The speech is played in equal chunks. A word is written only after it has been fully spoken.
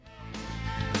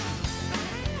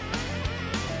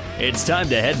It's time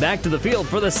to head back to the field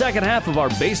for the second half of our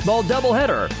baseball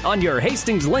doubleheader on your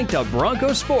Hastings link to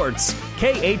Bronco Sports,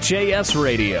 KHAS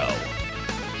Radio.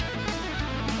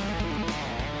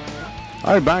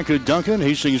 All right, back at Duncan.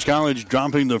 Hastings College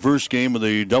dropping the first game of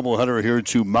the doubleheader here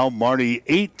to Mount Marty,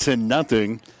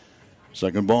 8-0.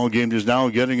 Second ball game is now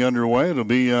getting underway. It'll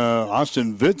be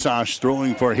Austin Vitosh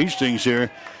throwing for Hastings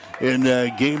here in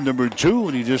game number 2,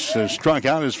 and he just struck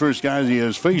out his first guys he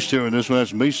has faced here in this one.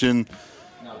 That's Mason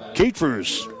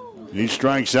Catefers. He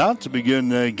strikes out to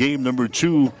begin game number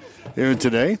 2 here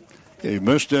today. He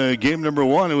missed game number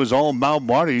 1. It was all Mount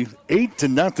Marty,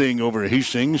 8-0 over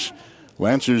Hastings.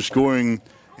 Lancers scoring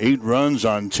 8 runs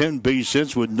on 10 base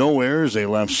hits with no errors. They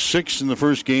left 6 in the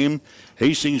first game.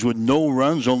 Hastings with no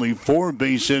runs, only 4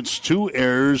 base hits, 2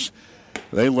 errors.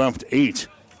 They left 8.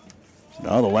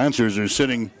 Now the Lancers are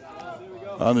sitting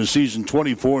on the season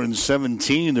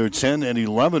 24-17. They're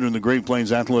 10-11 in the Great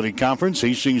Plains Athletic Conference.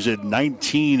 Hastings at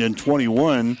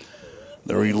 19-21.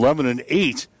 They're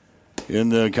 11-8 in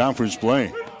the conference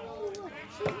play.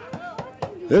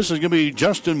 This is going to be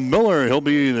Justin Miller. He'll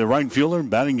be the right fielder,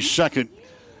 batting second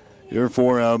here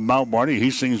for Mount Marty.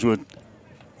 Hastings with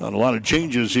not a lot of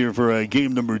changes here for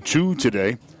game number 2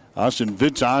 today. Austin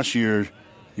Vitosh,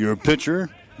 your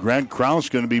pitcher. Grant Krause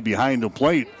going to be behind the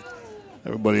plate.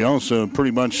 Everybody else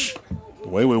pretty much the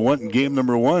way we went in game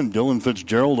number 1. Dylan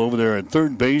Fitzgerald over there at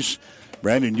third base.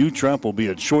 Brandon Utrepp will be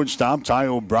at shortstop. Ty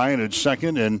O'Brien at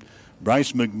second. And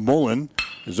Bryce McMullen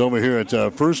is over here at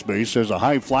first base. There's a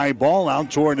high fly ball out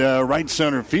toward right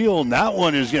center field. And that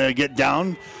one is going to get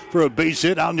down for a base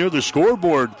hit out near the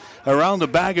scoreboard. Around the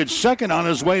bag at second, on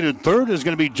his way to third is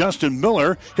going to be Justin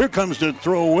Miller. Here comes the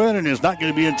throw in, and is not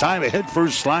going to be in time. A hit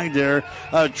first slide there.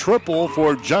 A triple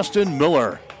for Justin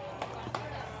Miller.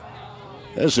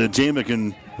 This is a team that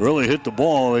can really hit the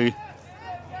ball. They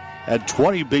had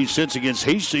 20 base hits against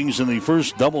Hastings in the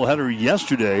first doubleheader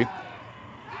yesterday.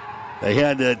 They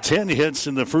had 10 hits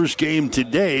in the first game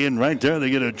today, and right there they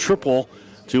get a triple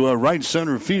to right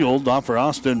center field off for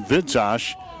Austin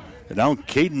Vitosh. And now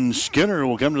Caden Skinner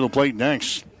will come to the plate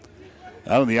next.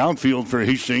 Out in the outfield for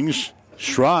Hastings,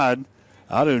 Schrod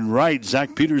out in right,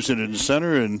 Zach Peterson in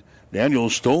center, and Daniel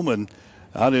Stolman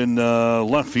out in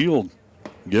left field,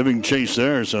 giving chase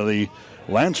there. So the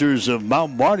Lancers of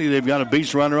Mount Marty, they've got a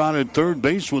base runner on at third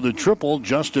base with a triple.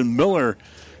 Justin Miller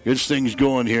gets things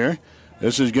going here.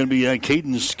 This is going to be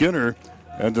Caden Skinner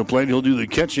at the plate. He'll do the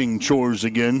catching chores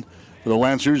again for the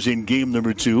Lancers in game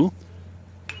number 2.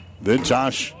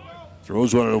 Vitosh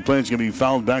throws one of the plates, going to be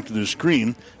fouled back to the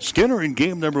screen. Skinner in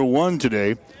game number 1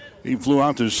 today. He flew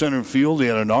out to center field. He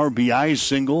had an RBI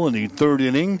single in the third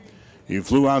inning. He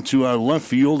flew out to left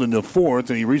field in the fourth,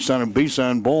 and he reached on a base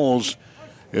on balls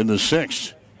in the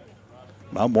 6th.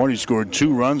 Mount Marty scored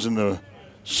 2 runs in the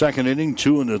second inning,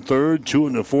 2 in the third, 2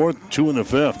 in the fourth, 2 in the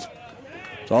 5th.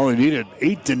 That's all he needed.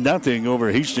 8-0 over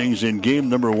Hastings in game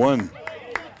number 1.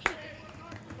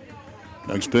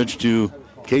 Next pitch to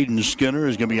Caden Skinner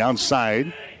is going to be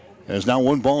outside. There's now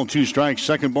 1 ball and 2 strikes.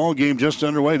 Second ball game just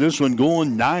underway. This one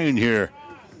going 9 here.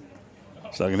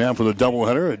 Second half of the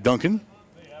doubleheader at Duncan.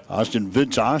 Austin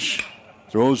Vitosh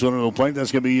throws one on the plate.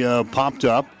 That's going to be popped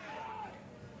up.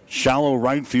 Shallow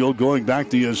right field going back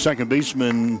to second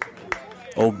baseman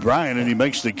O'Brien, and he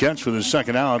makes the catch for the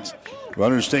second out.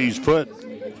 Runner stays put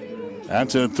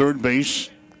at third base.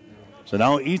 So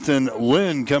now Ethan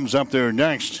Lynn comes up there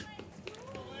next.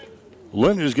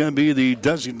 Lynn is going to be the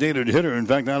designated hitter. In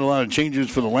fact, not a lot of changes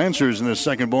for the Lancers in this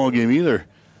second ball game either.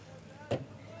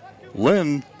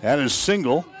 Lynn had a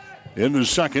single in the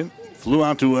second, flew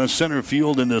out to center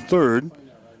field in the third,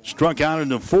 struck out in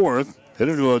the fourth, hit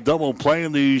into a double play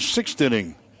in the 6th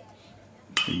inning.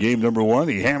 In game number 1,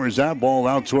 he hammers that ball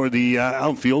out toward the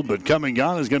outfield, but coming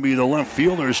on is going to be the left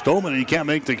fielder, Stolman, and he can't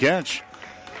make the catch.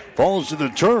 Falls to the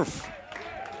turf.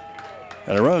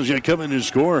 And a run is going to come in to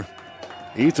score.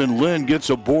 Ethan Lynn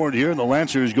gets aboard here, and the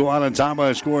Lancers go out on top by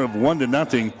a score of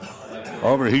 1-0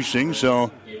 over Hastings.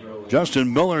 So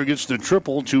Justin Miller gets the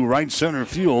triple to right center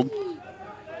field.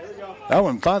 That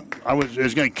one thought I was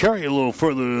going to carry a little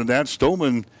further than that.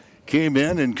 Stolman came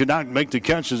in and could not make the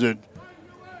catch as it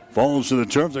falls to the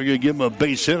turf. They're going to give him a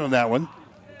base hit on that one.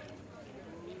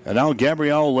 And now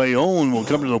Gabriel Leon will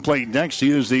come to the plate next.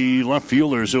 He is the left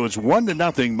fielder, so it's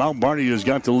 1-0. Mount Marty has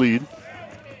got the lead.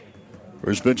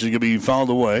 First pitch is going to be fouled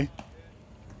away.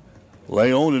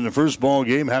 Leon in the first ball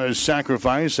game had a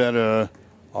sacrifice, had a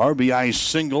RBI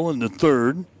single in the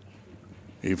third.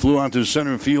 He flew out to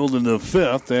center field in the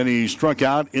 5th, and he struck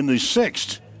out in the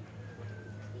 6th.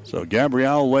 So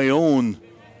Gabriel Leon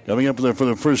coming up for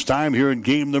the first time here in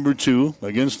game number 2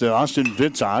 against Austin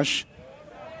Vitosh.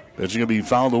 It's going to be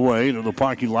fouled away into the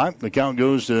parking lot. The count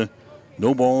goes to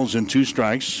no balls and 2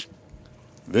 strikes.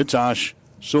 Vitosh,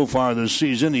 so far this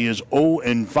season, he is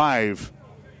 0-5.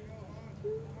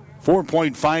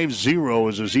 4.50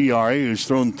 is his ERA. He's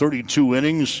thrown 32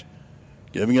 innings,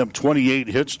 giving up 28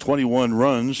 hits, 21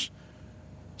 runs,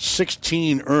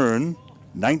 16 earned,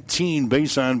 19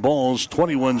 base on balls,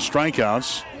 21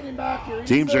 strikeouts.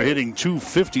 Teams are hitting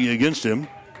 .250 against him.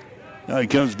 Now he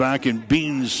comes back and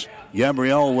beans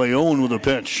Gabriel Leon with a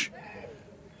pitch.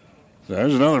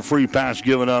 There's another free pass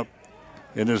given up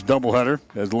in this doubleheader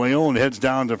as Leon heads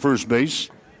down to first base.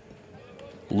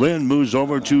 Lynn moves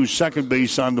over to second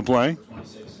base on the play.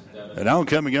 And now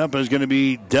coming up is going to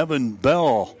be Devin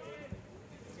Bell.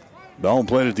 Bell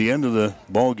played at the end of the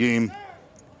ball game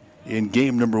in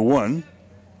game number 1.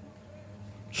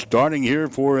 Starting here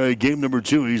for game number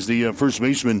 2, he's the first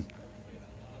baseman.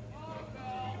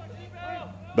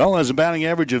 Bell has a batting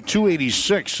average of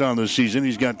 .286 on the season.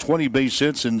 He's got 20 base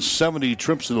hits and 70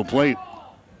 trips to the plate.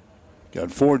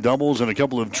 Got 4 doubles and a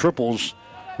couple of triples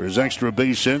for his extra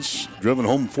base hits. Driven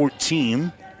home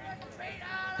 14.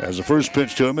 As the first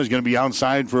pitch to him is going to be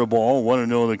outside for a ball.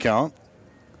 1-0 the count.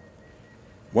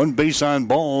 1 base on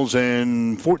balls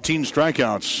and 14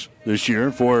 strikeouts this year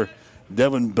for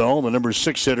Devin Bell, the number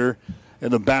 6 hitter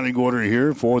in the batting order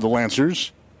here for the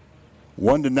Lancers.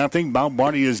 1-0. Mount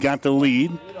Marty has got the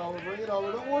lead.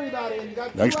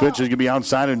 Next pitch is going to be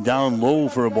outside and down low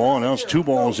for a ball, and now it's 2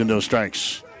 balls and no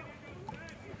strikes.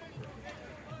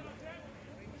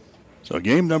 So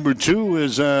game number 2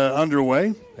 is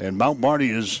underway, and Mount Marty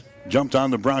has jumped on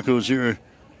the Broncos here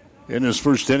in his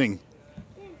first inning.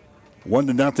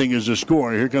 1-0 is the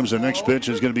score. Here comes the next pitch.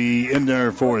 It's going to be in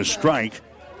there for a strike.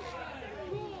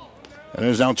 And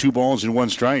there's now 2 balls and 1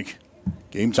 strike.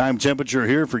 Game time temperature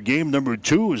here for game number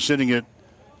 2 is sitting at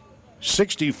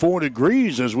 64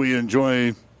 degrees as we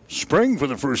enjoy spring for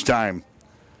the first time.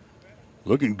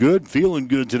 Looking good, feeling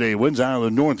good today. Winds out of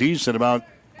the northeast at about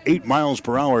 8 miles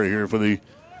per hour here for the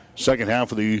second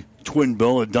half of the twin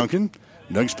bill at Duncan.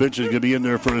 Next pitch is going to be in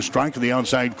there for a strike in the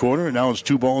outside corner, and now it's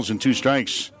 2 balls and 2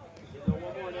 strikes.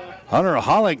 Hunter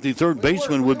Hollick, the third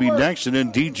baseman, would be next, and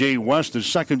then DJ West, the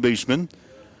second baseman.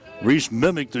 Reese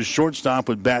Mimick, the shortstop,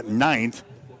 would bat 9th.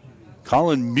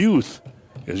 Colin Muth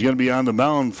is going to be on the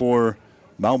mound for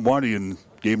Mount Marty in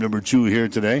game number 2 here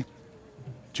today.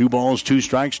 2 balls, 2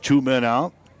 strikes, 2 men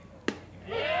out.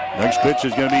 Next pitch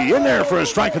is going to be in there for a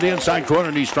strike at the inside corner,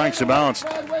 and he strikes him out.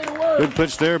 Good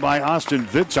pitch there by Austin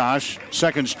Vitosh.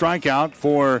 Second strikeout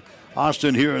for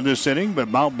Austin here in this inning, but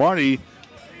Mount Marty,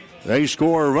 they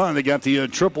score a run. They got the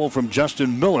triple from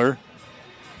Justin Miller.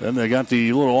 Then they got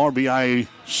the little RBI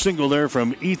single there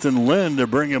from Ethan Lynn to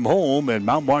bring him home, and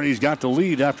Mount Marty's got the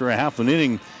lead after a half an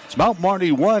inning. It's Mount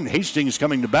Marty 1, Hastings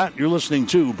coming to bat. You're listening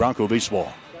to Bronco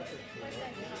Baseball.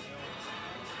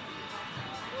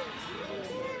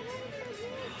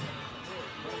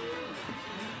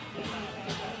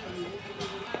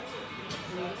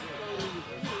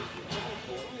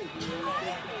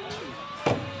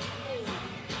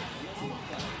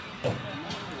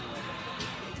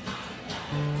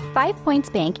 Five Points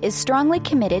Bank is strongly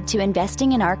committed to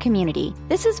investing in our community.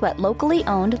 This is what locally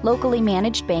owned, locally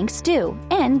managed banks do,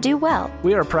 and do well.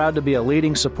 We are proud to be a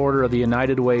leading supporter of the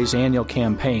United Way's annual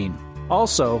campaign.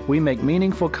 Also, we make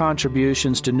meaningful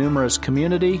contributions to numerous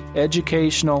community,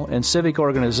 educational, and civic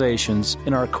organizations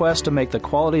in our quest to make the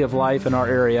quality of life in our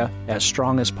area as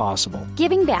strong as possible.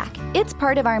 Giving back. It's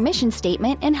part of our mission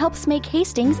statement and helps make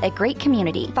Hastings a great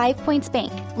community. 5 Points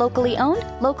Bank. Locally owned,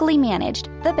 locally managed.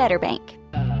 The better bank.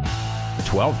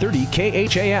 1230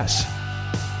 KHAS.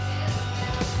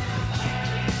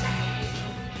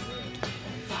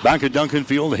 Back at Duncan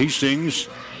Field, Hastings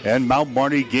and Mount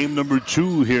Marty, game number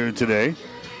 2 here today.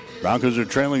 Broncos are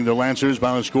trailing the Lancers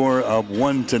by a score of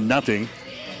 1-0.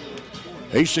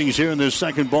 Hastings here in this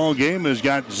second ball game has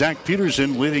got Zach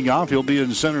Peterson leading off. He'll be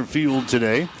in center field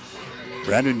today.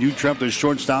 Brandon Utrecht, the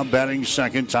shortstop, batting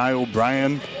second. Ty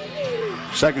O'Brien,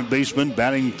 second baseman,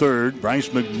 batting third. Bryce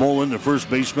McMullen, the first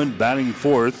baseman, batting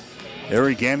fourth.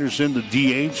 Eric Anderson, the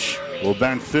DH, will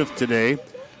bat fifth today.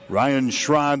 Ryan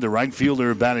Schrod, the right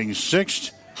fielder, batting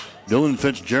sixth. Dylan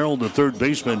Fitzgerald, the third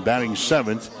baseman, batting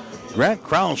seventh. Grant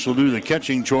Krause will do the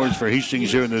catching chores for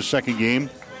Hastings here in the second game.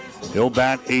 He'll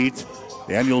bat eighth.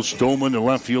 Daniel Stoneman, the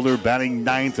left fielder, batting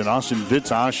ninth. And Austin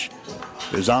Vitosh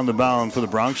is on the mound for the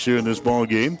Bronx here in this ball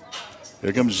game.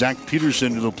 Here comes Zach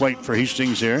Peterson to the plate for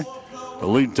Hastings here to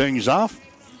lead things off.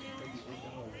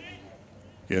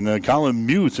 And Colin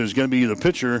Muth is going to be the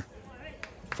pitcher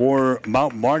for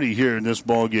Mount Marty here in this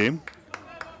ball game.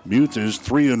 Muth is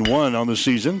 3-1 on the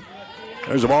season.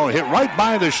 There's a ball hit right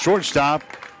by the shortstop.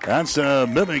 That's a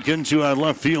mimic into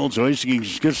left field, so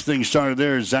Hastings gets things started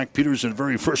there. Zach Peterson,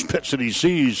 very first pitch that he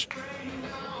sees,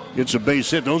 gets a base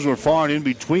hit. Those were far and in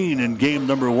between in game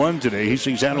number 1 today.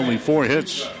 Hastings had only 4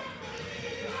 hits.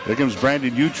 Here comes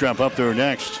Brandon Utrep up there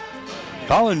next.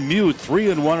 Colin Muth,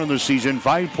 3-1 in the season,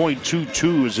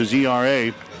 5.22 is his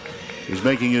ERA. He's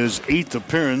making his 8th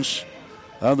appearance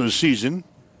of the season.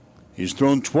 He's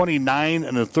thrown 29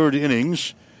 1/3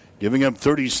 innings, giving up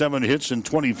 37 hits and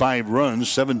 25 runs,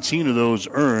 17 of those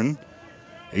earned.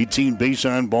 18 base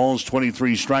on balls,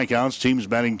 23 strikeouts. Team's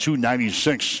batting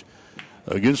 .296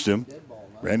 against him.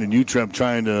 Brandon Utrep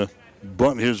trying to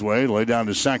bunt his way, lay down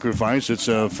the sacrifice. It's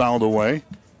fouled away.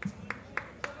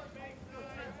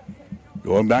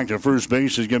 Going back to first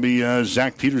base is going to be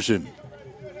Zach Peterson.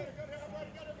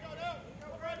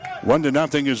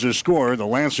 1-0 is the score. The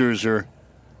Lancers are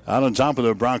out on top of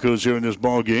the Broncos here in this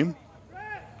ball game,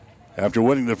 after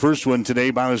winning the first one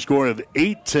today by the score of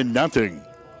 8-0.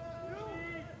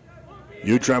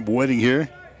 Utrep waiting here.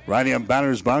 Right-hand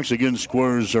batter's box again,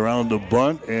 squares around the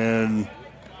bunt, and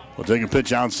we'll take a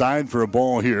pitch outside for a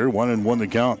ball here. 1-1 the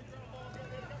count.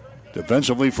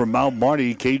 Defensively for Mount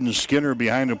Marty, Caden Skinner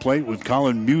behind the plate with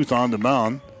Colin Muth on the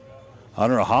mound.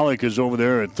 Hunter Hollick is over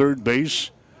there at third base.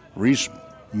 Reese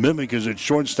Mimic is at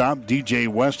shortstop. DJ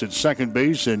West at second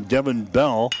base, and Devin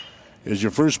Bell is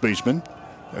your first baseman.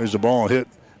 There's the ball hit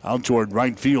out toward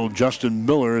right field. Justin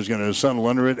Miller is going to settle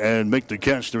under it and make the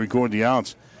catch to record the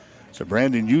outs. So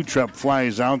Brandon Utrep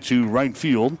flies out to right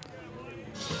field.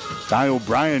 Ty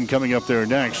O'Brien coming up there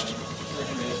next.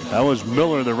 That was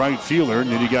Miller, the right fielder.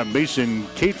 And then you got Mason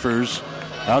Catefers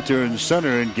out there in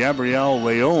center, and Gabrielle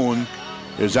Leone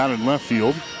is out in left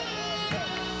field.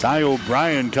 Ty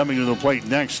O'Brien coming to the plate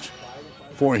next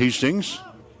for Hastings.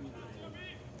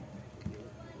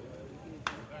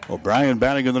 O'Brien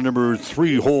batting in the number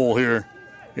 3 hole here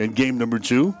in game number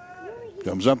 2.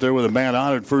 Comes up there with a man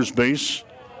out at first base.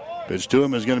 Pitch to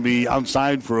him is going to be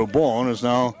outside for a ball, and it's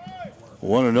now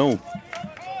 1-0.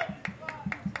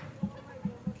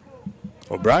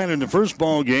 O'Brien in the first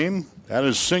ball game had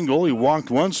a single. He walked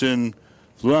once and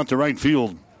flew out to right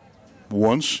field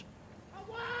once.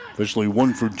 Officially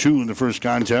 1 for 2 in the first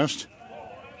contest.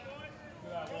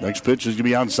 Next pitch is going to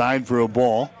be outside for a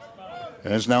ball.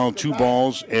 And it's now 2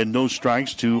 balls and no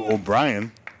strikes to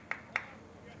O'Brien.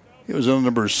 He was in the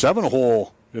number 7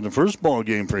 hole in the first ball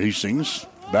game for Hastings,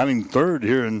 batting third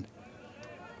here in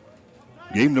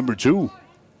game number 2.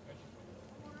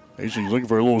 Hastings looking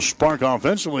for a little spark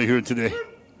offensively here today.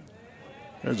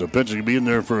 There's a pitch that can be in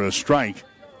there for a strike.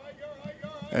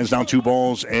 And it's now 2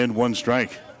 balls and 1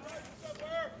 strike.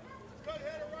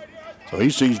 So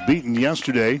Hastings beaten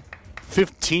yesterday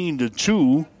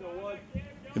 15-2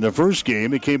 in the first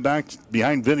game. It came back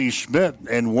behind Vinny Schmidt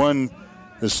and won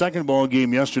the second ball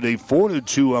game yesterday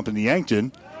 4-2 up in the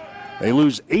Yankton. They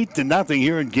lose 8-0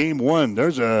 here in game 1.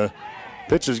 There's a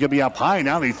pitch that's going to be up high.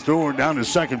 Now they throw her down to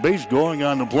second base, going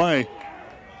on the play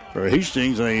for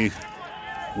Hastings. And they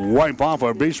wipe off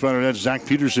our base runner. That's Zach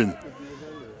Peterson.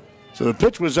 So the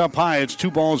pitch was up high. It's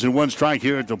 2 balls and 1 strike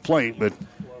here at the plate. But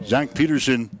Zach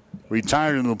Peterson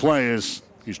retired in the play as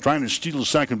he's trying to steal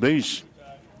second base.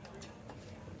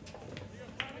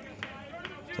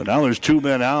 So now there's 2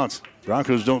 men out.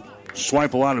 Broncos don't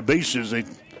swipe a lot of bases. They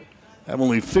have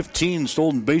only 15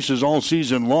 stolen bases all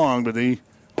season long, but they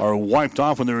are wiped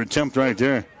off in their attempt right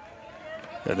there.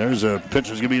 And there's a pitch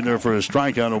that's going to be in there for a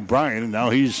strikeout, O'Brien, and now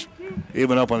he's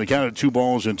even up on the count of 2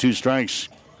 balls and 2 strikes.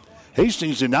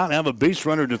 Hastings did not have a base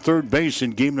runner to third base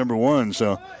in game number 1,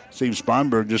 so Steve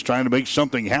Sponberg just trying to make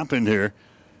something happen here.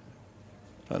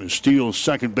 Trying to steal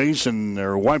second base, and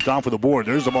they're wiped off with the board.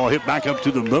 There's the ball hit back up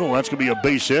to the middle. That's going to be a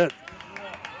base hit.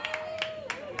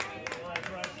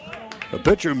 The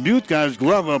pitcher Muth got his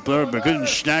glove up there, but couldn't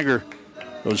snag her.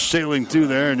 Goes sailing through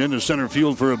there and into center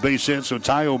field for a base hit. So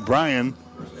Ty O'Brien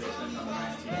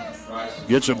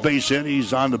gets a base hit.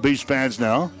 He's on the base pads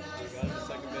now.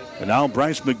 And now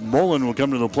Bryce McMullen will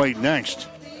come to the plate next.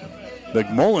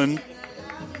 McMullen,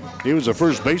 he was the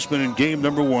first baseman in game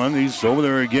number 1. He's over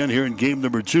there again here in game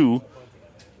number 2.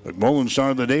 McMullen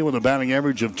started the day with a batting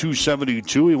average of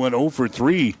 .272. He went 0 for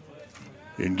 3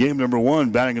 in game number 1,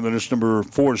 batting in the number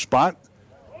 4 spot.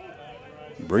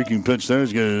 Breaking pitch there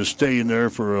is going to stay in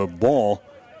there for a ball.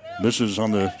 Misses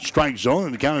on the strike zone,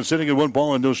 and the count is sitting at 1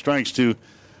 ball and no strikes to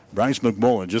Bryce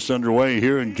McMullen. Just underway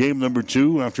here in game number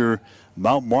 2 after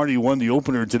Mount Marty won the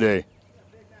opener today.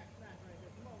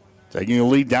 Taking a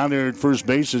lead down there at first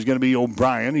base is going to be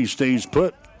O'Brien. He stays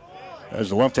put as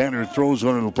the left-hander throws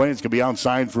one to the plate. It's going to be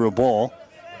outside for a ball.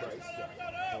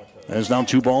 And it's now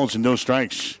 2 balls and no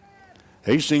strikes.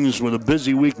 Hastings with a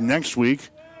busy week next week.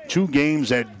 2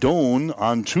 games at Doane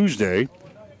on Tuesday.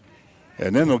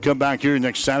 And then they'll come back here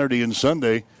next Saturday and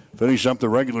Sunday, finish up the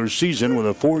regular season with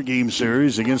a 4-game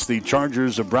series against the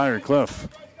Chargers of Briar Cliff.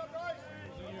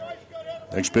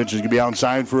 Next pitch is going to be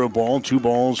outside for a ball, 2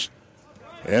 balls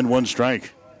and 1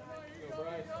 strike.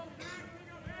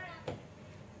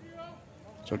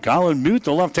 So Colin Mute,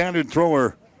 the left-handed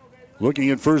thrower, looking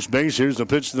at first base. Here's the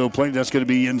pitch to the plate. That's going to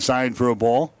be inside for a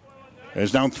ball.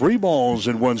 It's now 3 balls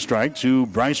and 1 strike to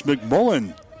Bryce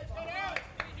McMullen.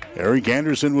 Eric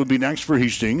Anderson would be next for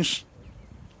Hastings,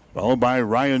 followed by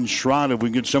Ryan Schrod if we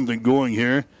get something going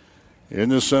here in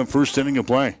this first inning of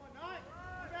play.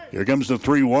 Here comes the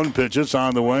 3-1 pitch. It's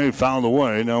on the way, fouled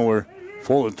away. Now we're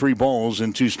full at 3 balls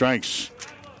and 2 strikes.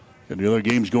 And the other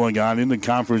games going on in the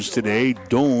conference today.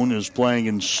 Doane is playing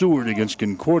in Seward against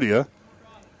Concordia.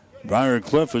 Briar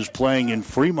Cliff is playing in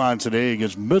Fremont today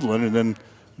against Midland. And then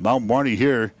Mount Marty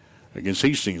here against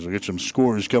Hastings. We'll get some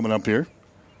scores coming up here.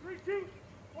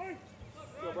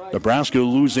 Nebraska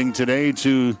losing today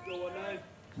to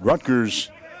Rutgers.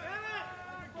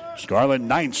 Scarlet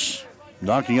Knights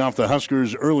knocking off the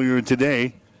Huskers earlier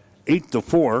today,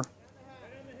 8-4.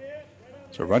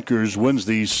 So Rutgers wins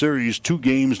the series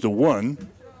 2-1.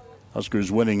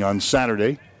 Huskers winning on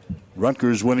Saturday.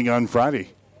 Rutgers winning on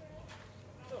Friday.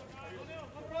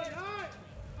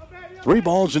 3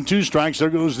 balls and 2 strikes. There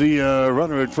goes the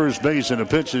runner at first base, and the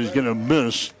pitch is going to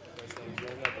miss.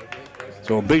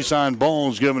 So base on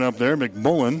balls given up there.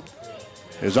 McMullen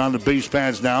is on the base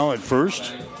pads now at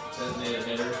first.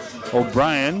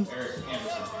 O'Brien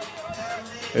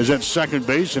is at second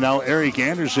base, and now Eric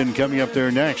Anderson coming up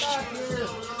there next.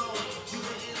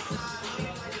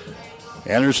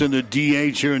 Anderson, the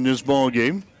DH here in this ball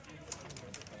game.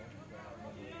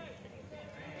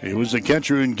 He was the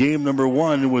catcher in game number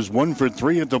 1. It was 1 for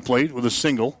 3 at the plate with a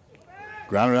single.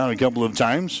 Grounded out a couple of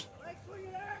times.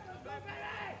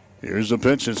 Here's the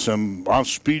pitch. It's some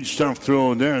off-speed stuff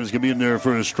thrown there. It's going to be in there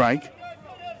for a strike.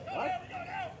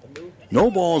 No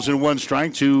balls and 1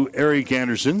 strike to Eric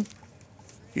Anderson.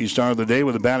 He started the day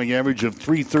with a batting average of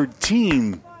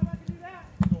 .313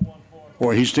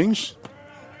 for Hastings.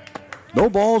 No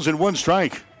balls and 1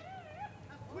 strike.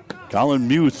 Colin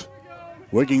Muth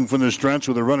working from the stretch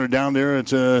with a runner down there at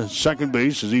second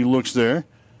base as he looks there.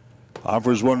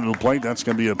 Offers one to the plate. That's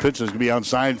going to be a pitch that's going to be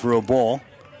outside for a ball.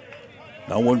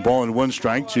 Now 1 ball and 1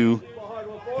 strike to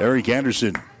Eric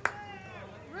Anderson.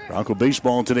 Bronco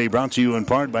Baseball today brought to you in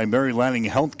part by Mary Lanning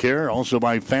Healthcare, also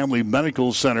by Family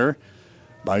Medical Center,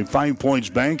 by 5 Points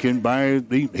Bank, and by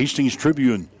the Hastings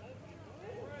Tribune.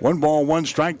 1 ball, 1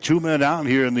 strike, 2 men out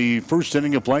here in the first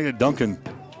inning of play at Duncan.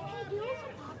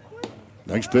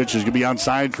 Next pitch is going to be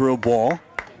outside for a ball.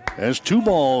 Has 2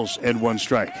 balls and 1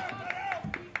 strike.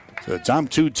 So the top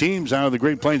 2 teams out of the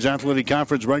Great Plains Athletic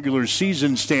Conference regular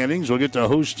season standings will get to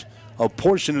host a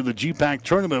portion of the GPAC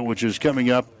tournament, which is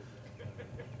coming up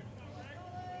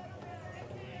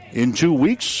in 2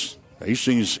 weeks.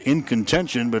 Hastings in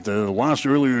contention, but the loss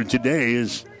earlier today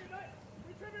is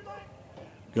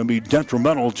going to be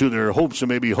detrimental to their hopes of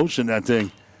maybe hosting that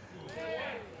thing.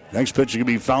 Next pitch is going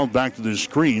to be fouled back to the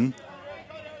screen.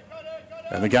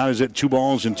 And the count is at 2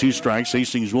 balls and 2 strikes.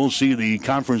 Hastings will see the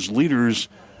conference leaders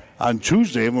on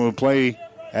Tuesday when we play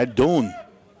at Doane.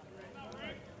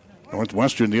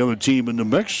 Northwestern, the other team in the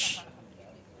mix.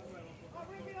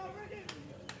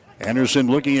 Anderson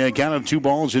looking at a count of 2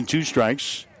 balls and 2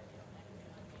 strikes.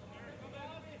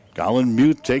 Colin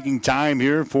Muth taking time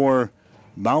here for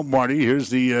Mount Marty. Here's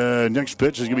the next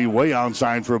pitch. It's going to be way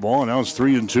outside for a ball, and now it's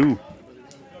 3-2.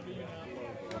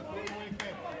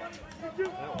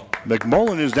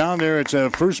 McMullen is down there at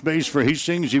first base for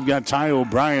Hastings. You've got Ty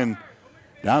O'Brien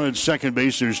down at second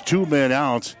base. There's 2 men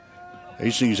out.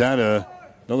 Hastings had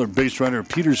another base runner,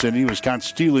 Peterson. He was caught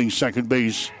stealing second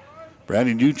base.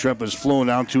 Brandon Utrep has flown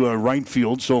out to right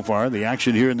field so far. The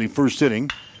action here in the first inning.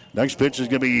 Next pitch is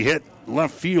going to be hit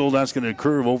left field. That's going to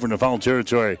curve over into foul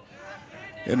territory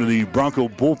into the Bronco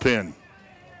bullpen.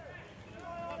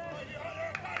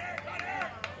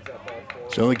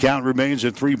 So the count remains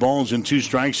at 3 balls and 2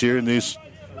 strikes here in this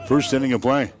first inning of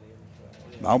play.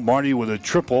 Mount Marty with a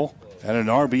triple and an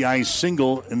RBI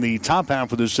single in the top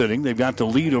half of this inning. They've got the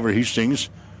lead over Hastings,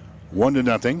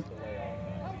 1-0.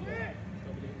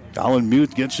 Colin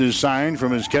Muth gets his sign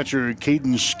from his catcher,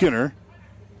 Caden Skinner.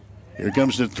 Here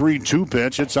comes the 3-2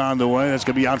 pitch. It's on the way. That's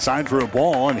going to be outside for a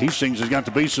ball, and Hastings has got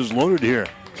the bases loaded here.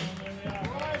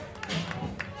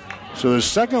 So the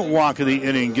second walk of the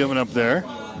inning given up there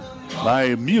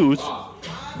by Muth.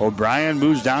 O'Brien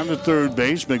moves down to third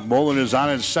base. McMullen is on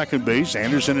at second base.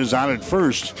 Anderson is on at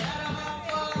first.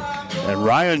 And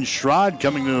Ryan Schrod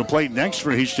coming to the plate next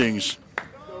for Hastings.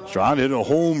 Strad hit a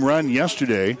home run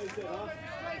yesterday.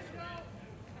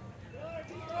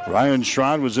 Ryan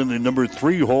Strad was in the number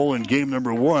 3 hole in game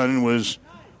number 1 and was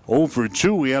 0 for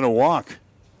 2. He had a walk.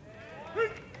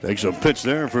 Takes a pitch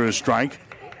there for a strike.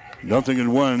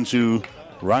 0-1 to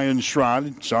Ryan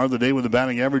Strad. Started the day with a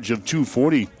batting average of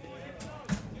 .240.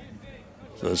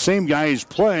 So the same guy is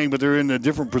playing, but they're in the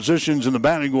different positions in the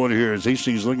batting order here as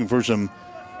Hastings looking for some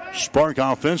spark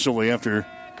offensively after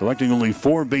collecting only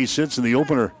 4 base hits in the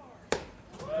opener.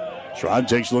 Strad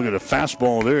takes a look at a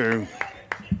fastball there.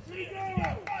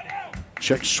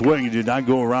 Check swing. He did not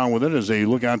go around with it as they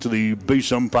look out to the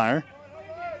base umpire.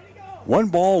 1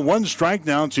 ball, 1 strike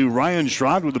now to Ryan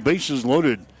Strad with the bases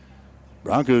loaded.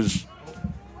 Broncos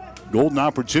golden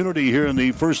opportunity here in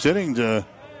the first inning to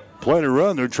play the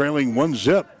run. They're trailing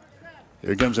 1-0.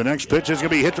 Here comes the next pitch. It's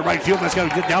going to be hit to right field. It's going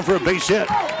to get down for a base hit.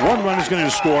 1 run is going to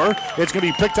score. It's going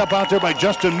to be picked up out there by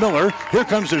Justin Miller. Here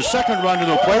comes his second run to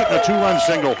the plate and a 2-run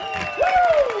single.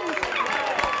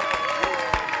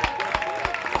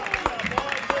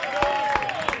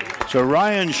 So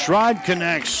Ryan Strad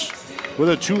connects with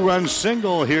a 2-run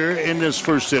single here in this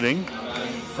first inning.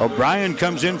 O'Brien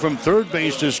comes in from third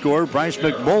base to score. Bryce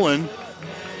McMullen,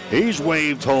 he's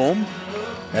waved home.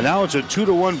 And now it's a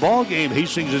 2-1 ball game.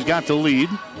 Hastings has got the lead.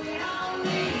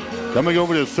 Coming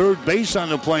over to third base on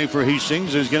the play for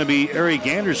Hastings is going to be Eric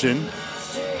Anderson.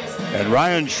 And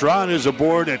Ryan Strad is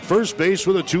aboard at first base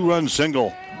with a 2-run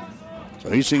single. So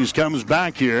Hastings comes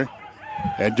back here.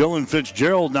 And Dylan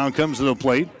Fitzgerald now comes to the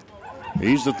plate.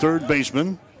 He's the third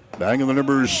baseman. Batting in the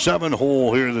number 7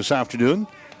 hole here this afternoon.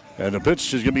 And the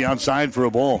pitch is going to be outside for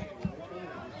a ball.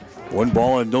 1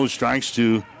 ball and no strikes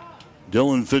to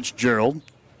Dylan Fitzgerald.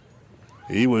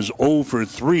 He was 0 for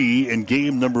 3 in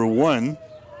game number 1.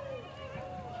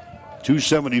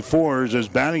 274 is his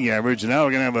batting average. And now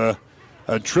we're going to have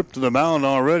a trip to the mound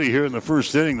already here in the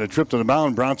first inning. The trip to the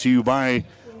mound brought to you by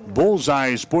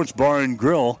Bullseye Sports Bar and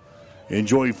Grill.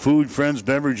 Enjoy food, friends,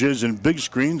 beverages, and big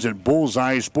screens at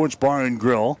Bullseye Sports Bar and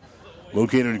Grill.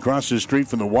 Located across the street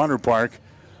from the water park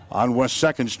on West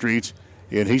 2nd Street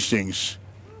in Hastings.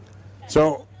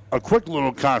 So, a quick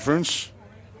little conference.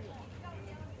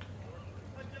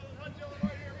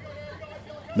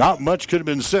 Not much could have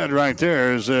been said right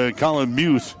there as Colin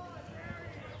Muth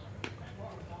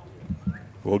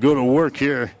will go to work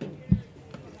here.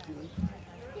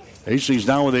 Hastings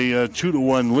now with a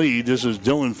 2-1 lead. This is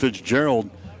Dylan Fitzgerald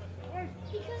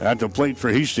at the plate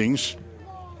for Hastings.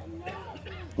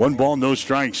 1 ball, no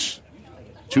strikes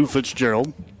to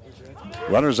Fitzgerald.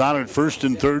 Runners out at first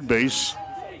and third base.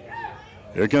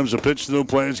 Here comes the pitch to the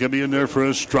plate. It's going to be in there for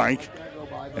a strike.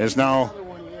 It's now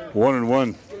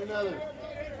 1-1.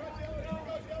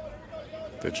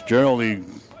 Fitzgerald, he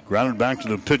grounded back to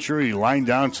the pitcher. He lined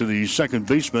down to the second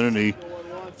baseman, and he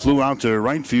flew out to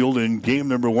right field in game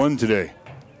number 1 today.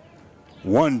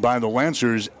 Won by the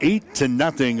Lancers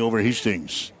 8-0 over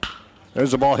Hastings. There's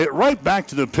the ball hit right back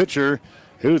to the pitcher,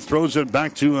 who throws it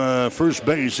back to first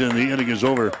base, and the inning is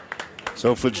over.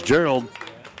 So Fitzgerald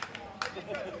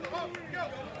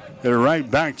hit it right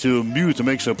back to Muth to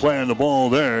make a play on the ball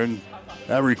there, and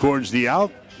that records the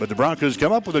out. But the Broncos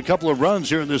come up with a couple of runs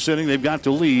here in this inning. They've got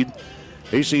the lead.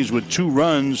 Hastings with 2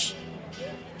 runs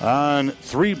on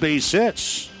 3 base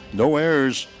hits. No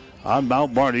errors on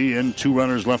Mount Marty and 2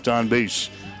 runners left on base.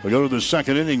 We go to the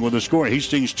second inning with the score.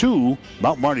 Hastings 2,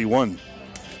 Mount Marty 1.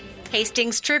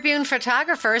 Hastings Tribune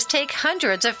photographers take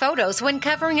hundreds of photos when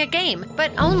covering a game,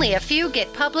 but only a few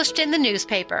get published in the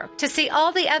newspaper. To see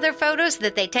all the other photos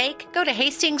that they take, go to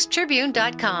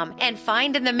hastingstribune.com and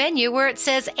find in the menu where it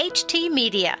says HT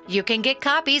Media. You can get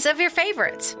copies of your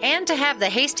favorites. And to have the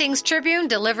Hastings Tribune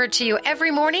delivered to you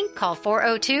every morning, call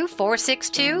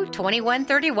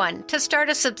 402-462-2131 to start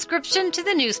a subscription to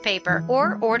the newspaper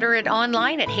or order it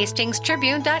online at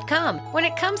hastingstribune.com. When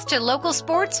it comes to local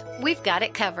sports, we've got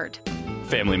it covered.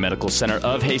 Family Medical Center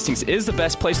of Hastings is the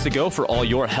best place to go for all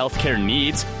your healthcare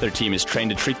needs. Their team is trained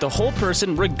to treat the whole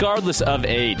person regardless of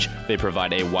age. They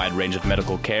provide a wide range of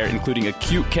medical care, including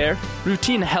acute care,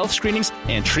 routine health screenings,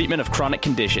 and treatment of chronic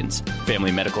conditions.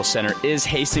 Family Medical Center is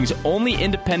Hastings' only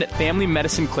independent family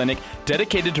medicine clinic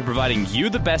dedicated to providing you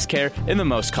the best care in the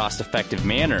most cost-effective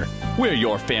manner. We're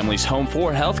your family's home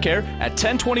for healthcare at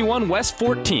 1021 West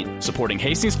 14th, supporting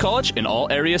Hastings College and all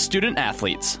area student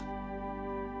athletes.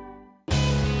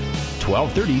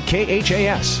 1230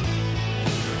 KHAS.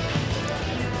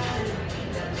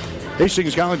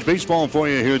 Hastings College baseball for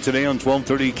you here today on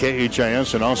 1230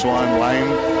 KHIS and also online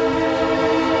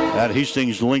at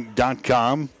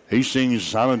hastingslink.com.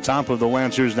 Hastings out on top of the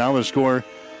Lancers. Now the score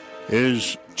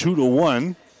is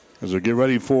 2-1 as they get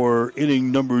ready for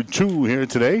inning number 2 here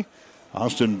today.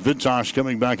 Austin Vitosh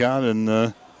coming back out and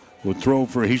will throw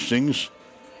for Hastings.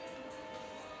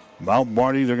 Mount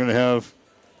Marty, they're going to have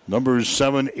numbers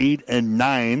 7, 8, and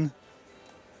 9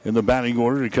 in the batting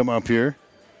order to come up here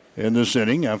in this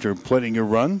inning after plating a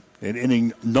run in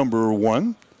inning number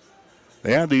 1.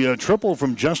 They had the triple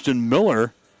from Justin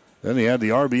Miller. Then they had the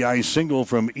RBI single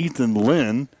from Ethan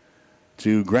Lynn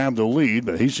to grab the lead.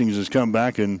 But Hastings has come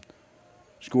back and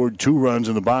scored 2 runs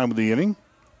in the bottom of the inning.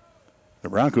 The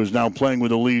Broncos now playing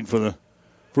with the lead for the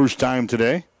first time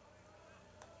today.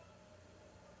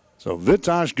 So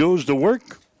Vitosh goes to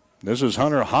work. This is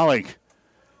Hunter Hollick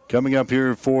coming up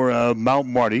here for Mount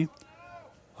Marty.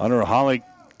 Hunter Hollick,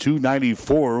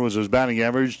 294 was his batting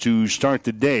average to start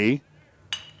the day.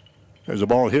 There's a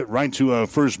ball hit right to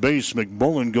first base.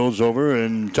 McMullen goes over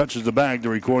and touches the bag to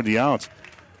record the out.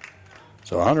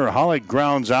 So Hunter Hollick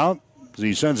grounds out as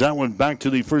he sends that one back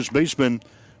to the first baseman,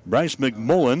 Bryce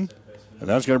McMullen. And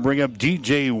that's going to bring up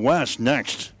DJ West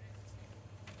next.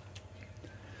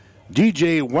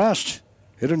 DJ West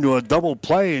hit into a double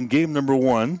play in game number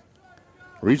 1.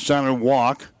 Reached on a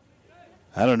walk.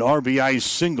 Had an RBI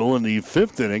single in the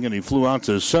 5th inning, and he flew out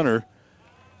to center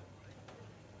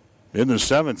in the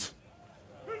 7th.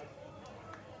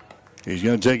 He's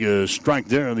going to take a strike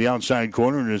there in the outside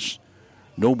corner, and it's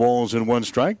no balls and 1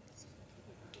 strike.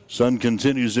 Sun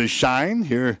continues to shine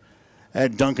here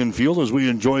at Duncan Field as we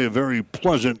enjoy a very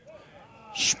pleasant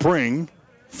spring,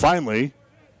 finally,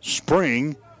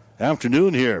 spring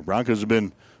afternoon here. Broncos have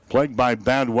been plagued by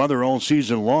bad weather all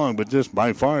season long, but this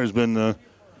by far has been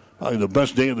probably the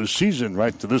best day of the season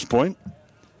right to this point.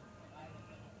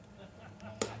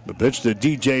 The pitch to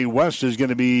DJ West is going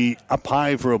to be up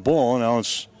high for a ball. Now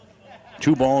it's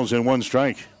 2 balls and 1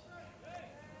 strike.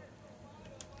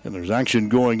 And there's action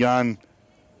going on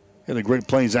in the Great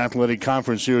Plains Athletic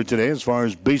Conference here today as far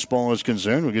as baseball is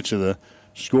concerned. We'll get to the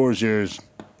scores here as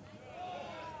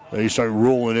they start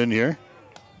rolling in here.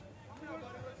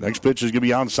 Next pitch is going to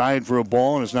be outside for a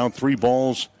ball, and it's now 3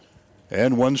 balls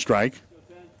and 1 strike.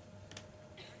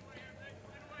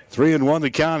 3-1 the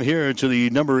count here to the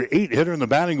number 8 hitter in the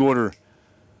batting order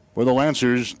for the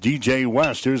Lancers, DJ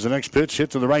West. Here's the next pitch,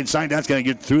 hit to the right side. That's going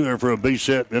to get through there for a base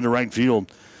hit into right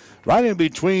field. Right in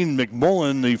between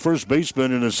McMullen, the first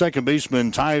baseman, and the second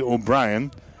baseman, Ty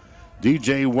O'Brien.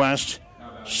 DJ West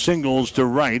singles to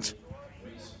right.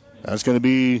 That's going to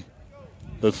be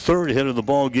the 3rd hit of the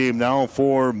ball game now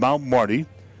for Mount Marty.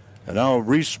 And now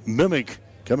Reese Mimic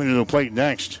coming to the plate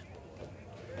next.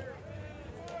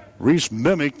 Reese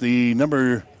Mimic, the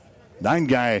number 9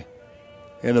 guy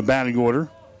in the batting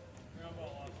order.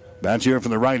 Bats here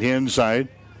from the right-hand side.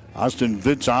 Austin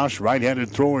Vitosh, right-handed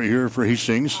thrower here for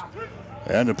Hastings.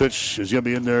 And the pitch is going to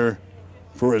be in there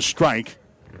for a strike.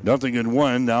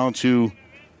 0-1 now to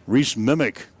Reese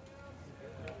Mimic.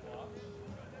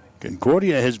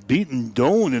 Concordia has beaten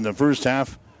Doane in the first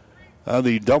half of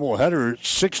the doubleheader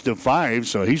 6-5.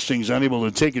 So Hastings unable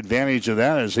to take advantage of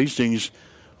that as Hastings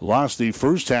lost the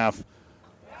first half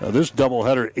of this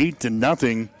doubleheader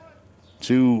 8-0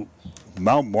 to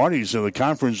Mount Marty. So the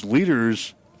conference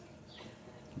leaders,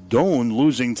 Doane,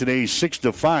 losing today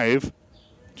 6-5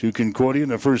 to Concordia in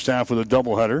the first half of the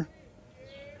doubleheader.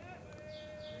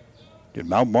 And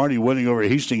Mount Marty winning over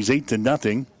Hastings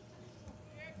 8-0.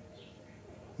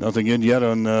 Nothing in yet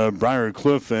on Briar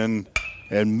Cliff and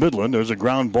Midland. There's a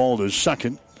ground ball to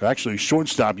second. Actually,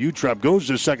 shortstop Utrep goes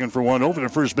to second for 1. Over to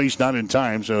first base, not in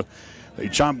time. So they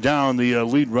chop down the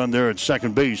lead run there at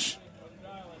second base.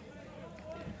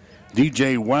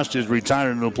 DJ West is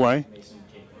retired into play.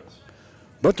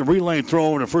 But the relay throw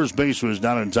over to first base was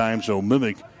not in time, so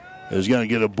Mimic is going to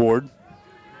get aboard.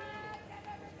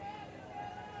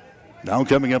 Now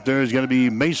coming up there is going to be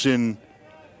Mason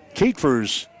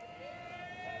Catefers.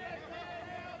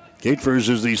 Catefers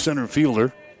is the center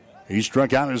fielder. He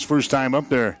struck out his first time up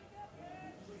there.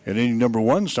 And inning number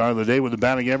 1, start of the day with a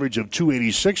batting average of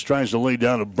 .286. Tries to lay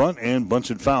down a bunt and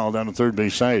bunts it foul down the third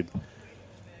base side.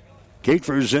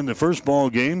 Catefers in the first ball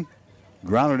game.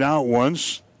 Grounded out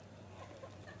once.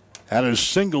 Had a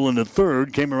single in the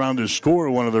third. Came around to score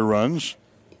one of the runs.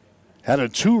 Had a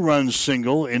 2-run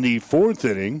single in the 4th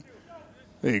inning.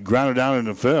 He grounded out in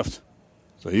the 5th.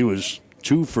 So he was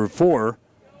 2 for 4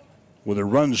 with a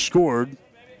run scored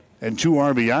and 2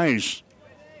 RBIs.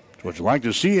 That's what you like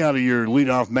to see out of your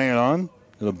leadoff man on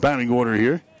in the batting order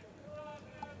here.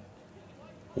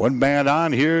 1 man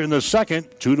on here in the second.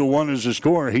 2-1 is the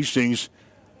score. Hastings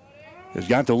has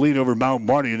got the lead over Mount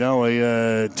Marty. Now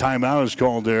a timeout is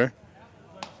called there.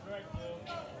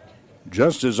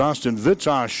 Just as Austin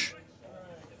Vitosh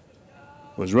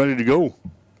was ready to go.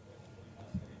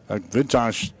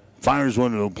 Vitosh fires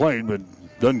one to the plate, but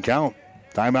doesn't count.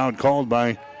 Timeout called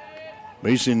by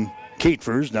Mason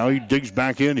Catefers. Now he digs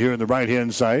back in here on the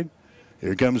right-hand side.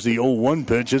 Here comes the 0-1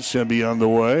 pitch. It's going to be on the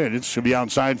way, and it should be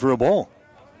outside for a ball.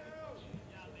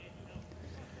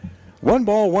 1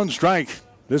 ball, 1 strike.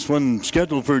 This one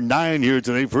scheduled for 9 here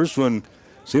today. First one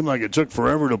seemed like it took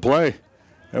forever to play.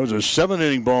 That was a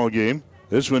 7-inning ball game.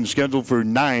 This one scheduled for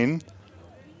 9.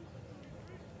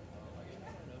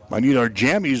 Might need our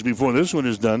jammies before this one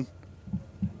is done.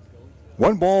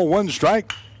 1 ball, 1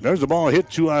 strike. There's the ball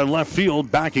hit to left field.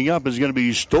 Backing up is going to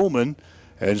be Stolman.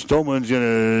 And Stolman's going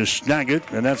to snag it.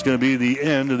 And that's going to be the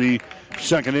end of the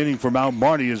second inning for Mount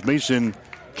Marty as Mason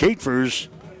Catefers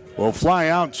will fly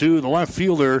out to the left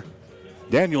fielder,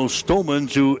 Daniel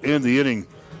Stolman, to end the inning.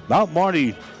 Mount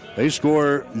Marty, they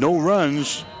score no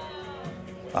runs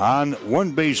on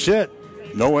 1 base hit.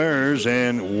 No errors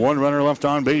and 1 runner left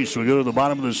on base. We go to the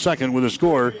bottom of the second with a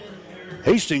score.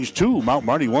 Hastings 2, Mount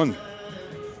Marty 1.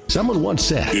 Someone once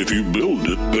said, if you build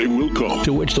it, they will come.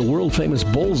 To which the world-famous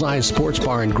Bullseye Sports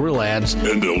Bar and Grill adds,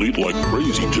 and they'll eat like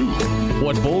crazy, too.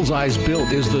 What Bullseye's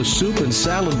built is the soup and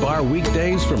salad bar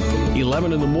weekdays from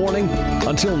 11 in the morning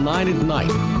until 9 at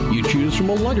night. You choose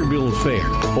from a Luggerbill fare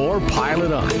or pile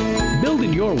it on. Build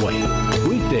it your way.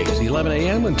 Weekdays, 11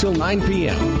 a.m. until 9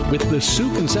 p.m. with the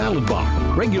soup and salad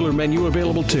bar. Regular menu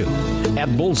available, too.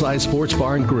 At Bullseye Sports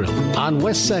Bar and Grill on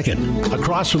West 2nd,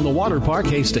 across from the Water Park,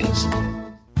 Hastings.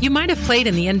 You might have played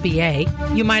in the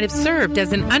NBA. You might have served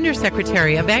as an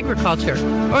Undersecretary of Agriculture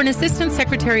or an Assistant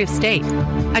Secretary of State,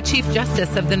 a Chief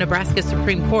Justice of the Nebraska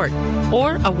Supreme Court,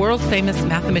 or a world-famous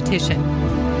mathematician.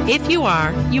 If you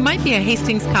are, you might be a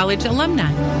Hastings College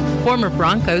alumni. Former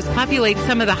Broncos populate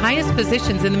some of the highest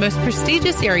positions in the most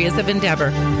prestigious areas of endeavor.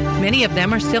 Many of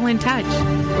them are still in touch.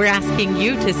 We're asking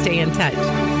you to stay in touch.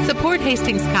 Support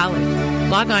Hastings College.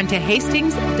 Log on to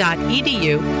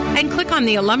hastings.edu and click on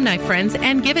the Alumni Friends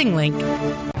and Giving link.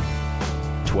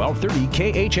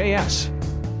 1230 KHAS.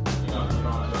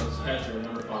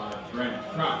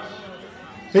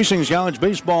 Hastings College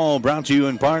Baseball brought to you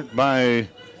in part by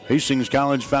Hastings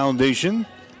College Foundation.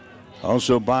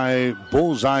 Also by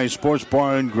Bullseye Sports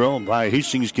Bar and Grill, by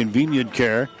Hastings Convenient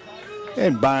Care,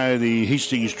 and by the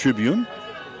Hastings Tribune.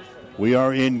 We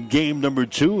are in game number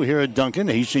 2 here at Duncan.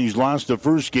 Hastings lost the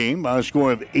first game by a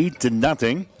score of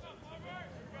 8-0.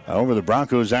 However, the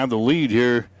Broncos have the lead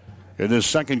here in this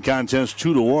second contest,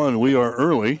 2-1. We are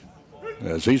early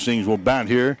as Hastings will bat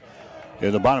here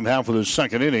in the bottom half of the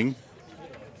second inning.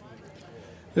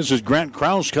 This is Grant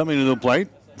Krause coming to the plate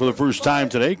for the first time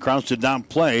today. Krause did not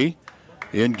play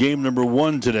in game number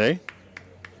 1 today.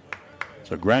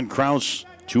 So Grant Krause,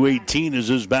 .218 is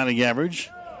his batting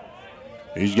average.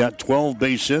 He's got 12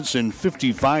 base hits and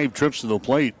 55 trips to the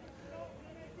plate.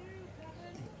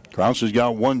 Krause has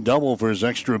got 1 double for his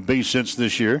extra base hits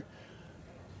this year.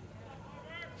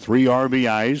 3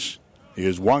 RBIs. He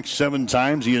has walked 7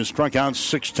 times. He has struck out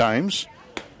 6 times.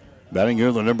 Batting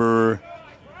here the number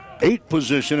 8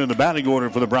 position in the batting order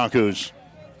for the Broncos.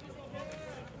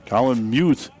 Colin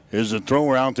Muth is the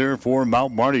thrower out there for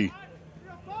Mount Marty.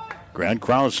 Grant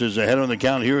Krause is ahead on the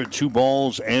count here at 2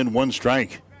 balls and 1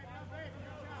 strike.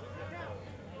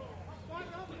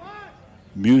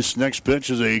 Muth's next pitch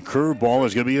is a curveball.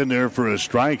 It's going to be in there for a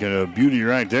strike, and a beauty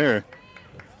right there.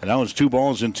 And now it's 2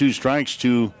 balls and 2 strikes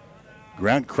to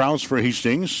Grant Krause for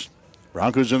Hastings.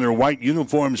 Broncos in their white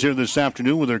uniforms here this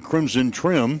afternoon with their crimson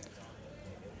trim.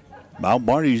 Mount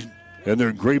Marty in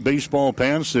their gray baseball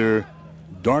pants, their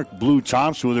dark blue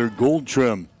tops with their gold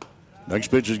trim. Next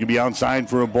pitch is going to be outside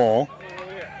for a ball.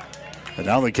 And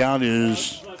now the count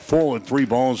is full at 3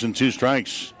 balls and 2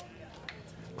 strikes.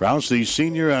 Krause, the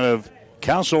senior out of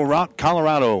Castle Rock,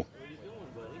 Colorado.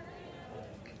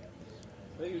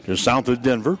 Just south of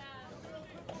Denver.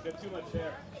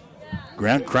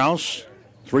 Grant Krause,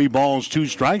 3 balls, 2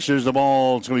 strikes. There's the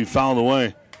ball. It's going to be fouled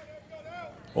away.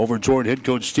 Over toward head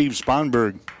coach Steve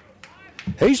Sponberg.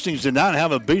 Hastings did not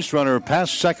have a base runner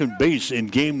past second base in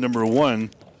game number 1.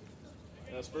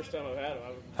 That's the first time I've had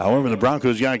him. However, the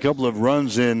Broncos got a couple of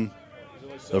runs in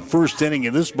the first inning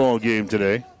of this ball game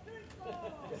today.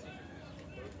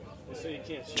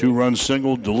 2-run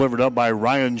single delivered up by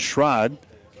Ryan Schrod.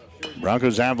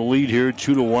 Broncos have the lead here,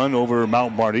 2-1 over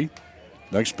Mount Marty.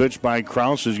 Next pitch by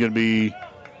Krause is going to be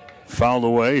fouled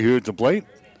away here at the plate.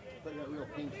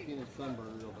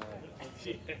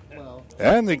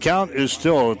 And the count is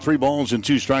still 3 balls and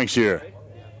 2 strikes here.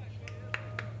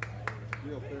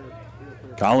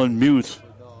 Colin Muth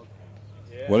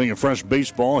wanting a fresh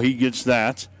baseball. He gets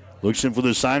that. Looks in for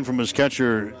the sign from his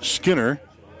catcher, Skinner.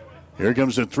 Here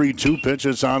comes the 3-2 pitch.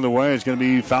 It's on the way. It's going to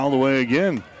be fouled away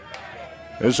again.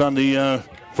 It's on the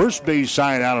first base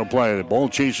side out of play. The ball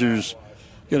chasers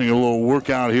getting a little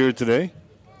workout here today.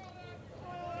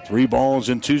 3 balls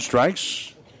and 2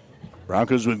 strikes.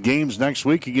 Broncos with games next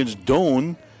week against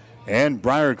Doane and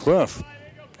Briar Cliff.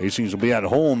 Hastings will be at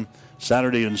home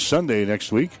Saturday and Sunday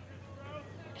next week.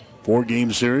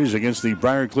 4-game series against the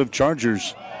Briar Cliff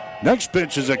Chargers. Next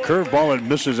pitch is a curveball that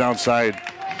misses outside,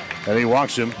 and he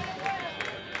walks him.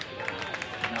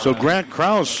 So Grant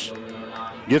Krause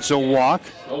gets a walk.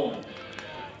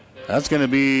 That's going to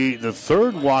be the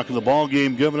 3rd walk of the ball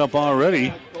game given up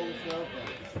already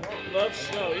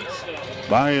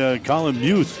by Colin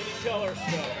Muth.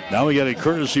 Now we got a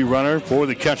courtesy runner for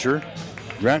the catcher,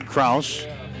 Grant Krause.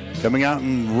 Coming out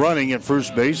and running at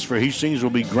first base for Hastings will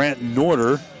be Grant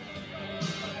Norder,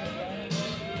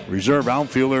 reserve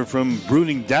outfielder from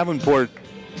Bruning Davenport.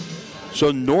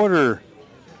 So Norder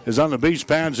is on the base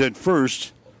pads at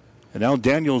first. And now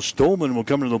Daniel Stolman will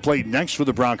come to the plate next for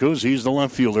the Broncos. He's the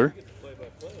left fielder.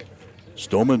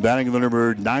 Stolman batting in the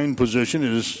number 9 position.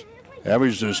 His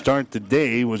average to start the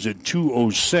day was at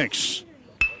 .206.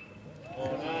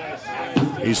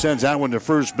 He sends that one to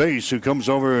first base, who comes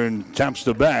over and taps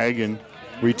the bag and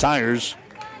retires.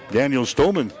 Daniel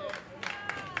Stolman.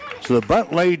 So the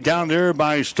bunt laid down there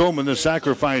by Stolman. The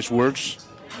sacrifice works.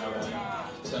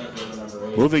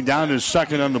 Moving down to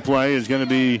second on the play is going to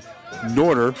be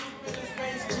Norder.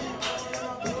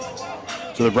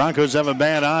 So the Broncos have a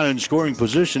man on in scoring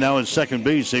position now at second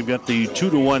base. They've got the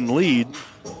 2-1 lead.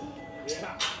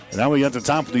 And now we got the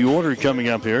top of the order coming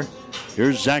up here.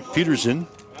 Here's Zach Peterson.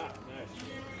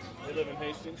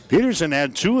 Peterson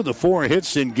had 2 of the 4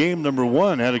 hits in game number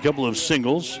 1. Had a couple of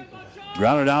singles.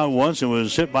 Grounded out once and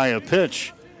was hit by a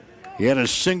pitch. He had a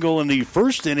single in the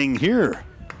first inning here.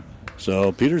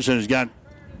 So Peterson has got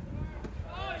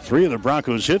 3 of the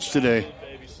Broncos' hits today.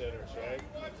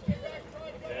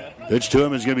 Pitch to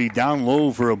him is going to be down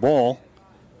low for a ball.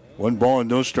 1 ball and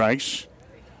no strikes.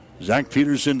 Zach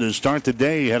Peterson to start the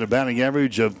day had a batting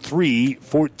average of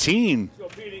 .314.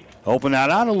 Hoping that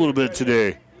out a little bit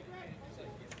today.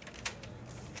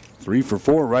 3 for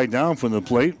 4 right now from the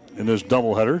plate in this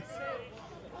doubleheader.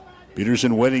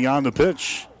 Peterson waiting on the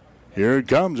pitch. Here it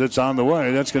comes. It's on the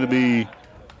way. That's going to be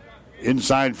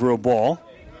inside for a ball.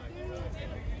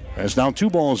 That's now 2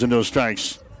 balls and no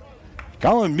strikes.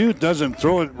 Colin Muth doesn't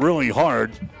throw it really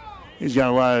hard. He's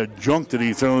got a lot of junk that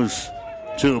he throws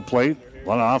to the plate. A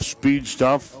lot of off-speed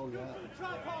stuff.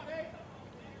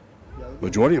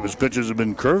 Majority of his pitches have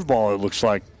been curveball, it looks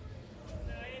like.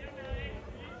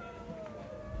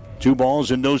 2 balls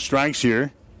and no strikes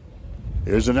here.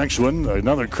 Here's the next one.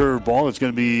 Another curveball that's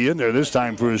going to be in there this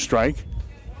time for a strike.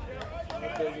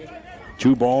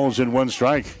 2 balls and 1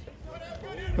 strike.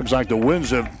 Looks like the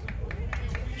winds have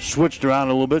switched around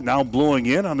a little bit. Now blowing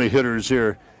in on the hitters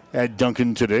here at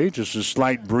Duncan today. Just a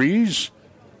slight breeze.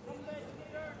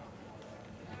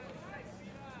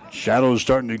 Shadows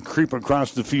starting to creep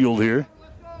across the field here.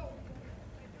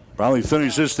 Probably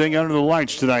finish this thing under the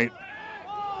lights tonight.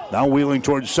 Now wheeling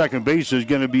towards second base is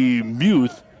going to be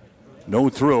Muth. No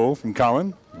throw from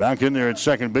Colin. Back in there at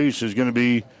second base is going to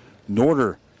be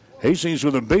Norder. Hastings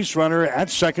with a base runner at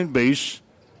second base.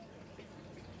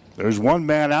 There's 1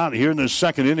 man out here in the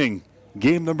second inning.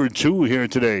 Game number 2 here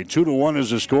today. 2-1 is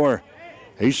the score.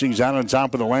 Hastings out on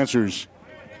top of the Lancers.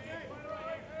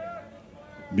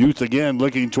 Muth again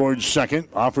looking towards second.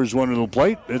 Offers one to the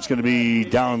plate. It's going to be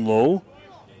down low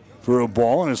for a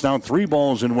ball, and it's now 3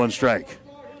 balls and 1 strike.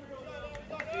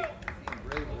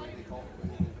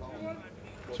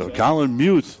 So Colin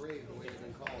Muth,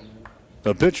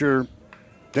 the pitcher,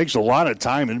 takes a lot of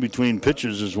time in between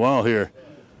pitches as well here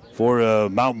for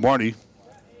Mount Marty.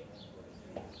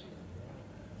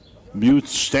 Muth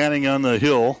standing on the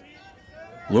hill,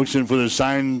 looks in for the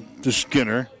sign to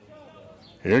Skinner.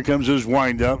 Here comes his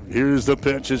windup. Here's the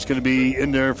pitch. It's going to be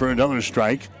in there for another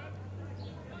strike.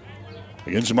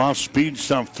 Again, some off-speed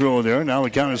stuff thrown there. Now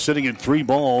the count is sitting at 3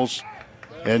 balls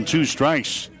and 2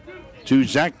 strikes. To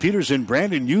Zach Peterson,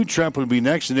 Brandon Utrep will be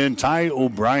next, and then Ty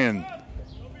O'Brien.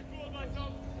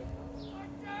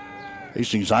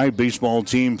 Hastings High baseball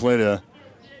team played a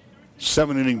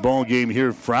 7-inning ball game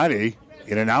here Friday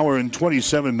in an hour and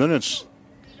 27 minutes.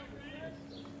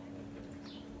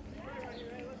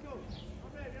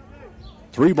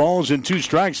 Three balls and 2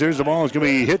 strikes. There's the ball. It's going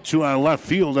to be hit to left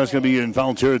field. That's going to be in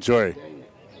foul territory.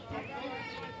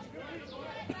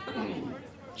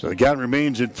 So the count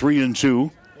remains at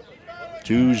 3-2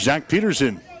 to Zach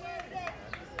Peterson.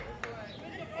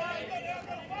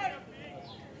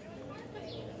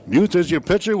 Muth is your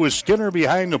pitcher with Skinner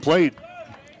behind the plate.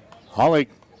 Hollick,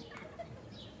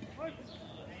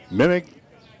 Mimic,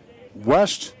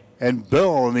 West, and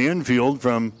Bill in the infield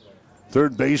from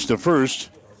third base to first.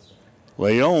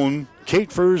 Leone,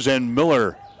 Catefers, and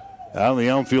Miller out of the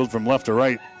outfield from left to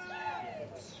right.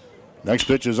 Next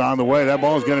pitch is on the way. That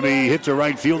ball is going to be hit to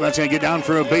right field. That's going to get down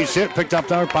for a base hit. Picked up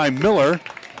there by Miller.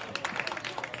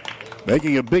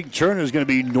 Making a big turn is going to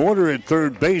be Norder at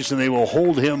third base, and they will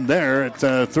hold him there at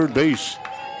third base.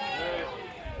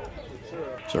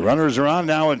 So runners are on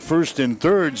now at first and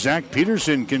third. Zach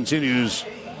Peterson continues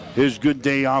his good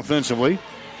day offensively.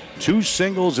 2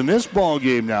 singles in this ball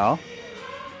game now.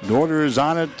 Norder is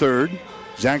on at third.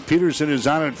 Zach Peterson is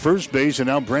on at first base, and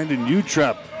now Brandon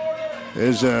Utrep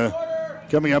is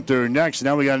coming up there next.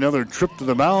 Now we got another trip to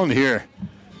the mound here.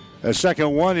 A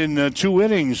second one in 2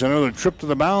 innings. Another trip to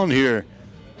the mound here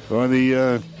for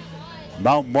the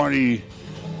Mount Marty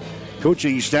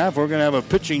coaching staff. We're going to have a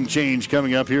pitching change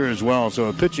coming up here as well. So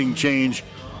a pitching change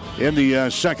in the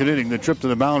second inning. The trip to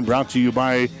the mound brought to you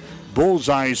by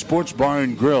Bullseye Sports Bar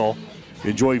and Grill.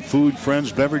 Enjoy food,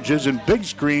 friends, beverages, and big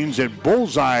screens at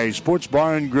Bullseye Sports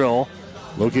Bar and Grill,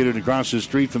 located across the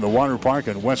street from the water park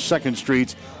on West 2nd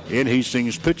Street in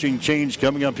Hastings. Pitching change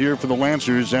coming up here for the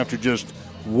Lancers after just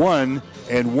 1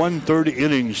 1/3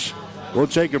 innings. We'll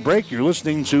take a break. You're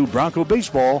listening to Bronco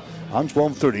Baseball on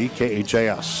 1230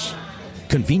 KHAS.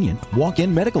 Convenient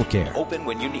walk-in medical care. Open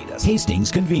when you need us.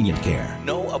 Hastings Convenient Care.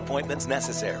 No appointments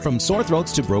necessary. From sore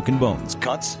throats to broken bones,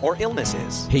 cuts, or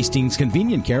illnesses. Hastings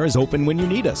Convenient Care is open when you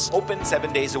need us. Open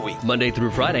 7 days a week. Monday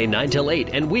through Friday, 9 till 8,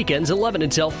 and weekends 11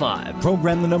 until 5.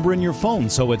 Program the number in your phone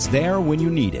so it's there when you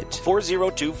need it.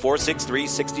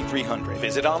 402-463-6300.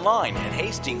 Visit online at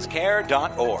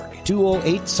hastingscare.org.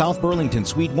 208 South Burlington,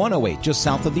 Suite 108, just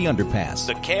south of the underpass.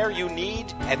 The care you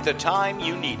need at the time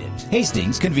you need it.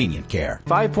 Hastings Convenient Care.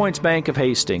 5 Points Bank of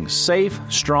Hastings, safe,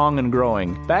 strong, and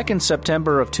growing. Back in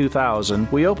September of 2000,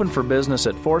 we opened for business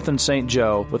at 4th and St.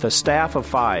 Joe with a staff of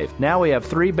 5. Now we have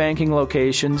 3 banking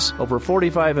locations, over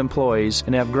 45 employees,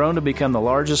 and have grown to become the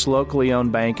largest locally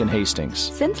owned bank in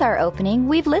Hastings. Since our opening,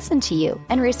 we've listened to you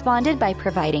and responded by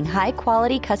providing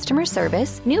high-quality customer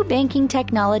service, new banking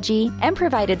technology, and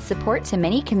provided support to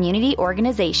many community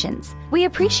organizations. We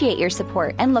appreciate your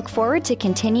support and look forward to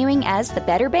continuing as the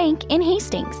better bank in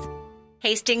Hastings.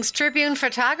 Hastings Tribune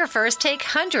photographers take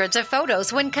hundreds of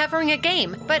photos when covering a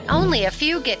game, but only a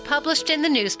few get published in the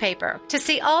newspaper. To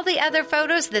see all the other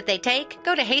photos that they take,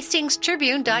 go to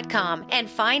hastingstribune.com and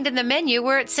find in the menu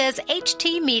where it says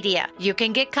HT Media. You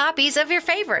can get copies of your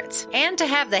favorites. And to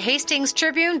have the Hastings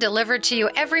Tribune delivered to you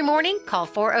every morning, call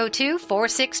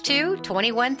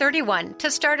 402-462-2131 to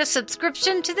start a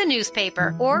subscription to the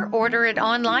newspaper or order it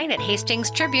online at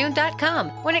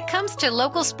hastingstribune.com. When it comes to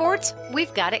local sports,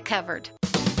 we've got it covered.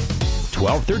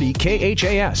 1230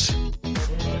 KHAS.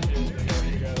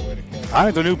 All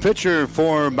right, the new pitcher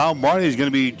for Mount Marty is going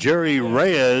to be Jerry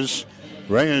Reyes.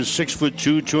 Reyes,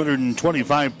 6'2",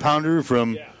 225-pounder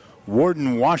from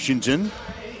Warden, Washington.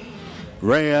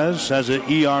 Reyes has an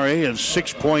ERA of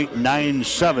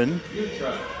 6.97.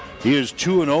 He is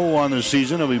 2-0 on the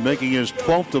season. He'll be making his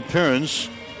 12th appearance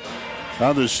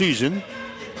of the season.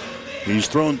 He's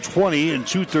thrown 20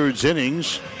 2/3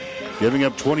 innings, giving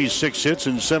up 26 hits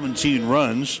and 17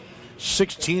 runs.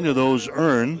 16 of those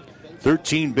earned.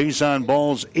 13 base on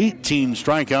balls, 18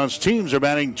 strikeouts. Teams are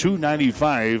batting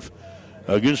 .295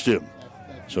 against him.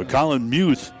 So Colin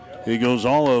Muth, he goes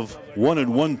all of 1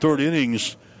 1/3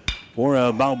 innings for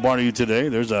Mount Marty today.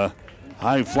 There's a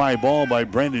high fly ball by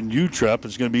Brandon Utrep.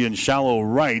 It's going to be in shallow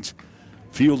right.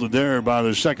 Fielded there by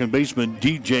the second baseman,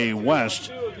 DJ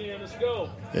West.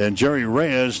 And Jerry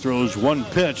Reyes throws one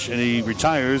pitch, and he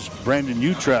retires Brandon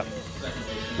Utrep,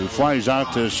 who flies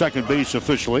out to second base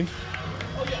officially.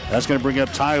 That's going to bring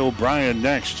up Ty O'Brien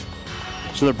next.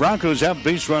 So the Broncos have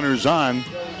base runners on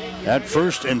at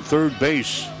first and third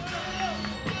base.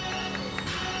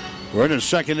 We're in the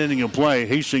second inning of play.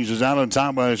 Hastings is out on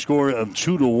top by a score of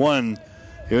 2-1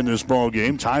 here in this ball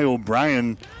game. Ty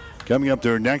O'Brien coming up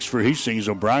there next for Hastings.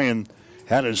 O'Brien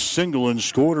had a single and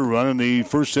scored a run in the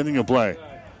first inning of play.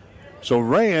 So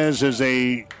Reyes is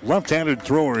a left-handed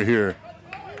thrower here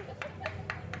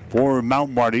for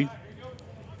Mount Marty.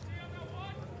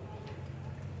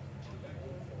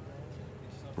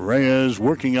 Reyes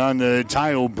working on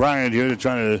Ty O'Brien here to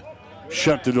try to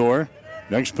shut the door.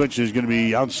 Next pitch is going to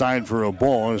be outside for a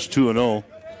ball. It's 2-0.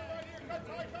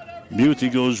 Muth, he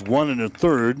goes 1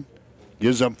 1/3.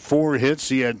 Gives up 4 hits.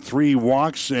 He had 3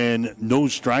 walks and no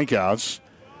strikeouts.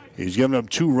 He's given up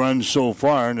 2 runs so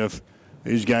far, and if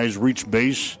these guys reach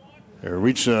base or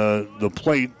reach the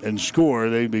plate and score,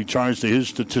 they'd be charged to his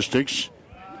statistics.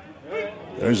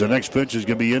 There's the next pitch. Is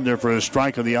going to be in there for a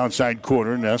strike on the outside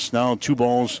corner, and that's now 2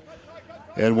 balls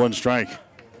and 1 strike.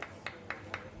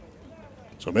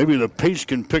 So maybe the pace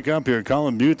can pick up here.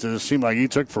 Colin Butte, it seemed like he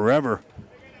took forever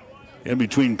in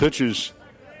between pitches.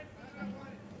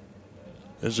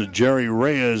 This is Jerry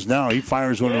Reyes now. He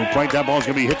fires one to the plate. That ball's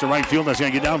going to be hit to right field. That's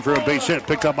going to get down for a base hit.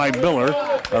 Picked up by Miller.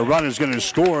 A run is going to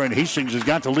score, and Hastings has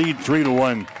got the lead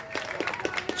 3-1.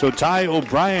 So Ty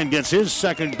O'Brien gets his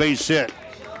second base hit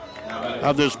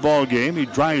of this ball game. He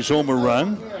drives home a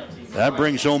run. That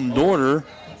brings home Norder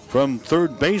from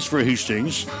third base for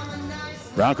Hastings.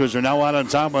 Broncos are now out on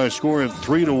top by a score of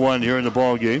 3-1 here in the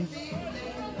ball game.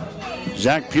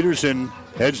 Zach Peterson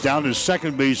heads down to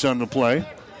second base on the play.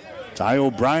 Ty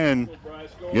O'Brien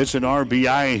gets an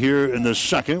RBI here in the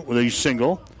second with a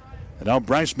single. And now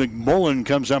Bryce McMullen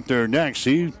comes up there next.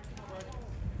 He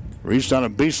reached on a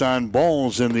base on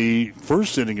balls in the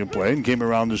first inning of play and came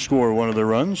around to score one of the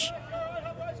runs.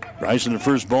 Bryce in the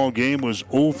first ball game was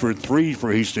 0 for 3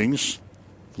 for Hastings.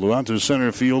 Flew out to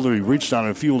center fielder. He reached on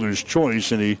a fielder's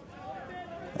choice, and he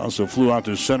also flew out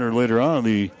to center later on in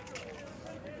the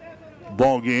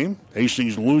ball game.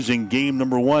 Hastings losing game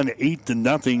number 1,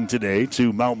 8-0 today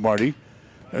to Mount Marty.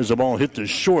 There's the ball hit to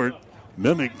short.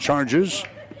 Mimic charges,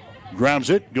 grabs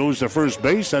it, goes to first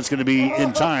base. That's going to be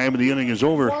in time, and the inning is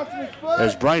over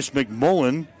as Bryce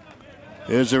McMullen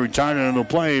is a retirement on the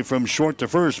play from short to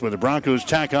first. But the Broncos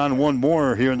tack on one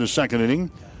more here in the second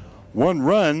inning. 1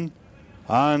 run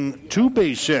on 2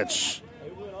 base hits.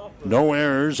 No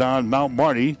errors on Mount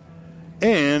Marty.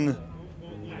 And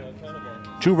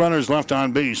 2 runners left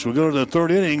on base. We'll go to the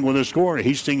third inning with a score.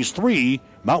 Hastings 3,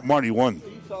 Mount Marty 1.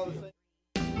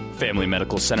 Family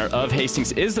Medical Center of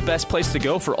Hastings is the best place to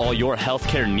go for all your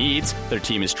healthcare needs. Their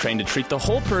team is trained to treat the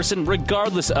whole person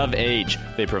regardless of age.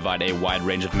 They provide a wide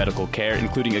range of medical care,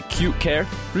 including acute care,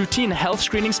 routine health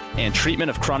screenings, and treatment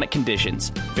of chronic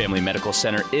conditions. Family Medical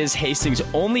Center is Hastings'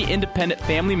 only independent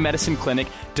family medicine clinic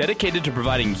dedicated to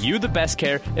providing you the best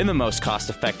care in the most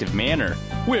cost-effective manner.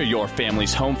 We're your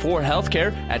family's home for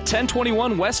healthcare at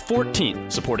 1021 West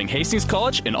 14th, supporting Hastings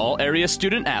College and all area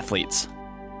student athletes.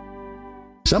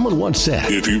 Someone once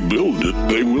said, if you build it,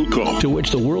 they will come. To which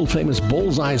the world-famous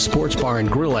Bullseye Sports Bar and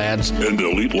Grill adds, and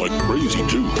they'll eat like crazy,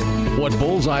 too. What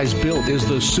Bullseye's built is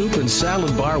the soup and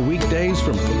salad bar weekdays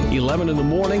from 11 in the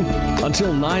morning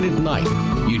until 9 at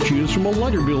night. You choose from a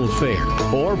Lunderbill affair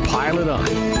or pile it on.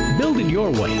 Build it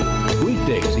your way.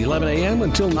 Weekdays, 11 a.m.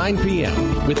 until 9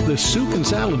 p.m. with the soup and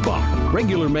salad bar.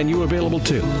 Regular menu available,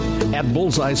 too. At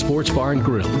Bullseye Sports Bar and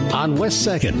Grill on West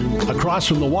 2nd, across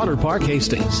from the Water Park,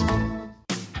 Hastings.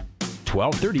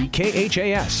 1230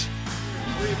 KHAS.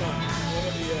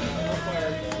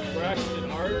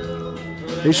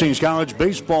 Hastings College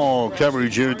baseball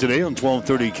coverage here today on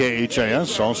 1230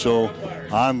 KHAS. Also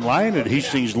online at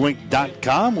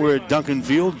hastingslink.com. We're at Duncan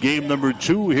Field, game number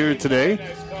 2 here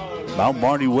today. Mount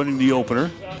Marty winning the opener.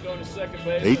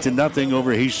 8-0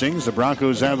 over Hastings. The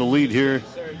Broncos have the lead here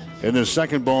in the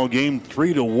second ball game,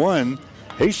 3-1.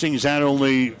 Hastings had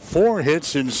only 4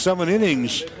 hits in 7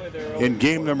 innings in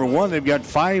game number 1. They've got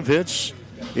 5 hits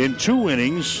in 2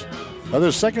 innings of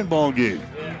the second ball game.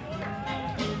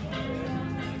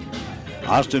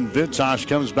 Austin Vittosh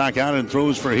comes back out and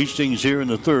throws for Hastings here in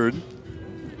the third.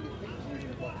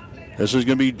 This is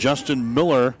going to be Justin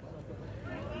Miller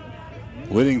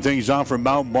leading things off for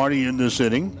Mount Marty in this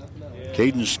inning.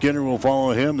 Caden Skinner will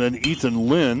follow him, then Ethan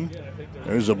Lynn.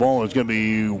 There's a ball that's going to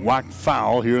be whacked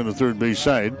foul here on the third base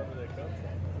side.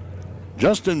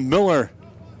 Justin Miller,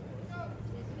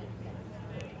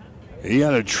 he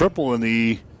had a triple in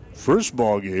the first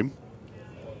ball game.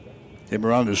 Came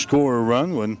around to score a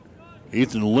run when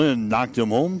Ethan Lynn knocked him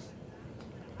home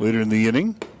later in the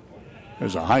inning.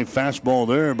 There's a high fastball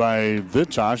there by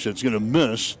Vittosh that's going to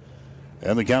miss.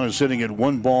 And the count is sitting at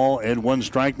 1 ball and 1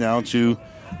 strike now to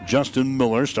Justin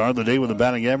Miller. Started the day with a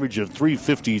batting average of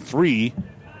 .353.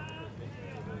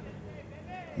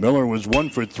 Miller was 1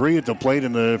 for 3 at the plate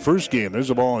in the first game. There's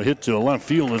a ball hit to left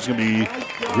field. It's going to be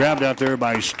grabbed out there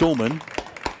by Stillman.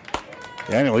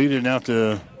 Daniel, he didn't have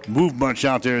to move much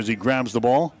out there as he grabs the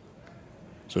ball.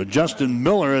 So Justin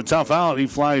Miller, a tough out. He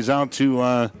flies out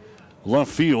to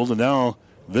left field, and now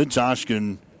Vittosh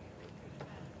can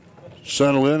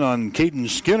settle in on Caden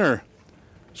Skinner.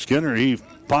 Skinner, he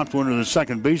popped one to the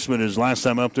second baseman his last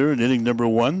time up there in inning number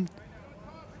 1.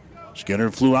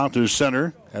 Skinner flew out to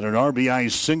center, had an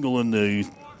RBI single in the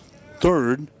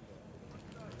third.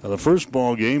 The first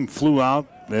ball game, flew out,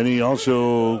 then he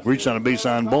also reached on a base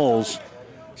on balls.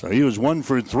 So he was 1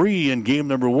 for 3 in game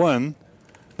number 1.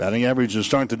 Batting average to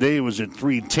start today was at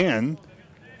 .310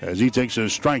 as he takes a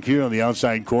strike here on the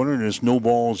outside corner, and it's no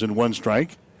balls and 1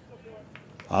 strike.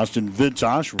 Austin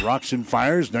Vittosh rocks and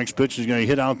fires. Next pitch is going to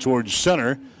hit out towards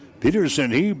center.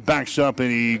 Peterson, he backs up and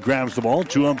he grabs the ball.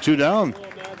 2 up, 2 down.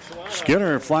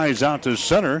 Skinner flies out to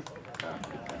center.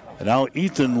 And now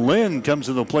Ethan Lynn comes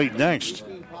to the plate next.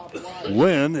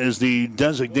 Lynn is the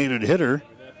designated hitter.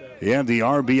 He had the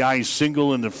RBI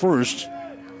single in the first.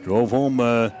 Drove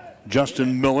home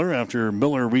Justin Miller after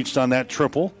Miller reached on that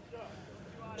triple.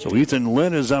 So Ethan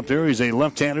Lynn is up there. He's a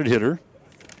left-handed hitter.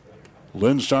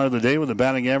 Lynn started the day with a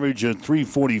batting average of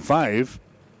 .345.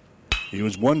 He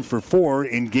was 1 for 4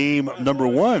 in game number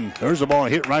 1. There's a ball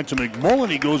hit right to McMullen.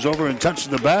 He goes over and touches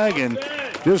the bag, and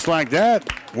just like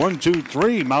that, 1, 2,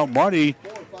 3. Mount Marty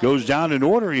goes down in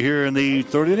order here in the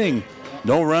third inning.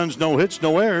 No runs, no hits,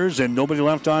 no errors, and nobody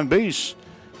left on base.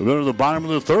 We go to the bottom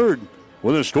of the third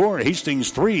with a score: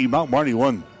 Hastings 3, Mount Marty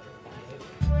 1.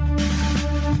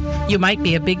 You might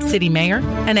be a big city mayor,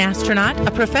 an astronaut,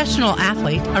 a professional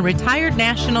athlete, a retired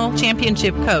national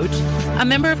championship coach, a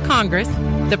member of Congress,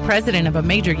 the president of a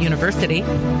major university,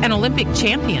 an Olympic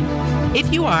champion.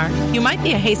 If you are, you might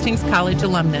be a Hastings College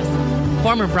alumnus.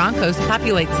 Former Broncos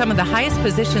populate some of the highest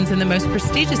positions in the most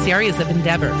prestigious areas of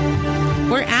endeavor.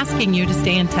 We're asking you to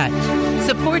stay in touch.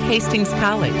 Support Hastings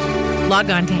College. Log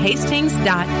on to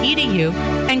hastings.edu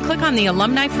and click on the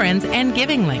Alumni Friends and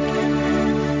Giving link.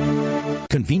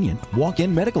 Convenient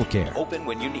walk-in medical care. Open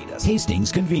when you need us.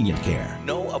 Hastings Convenient Care.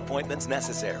 No appointments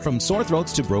necessary. From sore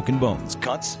throats to broken bones,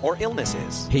 cuts, or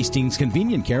illnesses. Hastings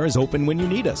Convenient Care is open when you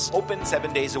need us. Open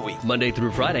 7 days a week. Monday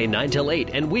through Friday, 9 till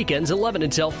 8, and weekends 11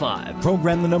 until 5.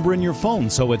 Program the number in your phone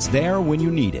so it's there when you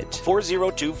need it.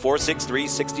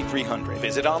 402-463-6300.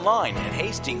 Visit online at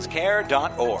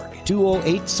hastingscare.org.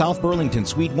 208 South Burlington,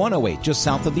 Suite 108, just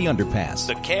south of the underpass.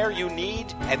 The care you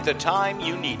need at the time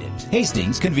you need it.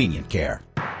 Hastings Convenient Care.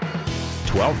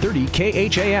 1230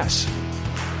 KHAS.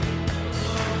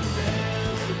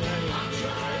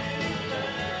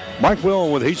 Mark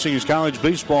Will with Hastings College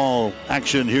baseball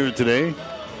action here today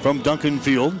from Duncan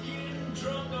Field.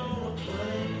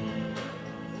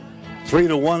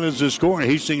 3-1 is the score.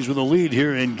 Hastings with a lead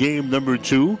here in game number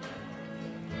 2.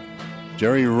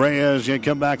 Jerry Reyes going to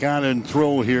come back on and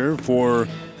throw here for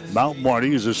Mount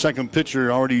Marty. Is the second pitcher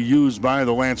already used by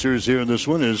the Lancers here in this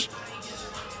one is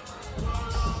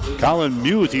Colin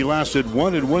Muth. He lasted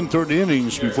 1 1/3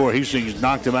 innings before Hastings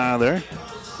knocked him out of there.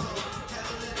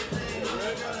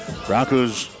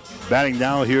 Broncos batting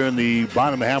now here in the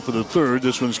bottom half of the third.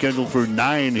 This one's scheduled for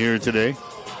 9 here today.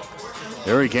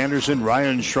 Eric Anderson,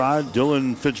 Ryan Schrod,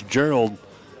 Dylan Fitzgerald,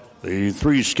 the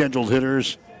 3 scheduled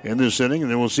hitters in this inning.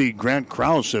 And then we'll see Grant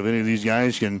Krause if any of these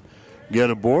guys can get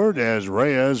aboard as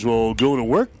Reyes will go to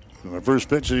work. And the first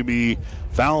pitch will be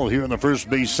foul here on the first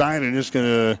base side, and it's going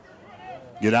to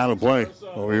get out of play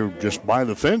over here just by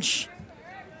the fence.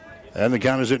 And the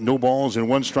count is at no balls and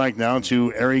 1 strike now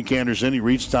to Eric Anderson. He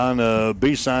reached on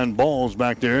base on balls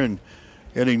back there in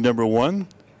inning number 1.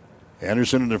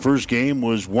 Anderson in the first game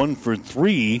was 1 for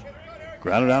 3.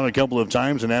 Grounded out a couple of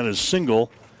times and had a single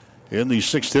in the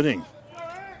 6th inning.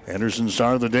 Anderson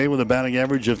started the day with a batting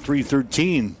average of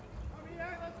 .313.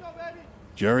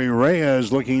 Jerry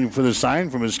Reyes looking for the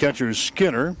sign from his catcher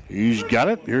Skinner. He's got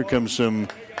it. Here comes some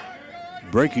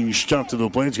breaking stuff to the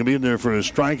plate. It's going to be in there for a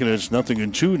strike, and it's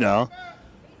 0-2 now.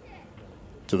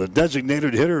 To the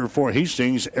designated hitter for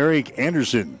Hastings, Eric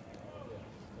Anderson.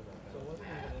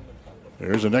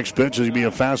 There's the next pitch. It's going to be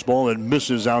a fastball that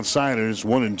misses outside, and it's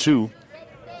 1-2.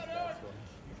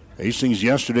 Hastings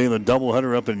yesterday in the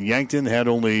doubleheader up in Yankton had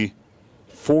only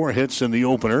 4 hits in the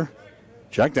opener.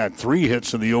 Check that, 3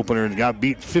 hits in the opener and got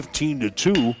beat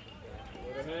 15-2.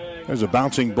 There's a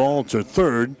bouncing ball to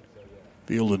third.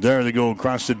 Fielded there, they go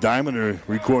across the diamond or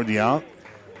record the out.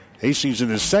 Hastings in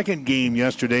the second game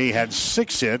yesterday had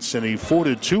 6 hits and a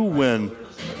 4-2 win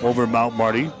over Mount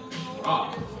Marty.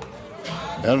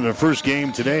 And in the first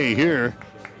game today here,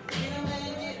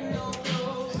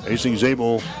 Hastings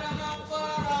able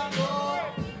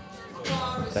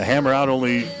to hammer out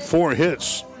only 4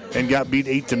 hits and got beat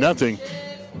 8-0.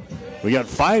 We got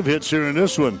 5 hits here in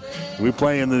this one. We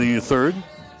play in the third.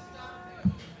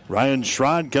 Ryan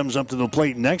Schrod comes up to the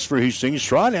plate next for Hastings.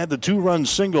 Schrod had the 2-run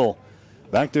single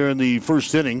back there in the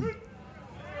first inning.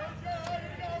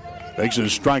 Makes a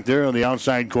strike there on the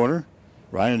outside corner.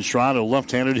 Ryan Schrod, a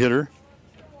left-handed hitter.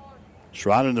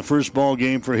 Schrod in the first ball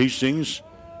game for Hastings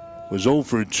was 0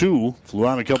 for 2. Flew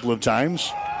out a couple of times.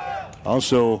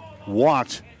 Also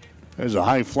walked. There's a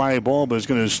high fly ball, but it's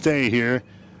going to stay here.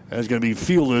 It's going to be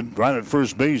fielded right at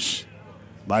first base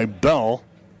by Bell.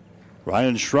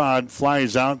 Ryan Schrod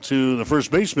flies out to the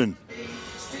first baseman.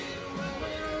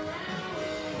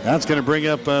 That's going to bring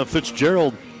up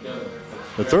Fitzgerald,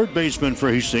 the third baseman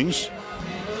for Hastings.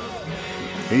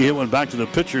 He hit one back to the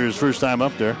pitcher his first time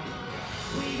up there.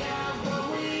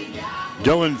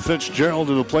 Dylan Fitzgerald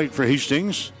to the plate for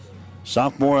Hastings.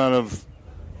 Sophomore out of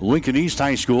Lincoln East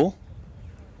High School.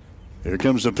 Here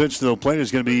comes the pitch to the plate.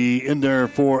 It's going to be in there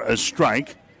for a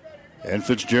strike. And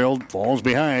Fitzgerald falls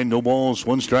behind. No balls,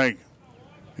 one strike.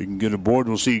 You can get aboard.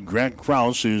 We'll see Grant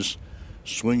Krause is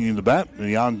swinging the bat in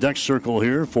the on-deck circle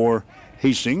here for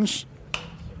Hastings.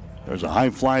 There's a high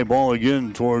fly ball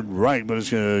again toward right, but it's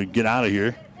going to get out of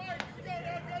here.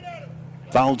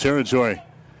 Foul territory.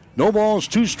 No balls,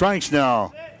 two strikes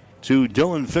now to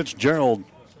Dylan Fitzgerald.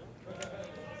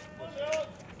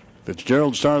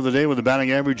 Fitzgerald started the day with a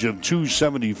batting average of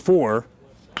 .274.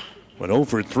 Went 0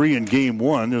 for 3 in game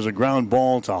one. There's a ground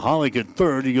ball to Hollick at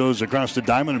third. He goes across the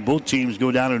diamond, and both teams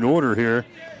go down in order here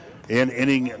in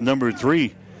inning number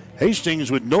 3.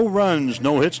 Hastings with no runs,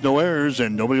 no hits, no errors,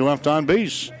 and nobody left on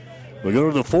base. We go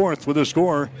to the fourth with a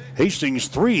score. Hastings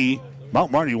 3,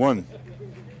 Mount Marty 1.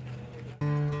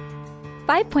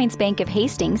 5 Points Bank of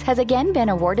Hastings has again been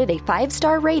awarded a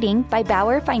 5-star rating by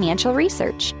Bauer Financial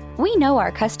Research. We know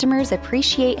our customers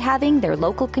appreciate having their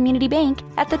local community bank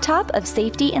at the top of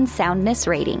safety and soundness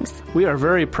ratings. We are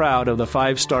very proud of the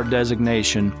 5-star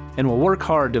designation and will work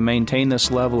hard to maintain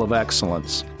this level of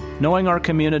excellence. Knowing our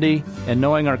community and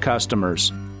knowing our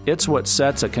customers, it's what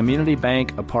sets a community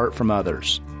bank apart from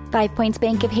others. 5 Points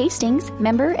Bank of Hastings,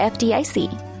 member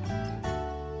FDIC.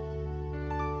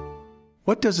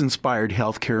 What does inspired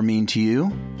healthcare mean to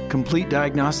you? Complete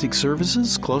diagnostic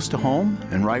services close to home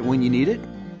and right when you need it?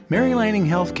 Mary Lanning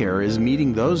Healthcare is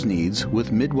meeting those needs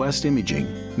with Midwest Imaging.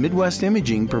 Midwest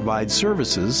Imaging provides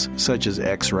services such as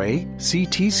X-ray,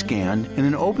 CT scan, and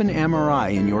an open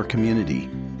MRI in your community.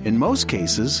 In most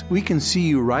cases, we can see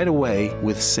you right away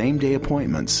with same-day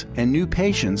appointments, and new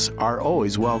patients are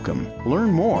always welcome.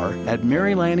 Learn more at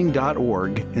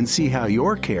marylanning.org and see how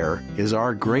your care is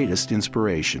our greatest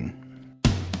inspiration.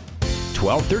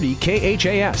 1230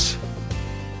 KHAS.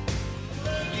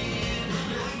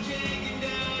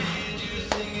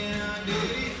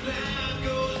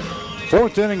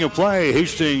 Fourth inning of play.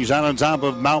 Hastings out on top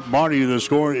of Mount Marty. The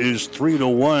score is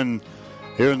 3-1.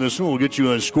 Here in this one, we'll get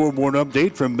you a scoreboard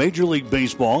update from Major League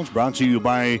Baseball. It's brought to you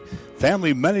by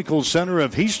Family Medical Center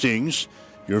of Hastings,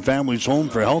 your family's home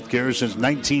for health care since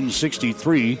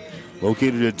 1963.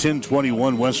 Located at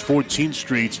 1021 West 14th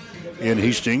Street in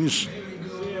Hastings.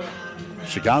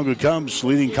 Chicago Cubs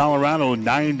leading Colorado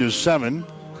 9-7.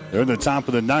 They're in the top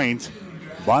of the ninth.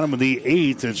 Bottom of the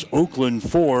eighth, it's Oakland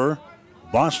 4,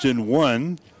 Boston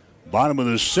 1. Bottom of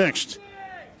the sixth,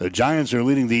 the Giants are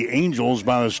leading the Angels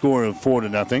by a score of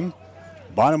 4-0.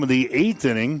 Bottom of the eighth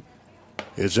inning,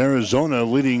 it's Arizona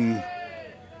leading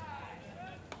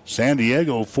San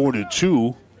Diego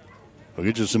 4-2. We'll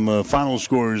get you some final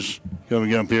scores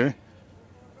coming up here.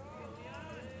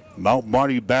 Mount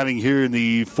Marty batting here in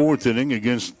the fourth inning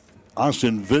against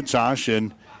Austin Vitosh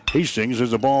and Hastings.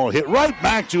 There's a ball hit right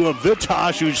back to a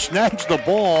Vitosh who snatched the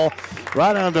ball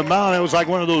right on the mound. It was like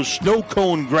one of those snow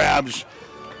cone grabs.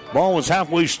 Ball was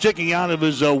halfway sticking out of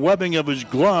his webbing of his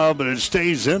glove, but it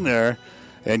stays in there.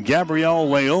 And Gabriel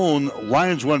Leon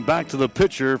lines one back to the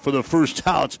pitcher for the first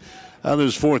out of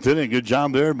this fourth inning. Good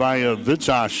job there by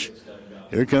Vitosh.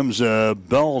 Here comes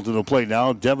Bell to the plate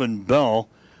now. Devin Bell,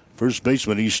 first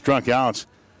baseman. He struck out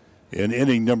in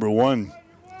inning number 1.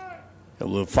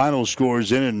 The final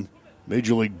scores in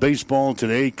Major League Baseball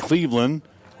today. Cleveland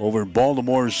over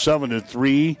Baltimore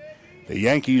 7-3. The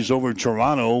Yankees over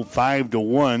Toronto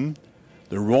 5-1.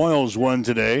 The Royals won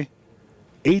today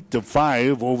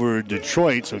 8-5 over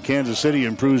Detroit. So Kansas City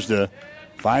improves to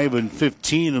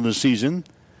 5-15 in the season.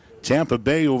 Tampa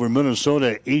Bay over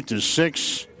Minnesota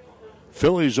 8-6.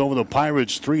 Phillies over the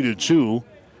Pirates 3-2.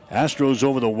 Astros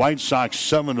over the White Sox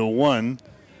 7-1.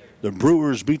 The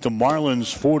Brewers beat the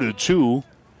Marlins 4-2.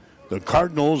 The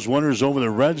Cardinals winners over the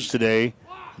Reds today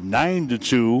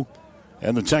 9-2.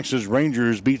 And the Texas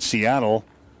Rangers beat Seattle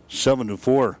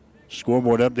 7-4.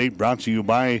 Scoreboard update brought to you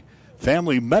by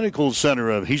Family Medical Center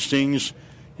of Hastings,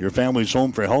 your family's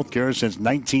home for health care since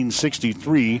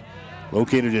 1963.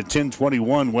 Located at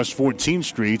 1021 West 14th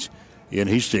Street in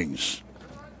Hastings.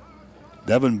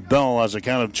 Devin Bell has a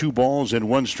count of 2 balls and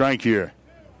 1 strike here.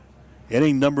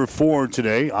 Inning number 4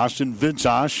 today, Austin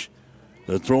Vitosh,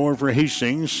 the thrower for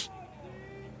Hastings.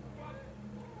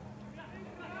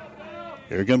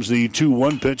 Here comes the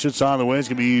 2-1 pitch. It's on the way. It's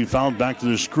going to be fouled back to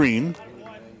the screen.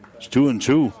 It's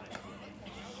 2-2.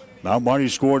 Mount Marty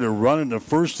scored a run in the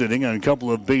first inning on a couple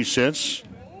of base hits.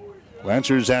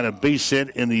 Lancers had a base hit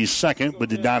in the second but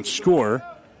did not score.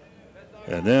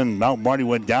 And then Mount Marty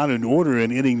went down in order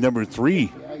in inning number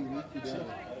 3.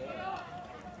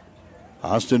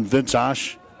 Austin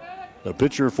Vitosh, the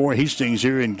pitcher for Hastings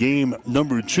here in game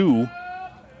number 2.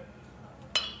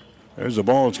 There's the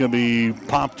ball. It's going to be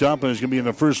popped up, and it's going to be in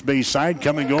the first base side.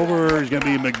 Coming over is going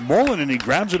to be McMullen, and he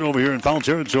grabs it over here in foul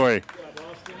territory.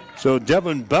 So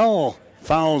Devin Bell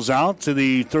fouls out to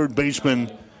the third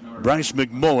baseman, Bryce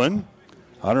McMullen.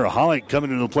 Hunter Hollick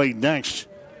coming to the plate next.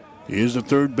 He is the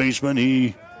third baseman.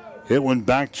 He hit one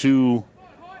back to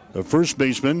the first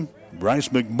baseman, Bryce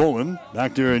McMullen,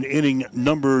 back there in inning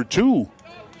number 2.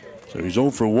 So he's 0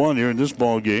 for 1 here in this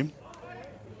ball game.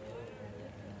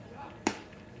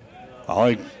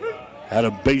 Hollick had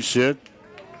a base hit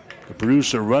to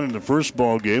produce a run in the first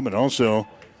ball game, and also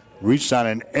reached on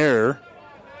an error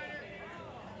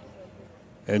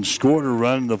and scored a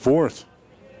run in the fourth.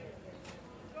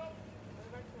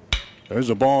 There's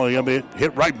a ball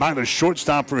hit right by the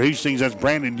shortstop for Hastings. That's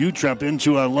Brandon Utrep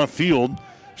into left field.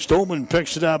 Stolman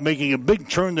picks it up, making a big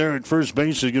turn there at first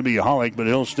base. It's going to be Hollick, but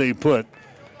he'll stay put.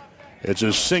 It's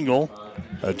a single,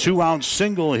 a 2-out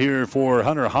single here for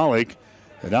Hunter Hollick.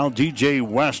 And now DJ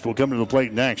West will come to the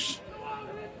plate next.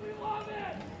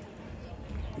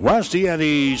 West, he had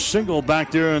a single back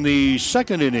there in the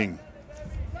second inning.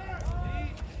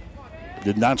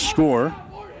 Did not score.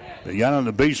 They got on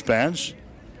the base pads.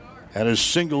 Had a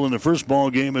single in the first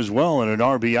ball game as well and an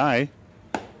RBI.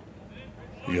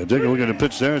 You take a look at the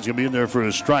pitch there. It's going to be in there for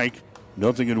a strike.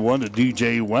 0-1 to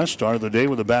DJ West. Start of the day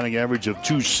with a batting average of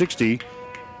 .260.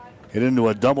 Hit into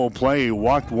a double play. He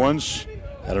walked once.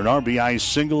 Had an RBI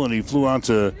single, and he flew out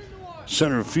to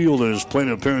center field in his plate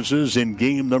appearances in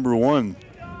game number 1.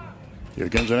 Here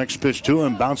comes the next pitch to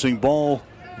him. Bouncing ball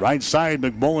right side.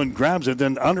 McMullen grabs it,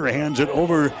 then underhands it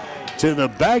over to the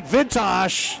back.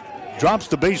 Vintosh drops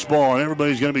the baseball, and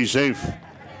everybody's going to be safe.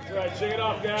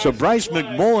 So Bryce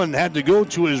McMullen had to go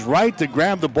to his right to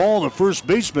grab the ball, the first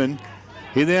baseman.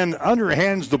 He then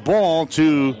underhands the ball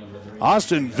to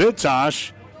Austin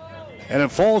Vintosh, and it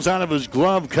falls out of his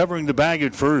glove, covering the bag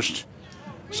at first.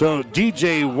 So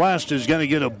DJ West is going to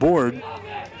get a board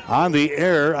on the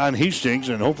error on Hastings,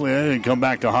 and hopefully that didn't come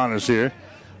back to haunt us here.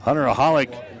 Hunter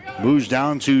Hollick moves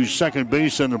down to second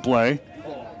base in the play.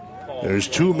 There's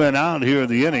 2 men out here in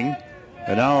the inning,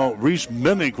 and now Reese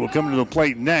Mimick will come to the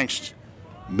plate next.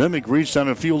 Mimick reached on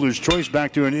a fielder's choice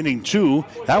back there in inning 2.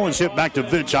 That one's hit back to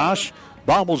Vintosh.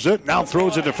 Bobbles it, now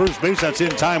throws it to first base. That's in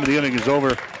time, and the inning is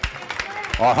over.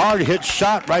 A hard hit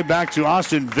shot right back to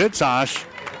Austin Vintosh,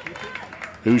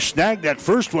 who snagged that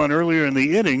first one earlier in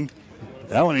the inning.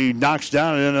 That one he knocks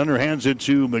down and then underhands it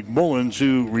to McMullen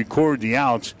to record the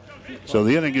out. So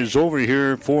the inning is over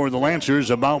here for the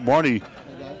Lancers of Mount Marty.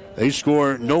 They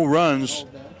score no runs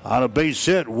on a base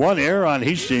hit, 1 error on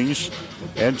Hastings,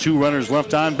 and 2 runners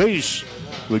left on base.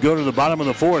 We go to the bottom of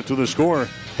the fourth with a score.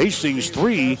 Hastings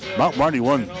 3, Mount Marty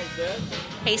 1.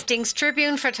 Hastings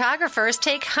Tribune photographers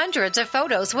take hundreds of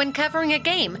photos when covering a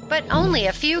game, but only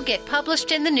a few get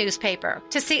published in the newspaper.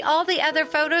 To see all the other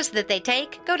photos that they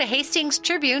take, go to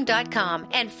hastingstribune.com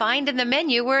and find in the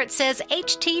menu where it says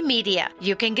HT Media.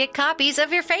 You can get copies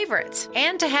of your favorites.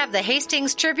 And to have the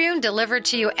Hastings Tribune delivered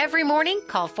to you every morning,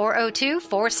 call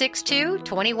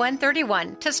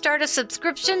 402-462-2131 to start a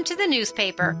subscription to the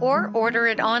newspaper, or order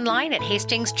it online at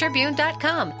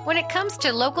hastingstribune.com. When it comes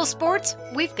to local sports,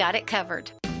 we've got it covered.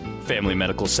 Family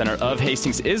Medical Center of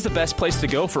Hastings is the best place to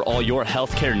go for all your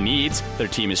healthcare needs. Their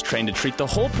team is trained to treat the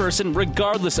whole person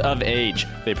regardless of age.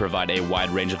 They provide a wide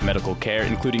range of medical care,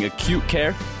 including acute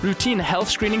care, routine health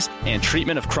screenings, and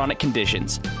treatment of chronic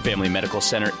conditions. Family Medical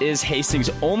Center is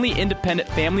Hastings' only independent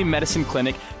family medicine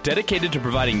clinic dedicated to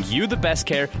providing you the best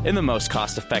care in the most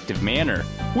cost-effective manner.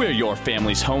 We're your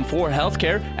family's home for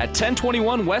healthcare at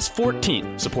 1021 West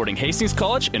 14th, supporting Hastings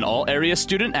College and all area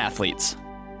student athletes.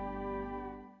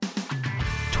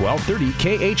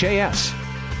 1230 KHAS.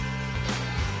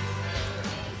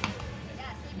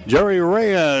 Jerry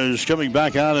Reyes coming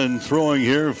back out and throwing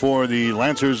here for the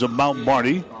Lancers of Mount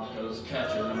Marty.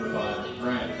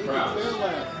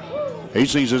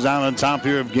 Hastings is out on top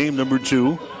here of game number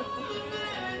 2.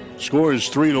 Score is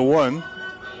 3-1.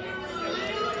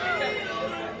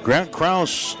 Grant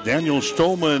Krause, Daniel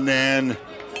Stolman, and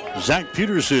Zach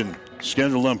Peterson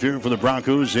scheduled up here for the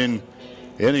Broncos in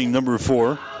inning number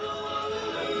 4.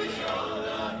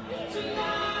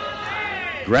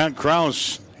 Grant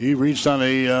Krause, he reached on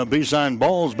a base on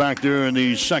balls back there in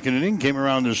the second inning, came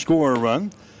around to score a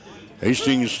run.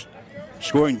 Hastings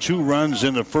scoring 2 runs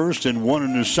in the first and 1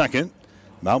 in the second.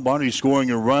 Mount Marty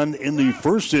scoring a run in the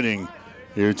first inning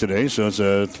here today, so it's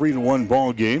a 3-1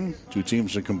 ball game. 2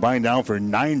 teams have combined now for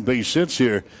 9 base hits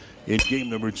here in game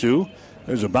number 2.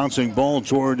 There's a bouncing ball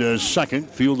toward second,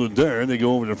 fielded there. They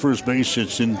go over to first base.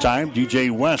 It's in time. DJ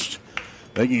West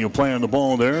making a play on the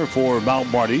ball there for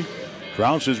Mount Marty.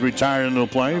 Krause is retired into the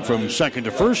play from second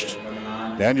to first.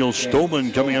 Daniel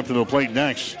Stoneman coming up to the plate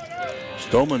next.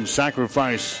 Stoneman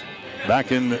sacrifice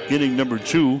back in inning number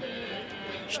 2.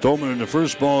 Stoneman in the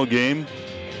first ball game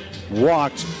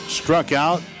walked, struck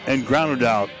out, and grounded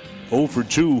out. 0 for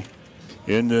 2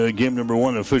 in game number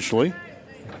 1 officially.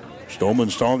 Stoneman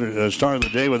started the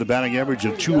day with a batting average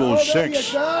of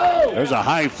 .206. There's a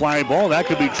high fly ball. That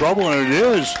could be trouble, and it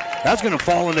is. That's going to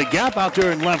fall in the gap out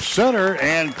there in left center,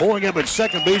 and pulling up at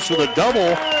second base with a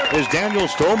double is Daniel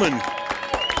Stoneman.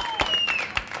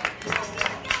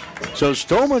 So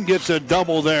Stoneman gets a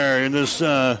double there in this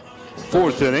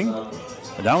fourth inning.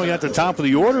 And now we got the top of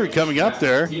the order coming up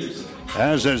there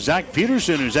as Zach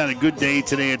Peterson has had a good day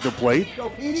today at the plate.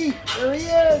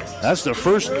 That's the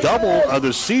first double of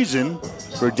the season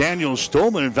for Daniel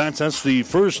Stoneman. In fact, that's the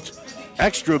first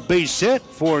extra base hit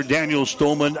for Daniel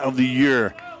Stoneman of the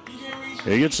year.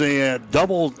 He gets a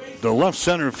double to left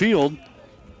center field.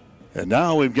 And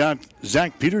now we've got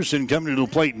Zach Peterson coming to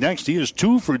the plate next. He is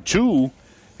 2 for 2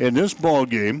 in this ball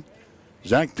game.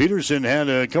 Zach Peterson had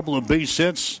a couple of base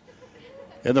hits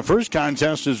in the first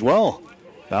contest as well.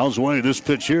 Fouls away this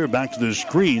pitch here, back to the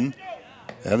screen.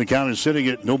 And the count is sitting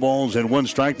at 0-1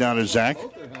 strike now to Zach.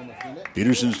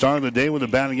 Peterson started the day with a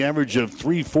batting average of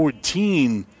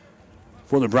 .314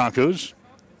 for the Broncos.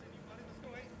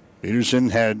 Peterson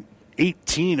had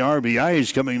 18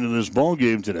 RBIs coming into this ball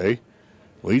game today.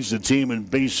 Leads the team in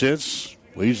base hits,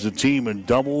 leads the team in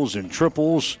doubles and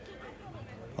triples.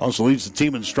 Also leads the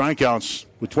team in strikeouts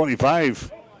with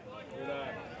 25.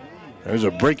 There's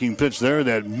a breaking pitch there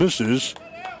that misses.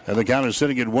 And the count is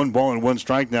sitting at 1-1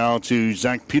 strike now to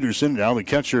Zach Peterson. Now the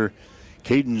catcher,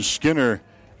 Caden Skinner,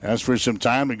 asks for some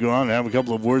time to go on and have a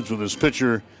couple of words with his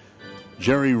pitcher,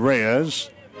 Jerry Reyes.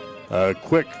 A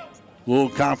quick little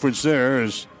conference there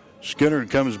as Skinner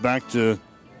comes back to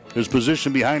his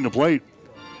position behind the plate.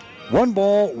 1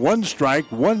 ball, 1 strike,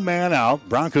 1 man out.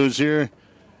 Broncos here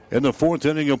in the fourth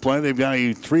inning of play. They've got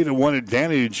a 3-1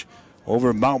 advantage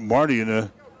over Mount Marty in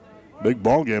a big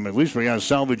ball game. At least we got to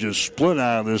salvage a split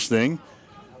out of this thing.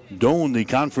 Doane, the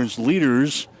conference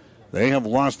leaders, they have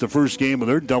lost the first game of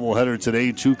their doubleheader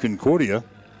today to Concordia.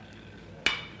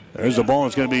 There's a ball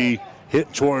that's going to be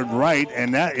hit toward right,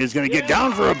 and that is going to get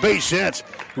down for a base hit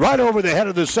right over the head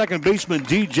of the second baseman,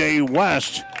 DJ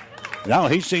West. Now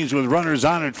Hastings with runners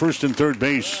on at first and third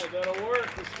base.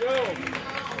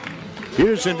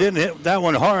 Peterson didn't hit that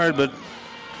one hard, but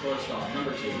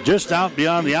just out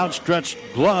beyond the outstretched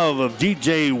glove of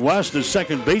DJ West, the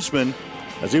second baseman,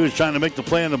 as he was trying to make the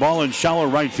play on the ball in shallow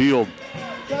right field.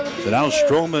 So now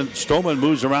Stoneman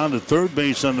moves around to third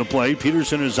base on the play.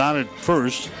 Peterson is on at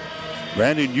first.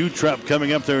 Brandon Utrep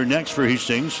coming up there next for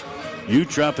Hastings.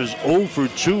 Utrep is 0 for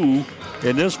 2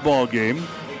 in this ball game.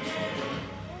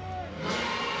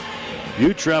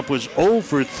 Utrep was 0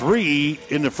 for 3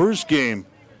 in the first game.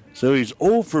 So he's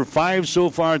 0 for 5 so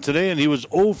far today, and he was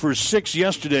 0 for 6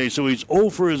 yesterday. So he's 0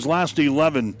 for his last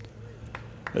 11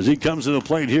 as he comes to the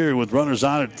plate here with runners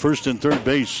on at first and third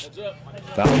base.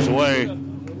 Fouls away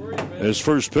his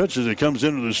first pitch as it comes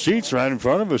into the seats right in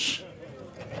front of us.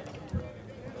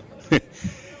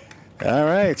 All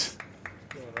right.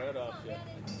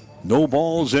 No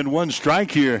balls and 1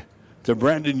 strike here to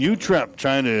Brandon Utrep,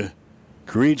 trying to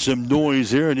create some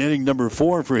noise here in inning number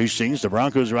 4 for Hastings. The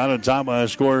Broncos are out on top by a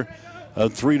score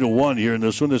of 3-1 here in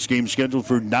this one. This game's scheduled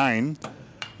for 9.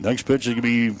 Next pitch is going to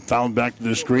be fouled back to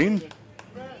the screen.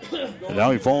 And now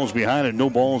he falls behind it.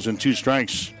 No balls and 2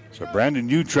 strikes. So Brandon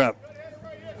Utrep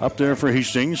up there for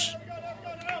Hastings.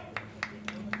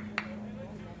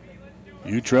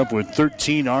 Utrep with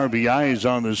 13 RBIs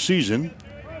on the season.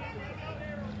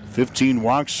 15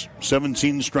 walks,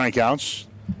 17 strikeouts.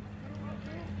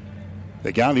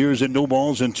 The count here is at no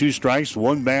balls and 2 strikes,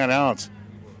 1 man out.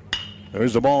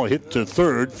 There's the ball hit to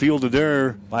third, fielded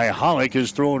there by Hollick.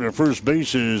 His throw to first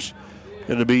base is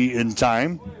going to be in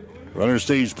time. Runner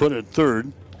stays put at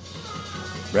third.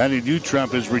 Brandon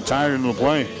Utrep is retired in the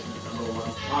play.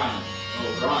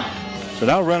 So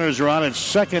now runners are on at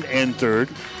second and third.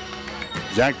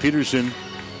 Zach Peterson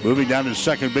moving down to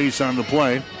second base on the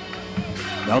play.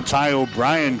 Now Ty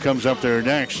O'Brien comes up there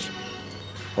next.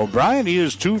 O'Brien, he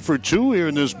is 2 for 2 here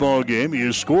in this ball game. He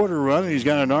has scored a run and he's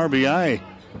got an RBI.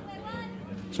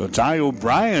 So Ty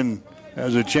O'Brien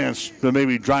has a chance to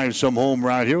maybe drive some home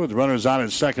right here with runners on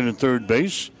at second and third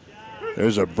base.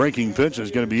 There's a breaking pitch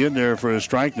that's going to be in there for a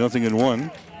strike,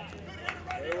 0-1.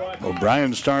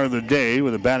 O'Brien started the day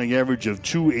with a batting average of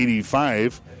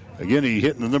 .285. Again, he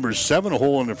hit in the number 7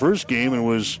 hole in the first game and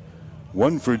was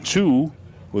 1 for 2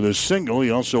 with a single.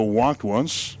 He also walked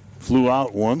once, flew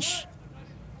out once.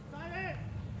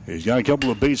 He's got a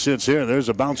couple of base hits here. There's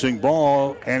a bouncing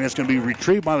ball, and it's going to be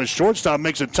retrieved by the shortstop.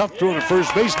 Makes a tough throw to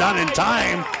first base, not in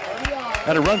time.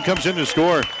 And a run comes in to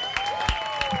score.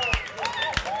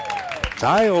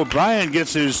 Ty O'Brien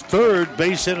gets his third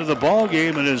base hit of the ball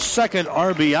game and his second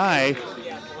RBI.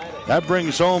 That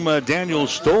brings home Daniel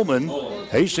Stolman.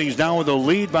 Hastings down with a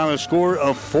lead by a score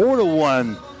of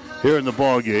 4-1 here in the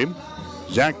ball game.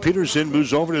 Zach Peterson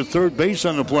moves over to third base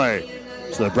on the play.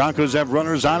 So the Broncos have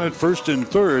runners on at first and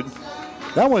third.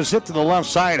 That was hit to the left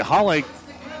side. Hollick,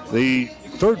 the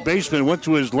third baseman, went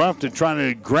to his left to try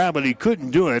to grab it. He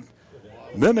couldn't do it.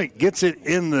 Mimic gets it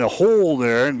in the hole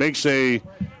there and makes a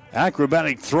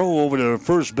acrobatic throw over to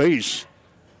first base.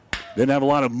 Didn't have a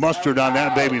lot of mustard on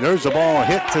that baby. There's the ball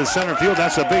hit to center field.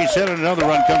 That's a base hit, and another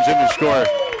run comes in to score.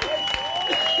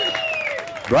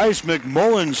 Bryce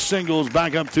McMullen singles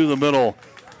back up through the middle.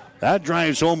 That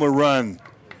drives home a run.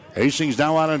 Hastings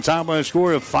now out on top by a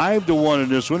score of 5-1 in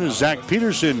this one as Zach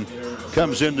Peterson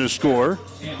comes in to score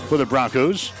for the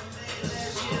Broncos.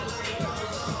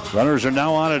 Runners are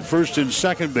now on at first and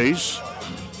second base.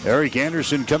 Eric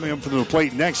Anderson coming up from the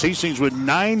plate next. Hastings with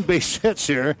 9 base hits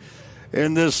here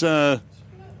in this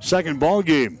second ball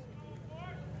game.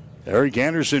 Eric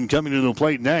Anderson coming to the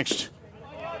plate next.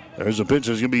 There's a pitch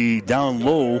that's going to be down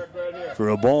low for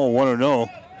a ball, 1-0.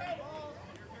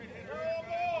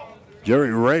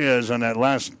 Jerry Reyes on that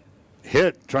last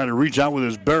hit, trying to reach out with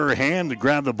his bare hand to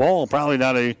grab the ball. Probably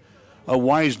not a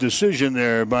wise decision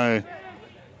there by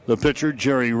the pitcher,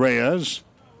 Jerry Reyes.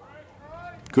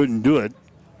 Couldn't do it.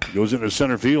 Goes into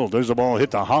center field. There's a ball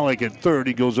hit to Hollick at third.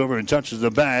 He goes over and touches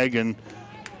the bag, and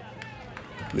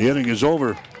the inning is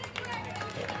over.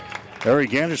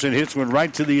 Eric Anderson hits one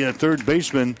right to the third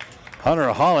baseman,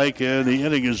 Hunter Hollick, and the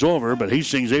inning is over. But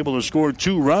Hastings able to score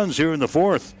 2 runs here in the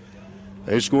fourth.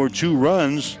 They scored 2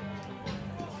 runs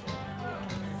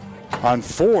on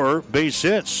 4 base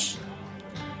hits.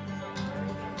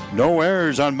 No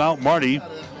errors on Mount Marty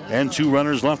and 2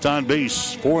 runners left on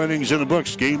base. 4 innings in the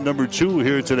books. Game number 2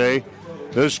 here today.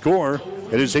 The score,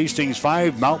 it is Hastings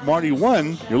 5, Mount Marty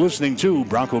 1. You're listening to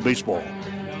Bronco Baseball.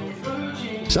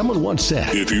 Someone once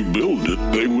said, if you build it,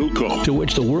 they will come. To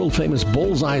which the world-famous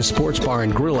Bullseye Sports Bar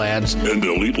and Grill adds, and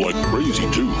they'll eat like crazy,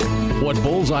 too. What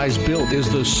Bullseye's built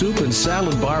is the soup and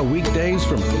salad bar weekdays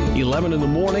from 11 in the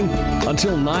morning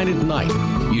until 9 at night.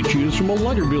 You choose from a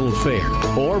Luggerbill fare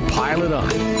or pile it on.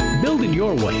 Build it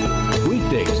your way.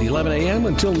 Weekdays, 11 a.m.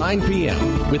 until 9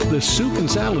 p.m. with the soup and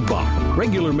salad bar.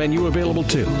 Regular menu available,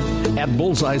 too. At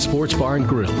Bullseye Sports Bar and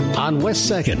Grill on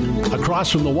West 2nd, across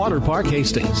from the Water Park,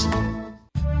 Hastings.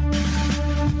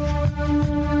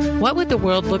 What would the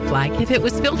world look like if it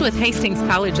was filled with Hastings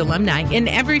College alumni in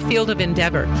every field of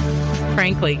endeavor?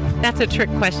 Frankly, that's a trick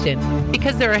question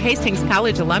because there are Hastings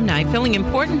College alumni filling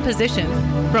important positions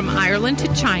from Ireland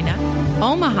to China,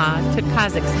 Omaha to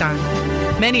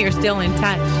Kazakhstan. Many are still in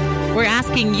touch. We're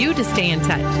asking you to stay in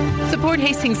touch. Support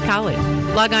Hastings College.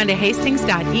 Log on to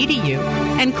hastings.edu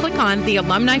and click on the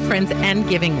Alumni Friends and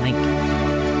Giving link.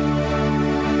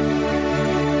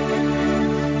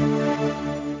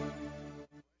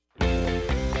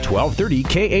 .1230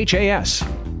 KHAS.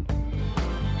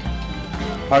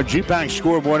 Our GPAC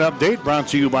scoreboard update brought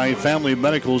to you by Family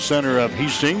Medical Center of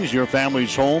Hastings, your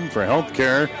family's home for health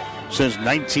care since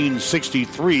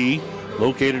 1963,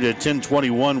 located at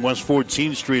 1021 West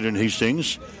 14th Street in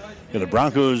Hastings. And the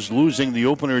Broncos losing the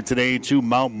opener today to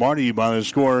Mount Marty by the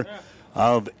score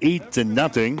of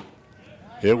 8-0.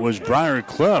 It was Briar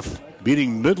Clough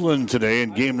beating Midland today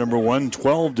in game number 1,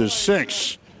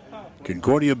 12-6.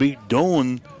 Concordia beat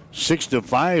Doane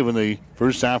 6-5 in the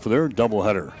first half of their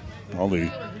doubleheader. All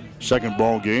the second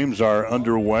ball games are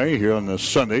underway here on the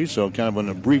Sunday, so kind of an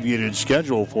abbreviated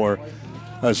schedule for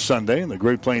a Sunday in the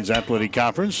Great Plains Athletic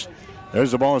Conference.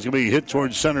 There's the ball. It's going to be hit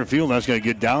towards center field. That's going to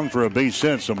get down for a base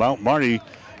hit. So Mount Marty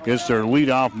gets their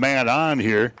leadoff man on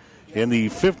here in the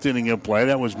 5th inning of play.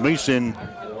 That was Mason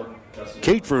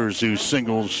Catefers who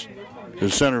singles to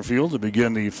center field to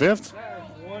begin the 5th.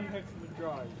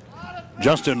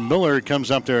 Justin Miller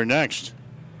comes up there next.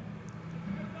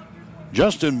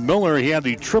 Justin Miller, he had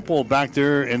the triple back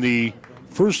there in the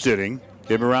 1st inning.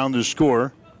 Came around to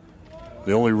score.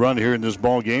 The only run here in this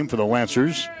ball game for the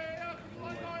Lancers.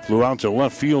 Flew out to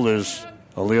left field his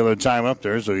only other time up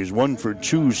there, so he's 1 for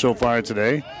 2 so far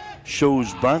today.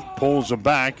 Shows bunt, pulls him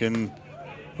back, and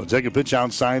will take a pitch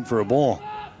outside for a ball.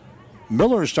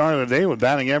 Miller started the day with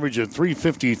batting average of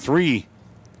 .353.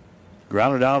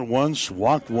 Grounded out once,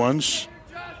 walked once,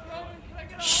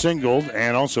 singled,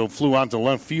 and also flew out to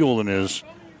left field in his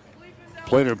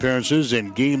plate appearances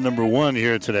in game number 1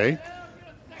 here today.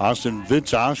 Austin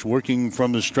Vitas working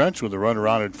from the stretch with a runner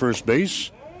out at first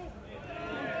base.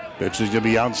 Pitch is going to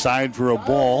be outside for a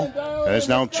ball. And it's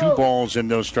now 2 balls and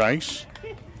no strikes.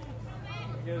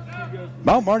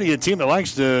 Mount Marty, a team that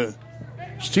likes to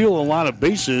steal a lot of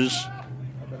bases.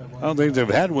 I don't think they've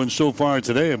had one so far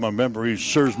today, if my memory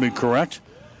serves me correct.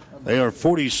 They are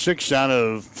 46 out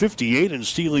of 58 in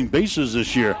stealing bases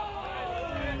this year.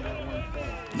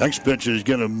 Next pitch is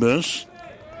going to miss.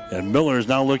 And Miller is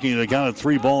now looking at a count of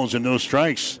 3 balls and no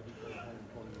strikes.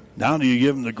 Now do you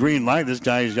give him the green light? This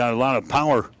guy's got a lot of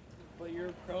power.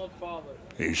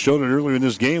 He showed it earlier in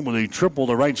this game when he tripled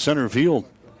the right center field.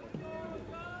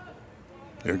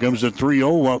 Here comes the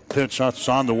 3-0 pitch. That's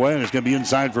on the way, and it's going to be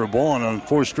inside for a ball. And on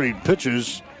 4 straight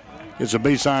pitches, it's a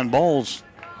base on balls.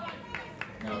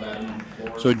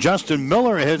 So Justin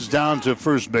Miller heads down to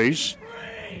first base.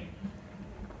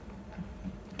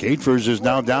 Gatefors is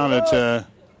now down at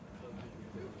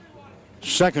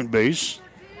second base.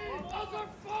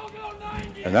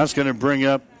 And that's going to bring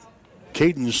up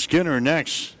Caden Skinner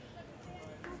next.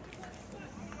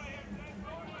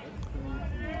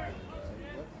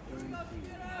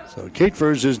 So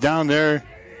Gatefors is down there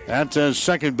at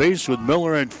second base with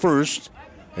Miller at first.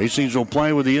 Hastings will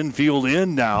play with the infield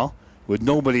in now with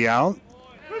nobody out.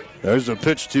 There's a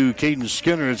pitch to Caden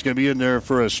Skinner. It's going to be in there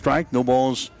for a strike. No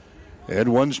balls and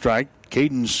 1 strike.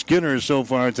 Caden Skinner so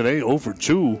far today 0 for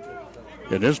 2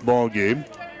 in this ball game.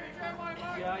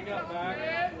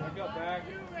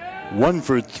 1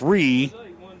 for 3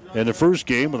 in the first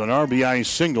game with an RBI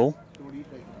single.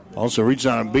 Also reached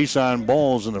on base on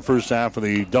balls in the first half of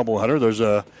the doubleheader. There's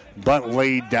a bunt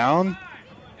laid down.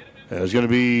 It's going to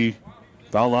be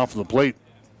fouled off of the plate.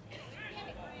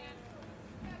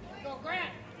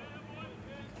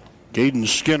 Caden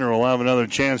Skinner will have another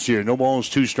chance here. No balls,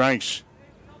 2 strikes.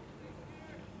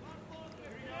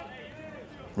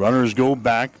 Runners go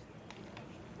back.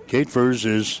 Gatefors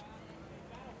is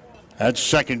at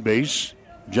second base.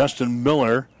 Justin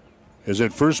Miller is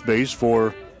at first base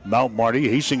for Mount Marty.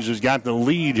 Hastings has got the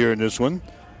lead here in this one.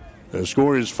 The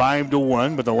score is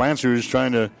 5-1, but the Lancers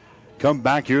trying to come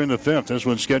back here in the 5th. This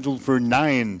one's scheduled for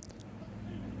 9.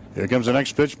 Here comes the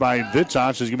next pitch by Vitas.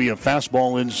 It's going to be a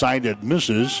fastball inside that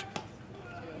misses.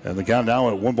 And the count now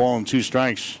at 1 ball and 2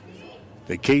 strikes.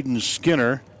 To Caden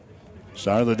Skinner.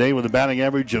 Start of the day with a batting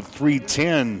average of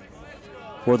 .310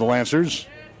 for the Lancers.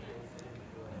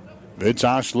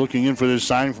 Vitas looking in for this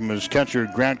sign from his catcher,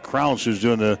 Grant Krause, who's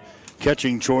doing the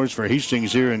catching chores for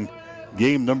Hastings here in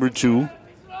game number 2.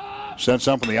 Sets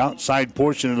up on the outside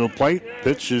portion of the plate.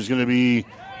 Pitch is going to be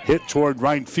hit toward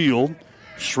right field.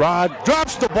 Schrod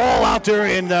drops the ball out there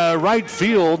in right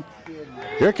field.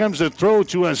 Here comes the throw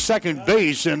to a second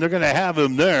base, and they're going to have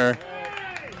him there.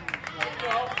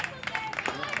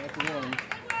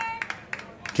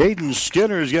 Caden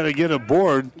Skinner's got to get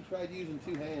aboard. He tried using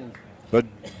 2 hands. But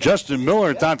Justin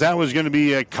Miller thought that was going to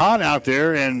be caught out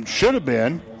there and should have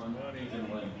been.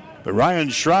 But Ryan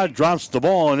Schrod drops the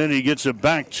ball, and then he gets it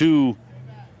back to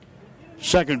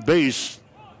second base.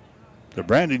 The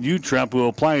Brandon Utrep who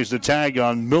applies the tag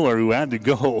on Miller, who had to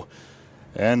go.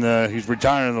 And he's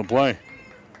retiring the play.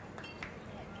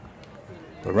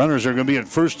 The runners are going to be at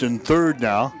first and third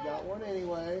now.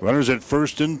 Runners at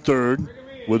first and third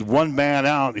with 1 man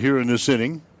out here in this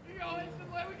inning.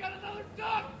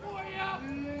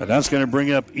 And that's going to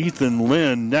bring up Ethan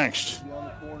Lynn next.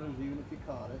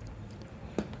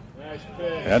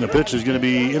 And the pitch is going to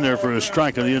be in there for a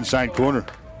strike on the inside corner.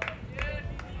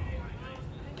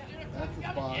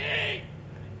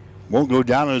 Won't go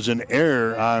down as an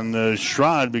error on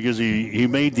Schrod because he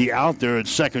made the out there at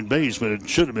second base, but it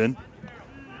should have been.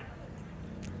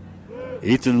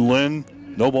 Ethan Lynn,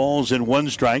 no balls and 1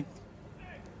 strike.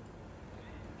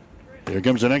 Here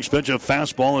comes the next pitch, a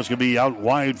fastball. It's going to be out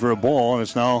wide for a ball, and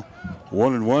it's now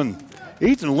 1-1.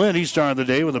 Ethan Lynn, he started the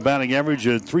day with a batting average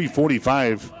of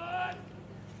 .345.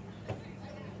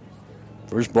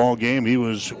 First ball game, he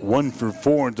was 1 for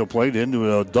 4 at the plate,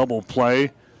 into a double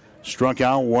play. Struck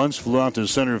out once, flew out to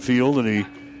center field, and he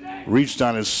reached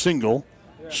on a single.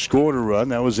 Scored a run.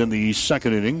 That was in the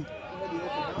second inning.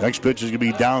 Next pitch is going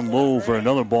to be down low for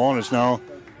another ball, and it's now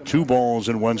 2 balls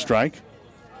and 1 strike.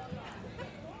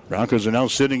 Broncos are now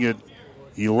sitting at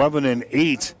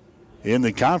 11-8 in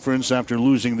the conference after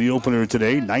losing the opener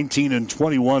today.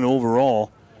 19-21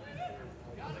 overall.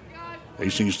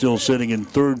 Hastings still sitting in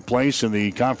 3rd place in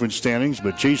the conference standings,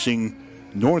 but chasing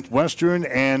Northwestern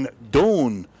and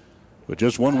Doane. With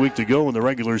just 1 week to go in the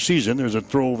regular season, there's a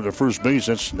throw over to first base.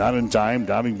 That's not in time.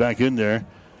 Diving back in there.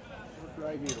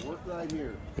 Work right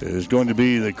here. Is going to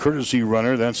be the courtesy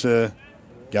runner. That's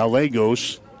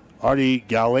Gallegos, Artie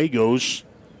Gallegos,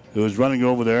 who is running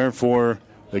over there for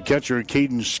the catcher,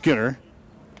 Caden Skinner.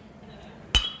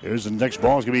 Here's the next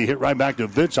ball. It's going to be hit right back to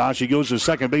Vitsosh. He goes to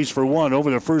second base for one. Over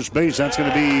to first base. That's going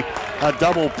to be a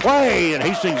double play, and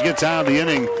Hastings gets out of the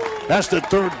inning. That's the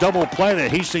third double play that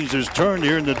Hastings has turned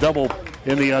here in the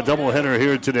doubleheader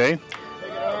here today.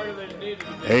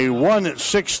 A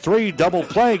 1-6-3 double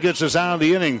play gets us out of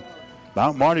the inning.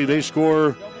 Mount Marty, they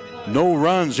score no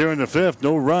runs here in the fifth.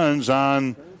 No runs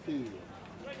on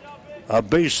a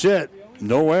base hit.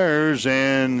 No errors,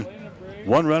 and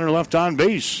one runner left on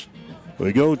base.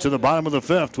 We go to the bottom of the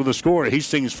fifth with a score.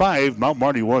 Hastings 5, Mount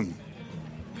Marty 1.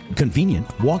 Convenient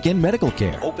walk-in medical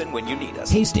care. Open when you need us.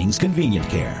 Hastings Convenient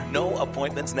Care. No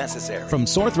appointments necessary. From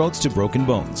sore throats to broken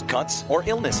bones, cuts, or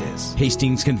illnesses.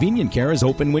 Hastings Convenient Care is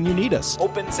open when you need us.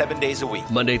 Open 7 days a week.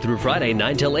 Monday through Friday,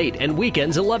 9 till 8, and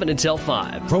weekends 11 until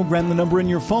 5. Program the number in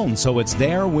your phone so it's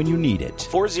there when you need it.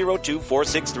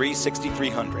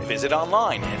 402-463-6300. Visit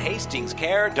online at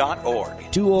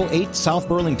hastingscare.org. 208 South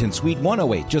Burlington, Suite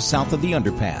 108, just south of the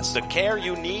underpass. The care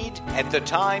you need at the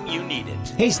time you need it.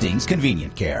 Hastings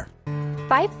Convenient Care.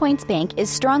 5 Points Bank is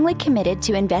strongly committed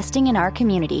to investing in our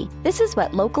community. This is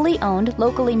what locally owned,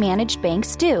 locally managed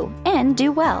banks do, and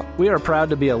do well. We are proud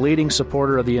to be a leading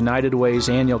supporter of the United Way's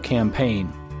annual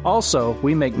campaign. Also,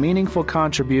 we make meaningful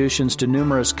contributions to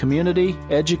numerous community,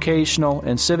 educational,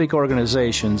 and civic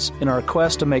organizations in our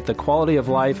quest to make the quality of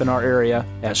life in our area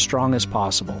as strong as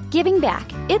possible. Giving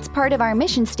back. It's part of our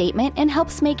mission statement and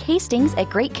helps make Hastings a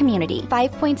great community.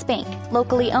 5 Points Bank.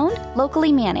 Locally owned,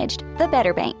 locally managed. The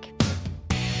better bank.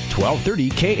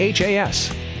 1230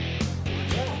 KHAS.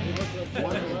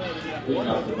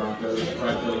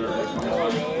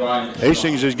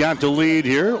 Hastings has got the lead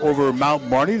here over Mount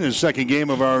Marty in the second game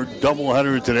of our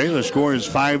doubleheader today. The score is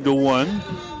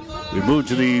 5-1. We move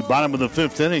to the bottom of the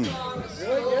fifth inning.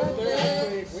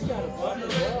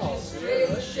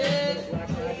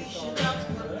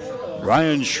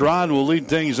 Ryan Schrod will lead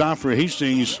things off for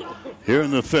Hastings here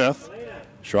in the fifth.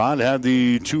 Schrod had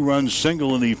the 2-run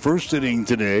single in the first inning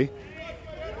today.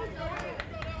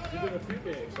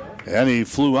 And he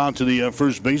flew out to the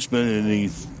first baseman in the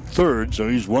third, so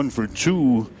he's 1 for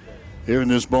 2 here in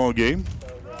this ball game.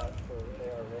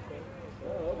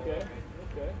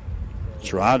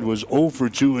 Schrod was 0 for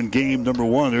 2 in game number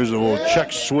 1. There's a little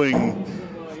check swing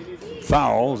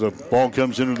foul. The ball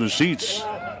comes into the seats.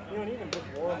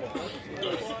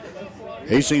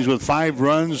 Hastings with 5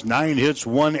 runs, 9 hits,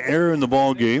 1 error in the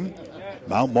ball game.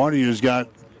 Mount Marty has got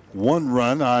 1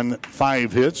 run on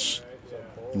 5 hits,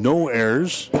 no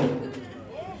errors.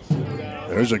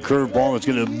 There's a curveball that's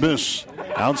going to miss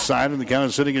outside, and the count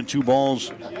is sitting at 2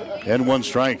 balls and 1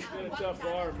 strike.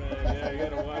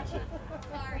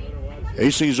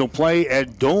 Hastings will play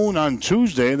at Doane on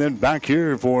Tuesday, and then back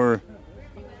here for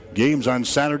games on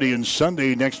Saturday and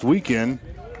Sunday next weekend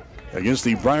against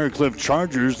the Briarcliff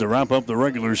Chargers to wrap up the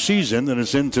regular season. Then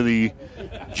it's into the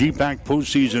GPAC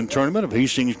postseason tournament. If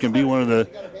Hastings can be one of the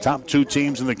top 2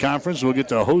 teams in the conference, we'll get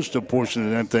to host a portion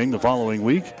of that thing the following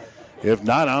week. If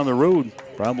not, on the road,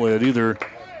 probably at either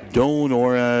Doane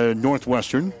or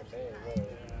Northwestern.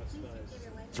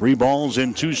 3 balls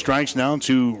and 2 strikes now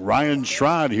to Ryan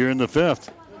Schrod here in the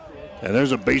fifth. And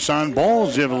there's a base on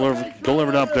balls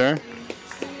delivered up there.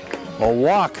 A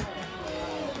walk.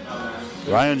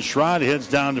 Ryan Schrod heads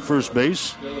down to first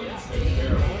base.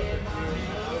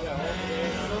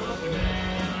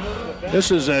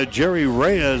 This is Jerry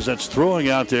Reyes that's throwing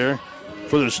out there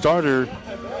for the starter,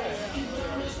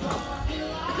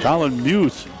 Colin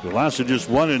Muth, who lasted just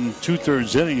 1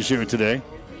 2/3 innings here today.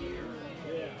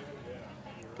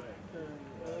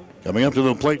 Coming up to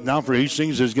the plate now for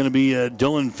Hastings is going to be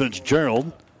Dylan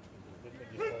Fitzgerald.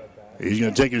 He's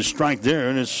going to take his strike there,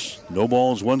 and it's no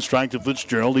balls, 1 strike to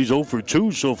Fitzgerald. He's 0 for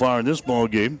 2 so far in this ball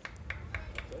game.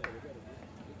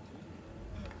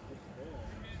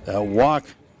 That walk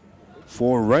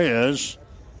for Reyes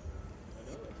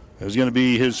is going to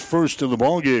be his first of the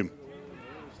ball game.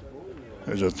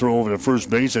 There's a throw over to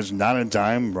first base. That's not in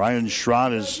time. Ryan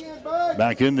Schrod is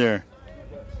back in there.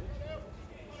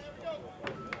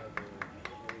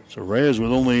 So Reyes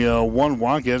with only 1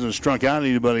 walk. He hasn't struck out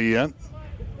anybody yet.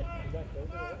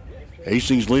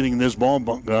 Hastings leading this ball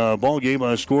game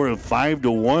by a score of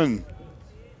 5-1.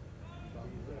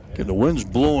 And the wind's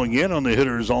blowing in on the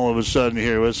hitters all of a sudden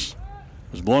here. It was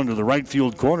blowing to the right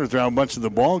field corner throughout much of the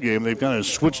ball game. They've kind of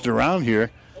switched around here,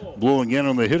 blowing in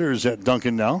on the hitters at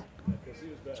Duncan now.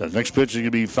 So the next pitch is going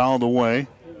to be fouled away.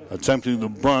 Attempting the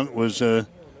bunt was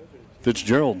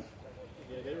Fitzgerald.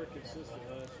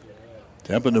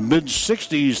 Up in the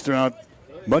mid-60s throughout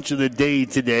much of the day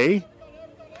today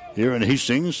here in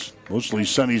Hastings. Mostly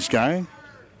sunny sky.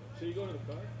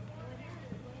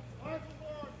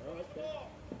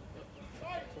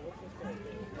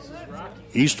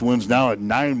 East winds now at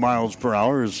 9 miles per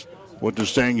hour is what they're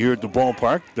saying here at the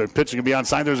ballpark. Their pitching can be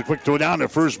outside. There's a quick throw down to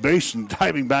first base, and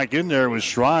diving back in there was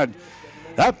Schrod.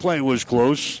 That play was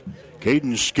close.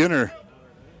 Caden Skinner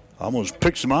almost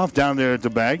picks him off down there at the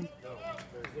bag.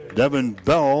 Devin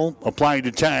Bell applied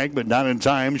to tag, but not in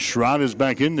time. Schrod is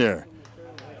back in there.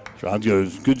 Schrod's got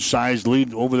a good-sized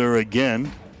lead over there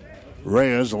again.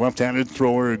 Reyes, a left-handed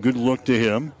thrower, a good look to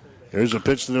him. There's a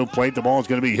pitch to the plate. The ball is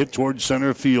going to be hit towards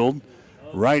center field.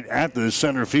 Right at the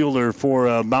center fielder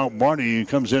for Mount Marty, who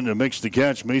comes in to mix the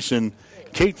catch. Mason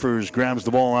Catefers grabs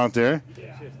the ball out there.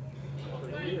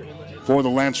 For the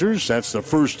Lancers, that's the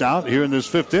first out here in this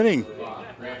fifth inning.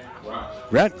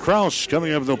 Grant Krause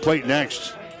coming up to the plate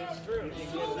next.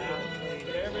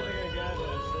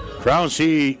 Krause,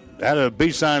 he had a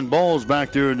base on balls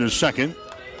back there in the second.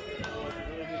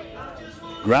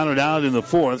 Grounded out in the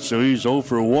fourth, so he's 0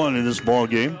 for 1 in this ball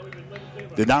game.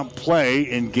 Did not play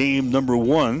in game number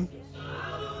 1.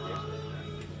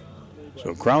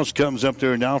 So Krause comes up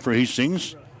there now for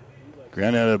Hastings.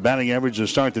 Grant had a batting average to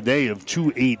start the day of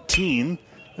 .218.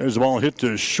 There's the ball hit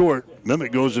to short.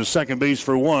 Mimic goes to second base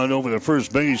for 1 over the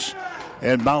first base.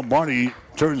 And Mount Marty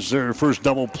turns their first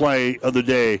double play of the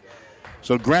day.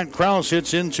 So Grant Krause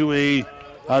hits into a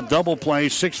double play,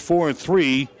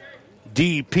 6-4-3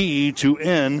 DP to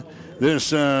end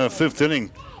this fifth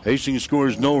inning. Hastings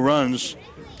scores no runs,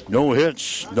 no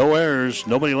hits, no errors,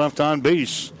 nobody left on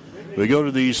base. We go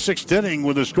to the sixth inning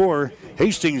with a score,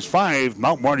 Hastings 5,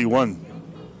 Mount Marty 1.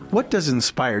 What does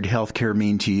inspired healthcare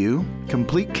mean to you?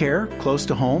 Complete care, close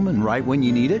to home, and right when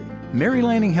you need it? Mary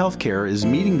Lanning Healthcare is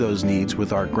meeting those needs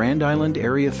with our Grand Island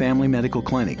area family medical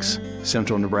clinics.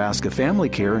 Central Nebraska Family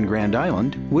Care in Grand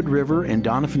Island, Wood River, and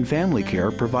Doniphan Family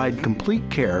Care provide complete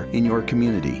care in your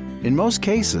community. In most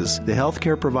cases, the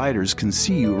healthcare providers can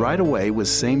see you right away with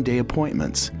same-day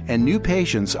appointments, and new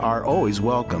patients are always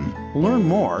welcome. Learn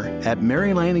more at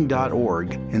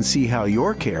marylanning.org and see how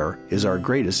your care is our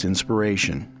greatest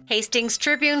inspiration. Hastings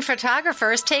Tribune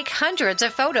photographers take hundreds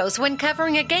of photos when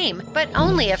covering a game, but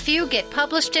only a few get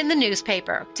published in the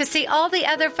newspaper. To see all the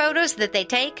other photos that they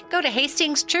take, go to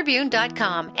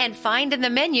hastingstribune.com and find in the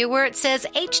menu where it says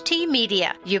HT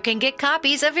Media. You can get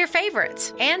copies of your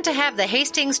favorites. And to have the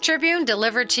Hastings Tribune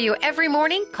delivered to you every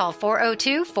morning, call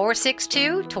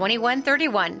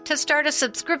 402-462-2131 to start a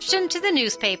subscription to the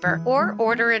newspaper or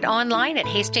order it online at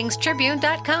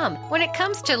hastingstribune.com. When it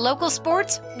comes to local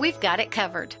sports, we've got it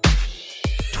covered.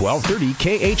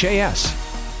 1230 KHAS.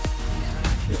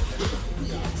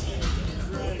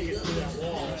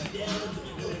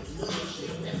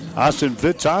 Austin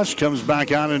Vittosh comes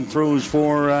back out and throws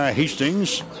for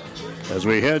Hastings as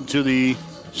we head to the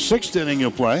sixth inning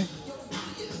of play.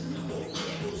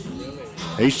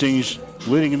 Hastings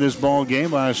leading in this ball game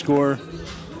by a score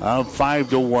of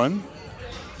 5-1.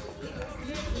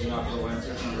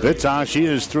 Vittosh, he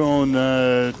has thrown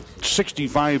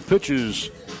 65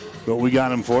 pitches. What we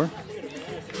got him for.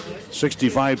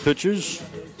 65 pitches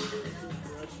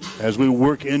as we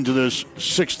work into this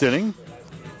sixth inning.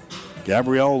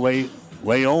 Gabrielle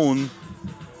Leon,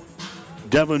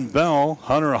 Devin Bell,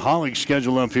 Hunter Hollick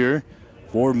scheduled up here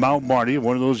for Mount Marty. If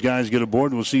one of those guys get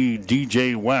aboard, we'll see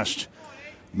DJ West.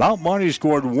 Mount Marty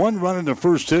scored 1 run in the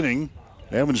first inning.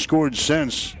 They haven't scored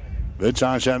since.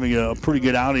 Vittosh having a pretty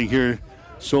good outing here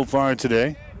so far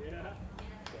today.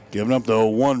 Giving up the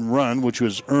 1 run, which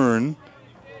was earned.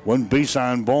 1 base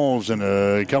on balls and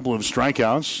a couple of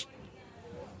strikeouts.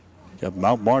 Got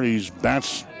Mount Marty's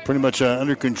bats pretty much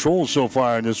under control so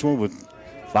far in this one with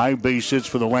 5 base hits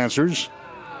for the Lancers.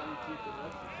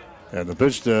 And the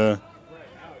pitch to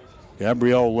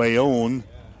Gabrielle Leon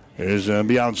is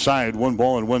be outside. 1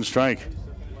 ball and 1 strike.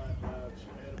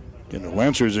 And the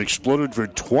Lancers exploded for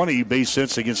 20 base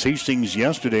hits against Hastings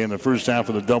yesterday in the first half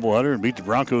of the doubleheader and beat the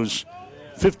Broncos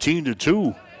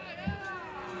 15-2.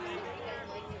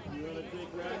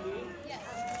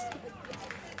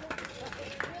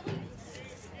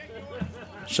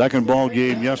 Second ball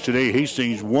game yesterday,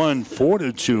 Hastings won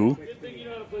 4-2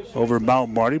 over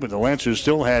Mount Marty, but the Lancers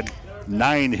still had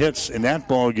 9 hits in that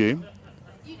ball game.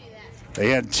 They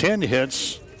had 10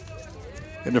 hits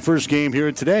in the first game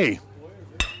here today.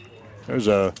 There's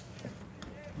a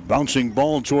bouncing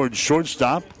ball towards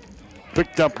shortstop.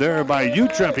 Picked up there by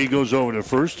Utrep. He goes over to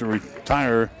first to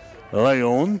retire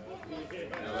Leon.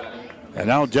 And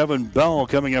now Devin Bell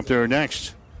coming up there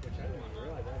next.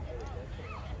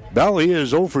 Bell, he is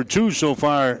 0 for 2 so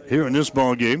far here in this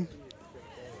ball game.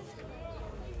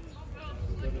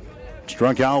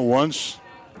 Struck out once.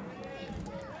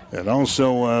 And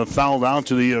also fouled out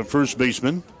to the first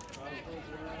baseman.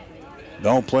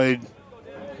 Bell played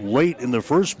late in the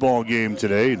first ball game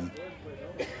today.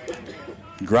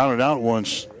 grounded out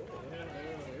once.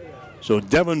 So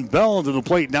Devin Bell to the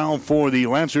plate now for the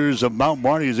Lancers of Mount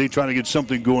Marty as they try to get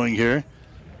something going here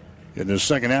in the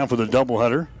second half of the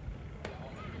doubleheader.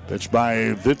 Pitch by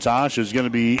Vitosh is going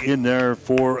to be in there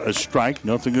for a strike.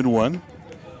 0-1.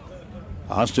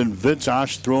 Austin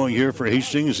Vitosh throwing here for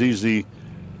Hastings. He's the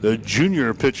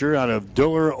junior pitcher out of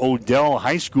Diller Odell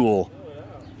High School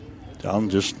down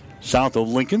just south of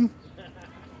Lincoln.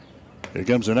 Here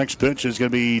comes the next pitch. It's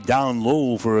going to be down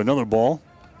low for another ball.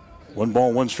 1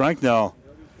 ball, 1 strike now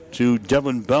to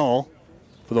Devin Bell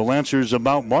for the Lancers of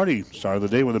Mount Marty. Start of the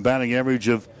day with a batting average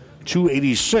of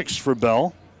 .286 for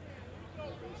Bell.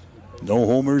 No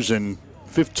homers and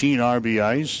 15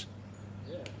 RBIs.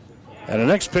 And the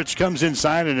next pitch comes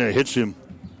inside and it hits him.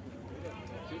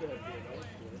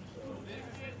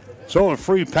 So a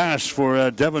free pass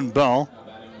for Devin Bell.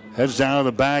 Heads down to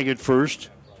the bag at first.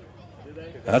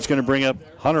 That's going to bring up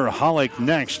Hunter Hollick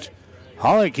next.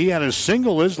 Hollick, he had a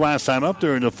single his last time up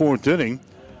there in the 4th inning.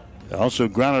 Also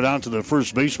grounded out to the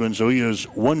first baseman, so he is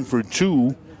 1 for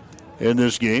 2 in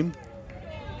this game.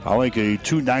 Hollick, a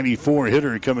 .294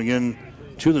 hitter coming in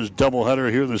to this doubleheader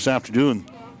here this afternoon.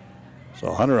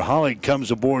 So Hunter Hollick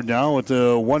comes aboard now with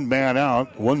the 1 man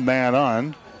out, 1 man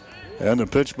on. And the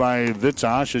pitch by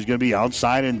Vitosh is going to be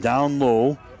outside and down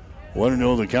low.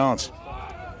 1-0 the count.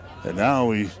 And now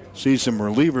we see some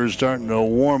relievers starting to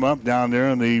warm up down there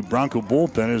in the Bronco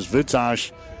bullpen as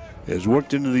Vitosh is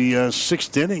worked into the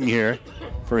 6th inning here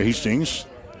for Hastings.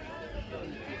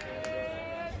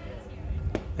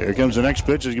 Here comes the next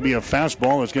pitch. It's going to be a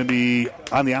fastball. It's going to be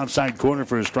on the outside corner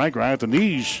for a strike right at the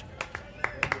knees.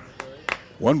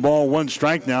 1 ball, 1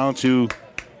 strike now to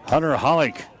Hunter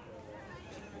Hollick.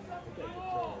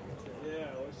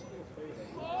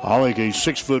 Hollick, a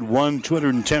 6'1",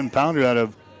 210-pounder out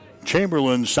of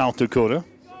Chamberlain, South Dakota.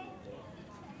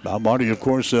 Mount Marty, of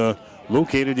course,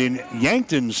 located in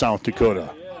Yankton, South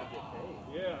Dakota.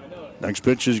 Next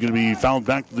pitch is going to be fouled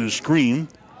back to the screen.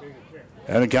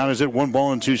 And the count is at 1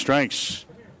 ball and 2 strikes.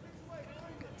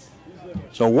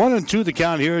 So 1-2 the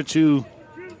count here to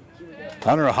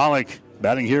Hunter Hollick,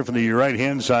 batting here from the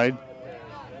right-hand side.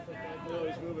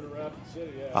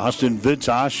 Austin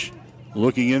Vitosh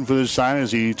looking in for this sign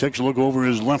as he takes a look over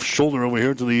his left shoulder over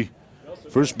here to the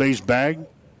first base bag.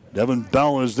 Devin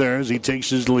Bell is there as he takes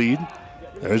his lead.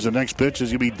 There's the next pitch.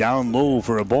 It's going to be down low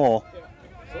for a ball.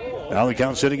 Now the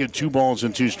count's sitting at 2 balls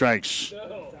and 2 strikes.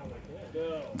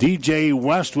 DJ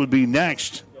West would be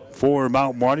next for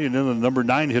Mount Marty, and then the number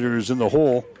 9 hitter is in the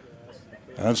hole.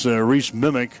 That's Reese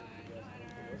Mimic.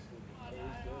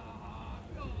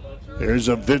 There's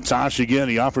a Vitosh again.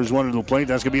 He offers one to the plate.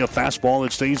 That's going to be a fastball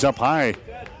that stays up high.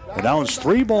 And now it's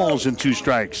 3 balls and 2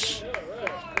 strikes.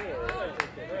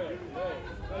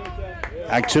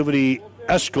 Activity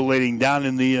escalating down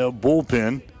in the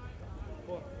bullpen.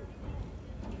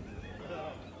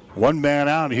 1 man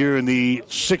out here in the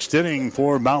 6th inning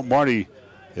for Mount Marty.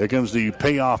 Here comes the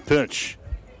payoff pitch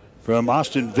from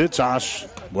Austin Vitosh.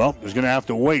 Well, he's going to have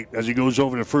to wait as he goes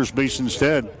over to first base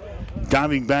instead.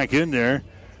 Diving back in there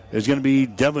is going to be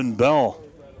Devin Bell.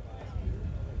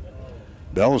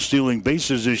 Bell stealing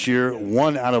bases this year,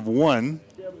 1 out of 1.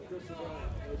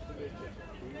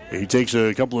 He takes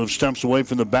a couple of steps away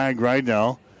from the bag right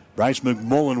now. Bryce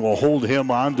McMullen will hold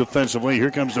him on defensively. Here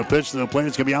comes the pitch to the plate.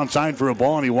 It's going to be outside for a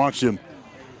ball, and he walks him.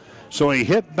 So a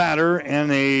hit batter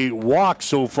and a walk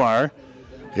so far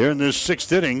here in this 6th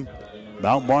inning.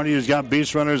 Mount Marty has got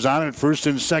base runners on at first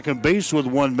and second base with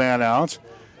 1 man out.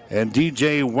 And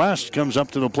DJ West comes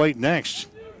up to the plate next.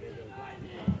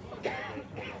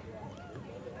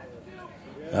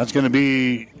 That's going to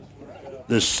be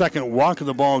the second walk of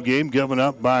the ball game given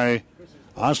up by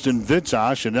Austin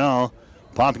Vitosh. And now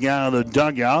popping out of the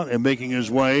dugout and making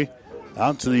his way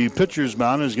out to the pitcher's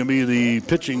mound is going to be the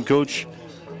pitching coach,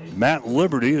 Matt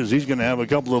Liberty, as he's going to have a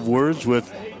couple of words with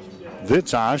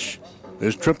Vitosh.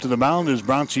 This trip to the mound is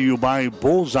brought to you by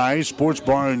Bullseye Sports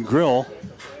Bar and Grill.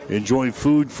 Enjoy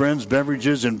food, friends,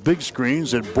 beverages, and big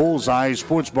screens at Bullseye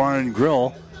Sports Bar and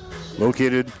Grill,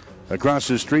 located across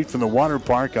the street from the water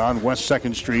park on West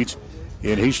 2nd Street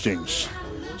in Hastings.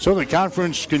 So the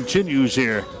conference continues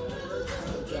here.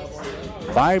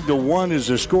 5-1 is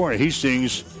the score.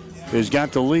 Hastings has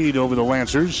got the lead over the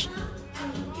Lancers.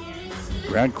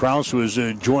 Brad Krause was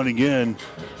joining in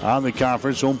on the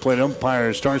conference. Home plate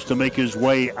umpire starts to make his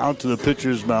way out to the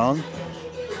pitcher's mound.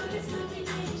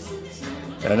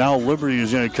 And now Liberty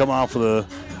is going to come off of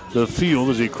the field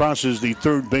as he crosses the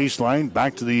third baseline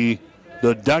back to the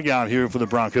dugout here for the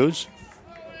Broncos.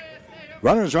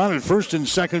 Runners are on at first and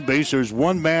second base. There's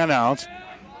 1 man out.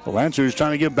 The Lancers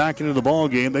trying to get back into the ball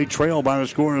game. They trail by a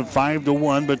score of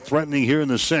 5-1, but threatening here in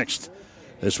the 6th.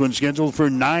 This one's scheduled for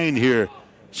 9 here.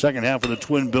 Second half of the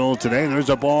Twin Bill today. There's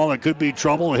a ball that could be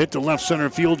trouble. Hit to left center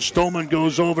field. Stoneman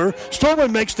goes over.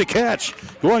 Stoneman makes the catch.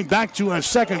 Going back to a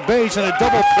second base and a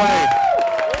double play.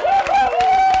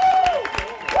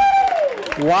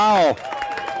 Wow.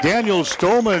 Daniel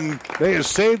Stoneman, they have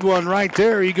saved one right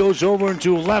there. He goes over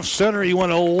into left center. He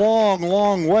went a long,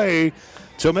 long way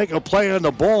to make a play on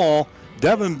the ball.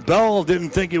 Devin Bell didn't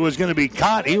think it was going to be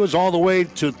caught. He was all the way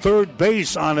to third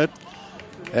base on it.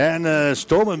 And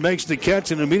Stoneman makes the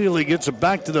catch and immediately gets it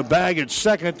back to the bag at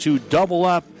second to double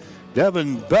up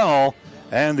Devin Bell.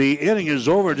 And the inning is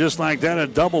over just like that, a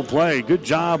double play. Good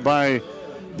job by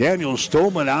Daniel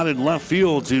Stoneman out in left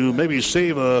field to maybe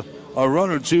save a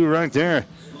run or two right there.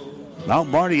 Mount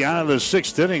Marty out of the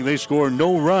 6th inning. They score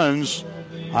no runs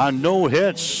on no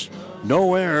hits,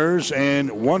 no errors,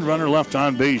 and 1 runner left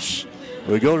on base.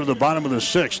 We go to the bottom of the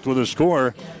 6th with a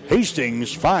score,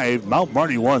 Hastings 5, Mount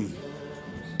Marty 1.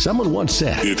 Someone once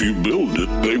said, if you build it,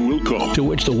 they will come. To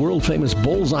which the world-famous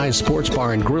Bullseye Sports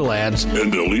Bar and Grill adds,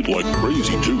 and they'll eat like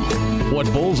crazy, too. What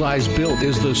Bullseye's built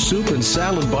is the soup and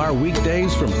salad bar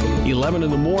weekdays from 11 in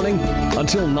the morning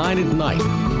until 9 at night.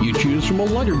 You choose from a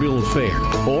lunch bill fare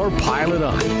or pile it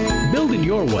on. Build it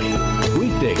your way.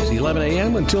 Weekdays, 11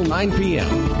 a.m. until 9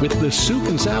 p.m. with the soup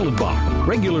and salad bar.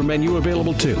 Regular menu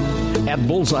available, too. At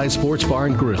Bullseye Sports Bar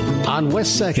and Grill on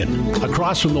West 2nd,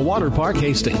 across from the Water Park,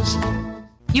 Hastings.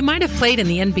 You might have played in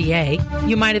the NBA.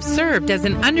 You might have served as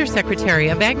an Undersecretary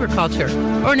of Agriculture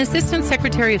or an Assistant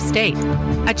Secretary of State,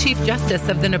 a Chief Justice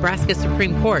of the Nebraska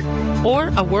Supreme Court, or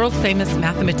a world-famous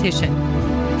mathematician.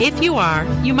 If you are,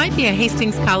 you might be a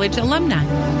Hastings College alumni.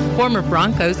 Former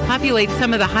Broncos populate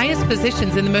some of the highest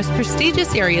positions in the most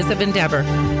prestigious areas of endeavor.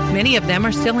 Many of them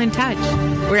are still in touch.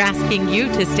 We're asking you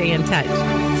to stay in touch.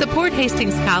 Support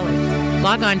Hastings College.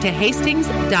 Log on to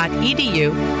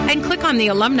hastings.edu and click on the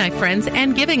Alumni Friends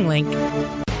and Giving link.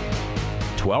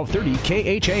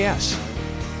 1230 KHAS.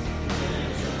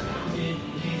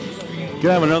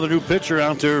 Gonna have another new pitcher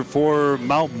out there for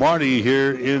Mount Marty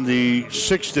here in the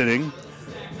 6th inning.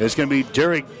 It's going to be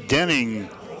Derek Denning.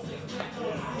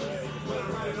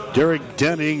 Derek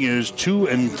Denning is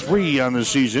 2-3 on the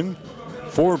season.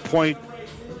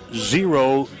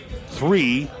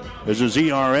 4.03 is his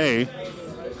ERA.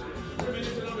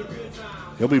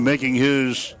 He'll be making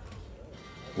his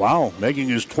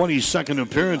 22nd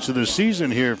appearance of the season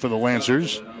here for the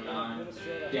Lancers.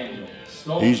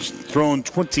 He's thrown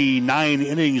 29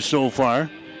 innings so far,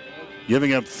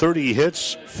 giving up 30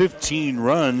 hits, 15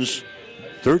 runs,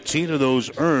 13 of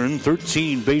those earned,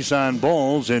 13 base on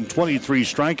balls, and 23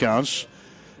 strikeouts.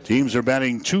 Teams are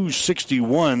batting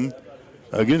 .261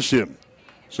 against him.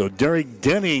 So Derek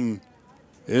Denning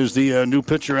is the new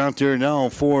pitcher out there now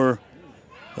for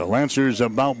the Lancers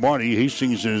of Mount Marty.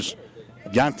 Hastings has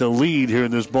got the lead here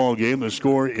in this ball game. The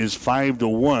score is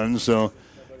 5-1. So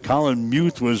Colin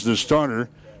Muth was the starter.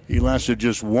 He lasted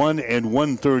just 1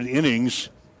 1/3 innings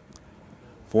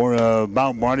for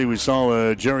Mount Marty. We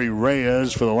saw Jerry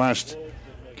Reyes for the last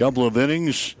couple of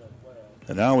innings.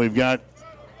 And now we've got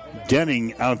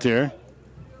Denning out there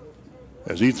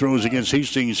as he throws against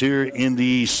Hastings here in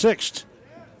the 6th.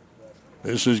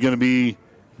 This is going to be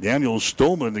Daniel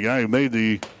Stoneman, the guy who made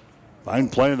the fine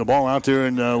play of the ball out there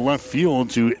in left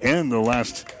field to end the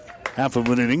last half of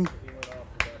an inning.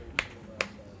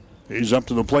 He's up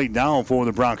to the plate now for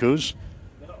the Broncos.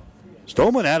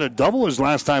 Stoneman had a double his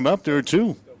last time up there,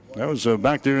 too. That was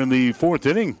back there in the 4th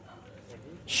inning.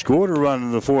 Scored a run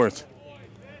in the 4th.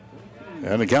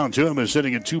 And the count to him is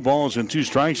sitting at 2 balls and 2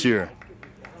 strikes here.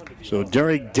 So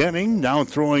Derek Denning now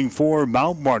throwing for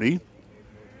Mount Marty.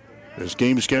 This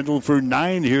game scheduled for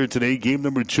 9 here today. Game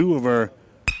number 2 of our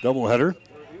doubleheader.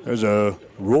 There's a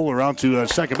roller out to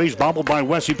second base. Bobbled by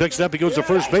West. He picks it up. He goes to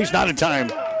first base. Not in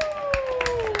time.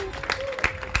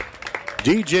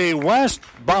 DJ West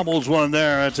bobbles one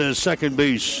there. That's his second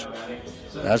base.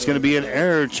 That's going to be an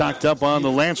error chalked up on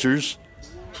the Lancers.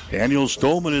 Daniel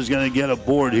Stoneman is going to get a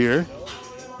board here.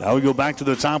 Now we go back to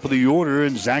the top of the order,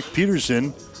 and Zach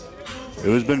Peterson,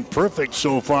 who has been perfect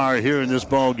so far here in this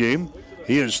ball game.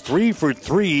 He is 3 for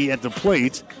 3 at the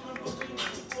plate.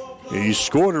 He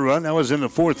scored a run. That was in the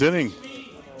 4th inning.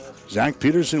 Zach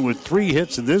Peterson with 3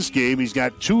 hits in this game. He's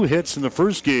got 2 hits in the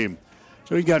first game.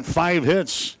 So he got 5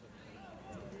 hits.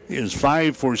 He is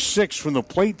 5 for 6 from the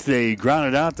plate today. He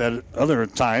grounded out that other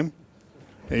time.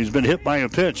 And he's been hit by a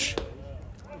pitch.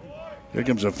 Here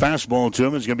comes a fastball to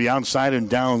him. It's going to be outside and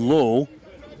down low.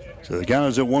 So the count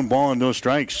is at 1 ball and no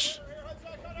strikes.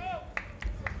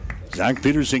 Zach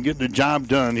Peterson getting the job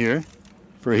done here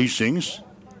for Hastings.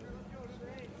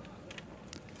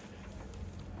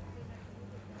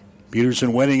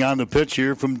 Peterson waiting on the pitch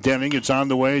here from Denning. It's on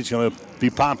the way. It's going to be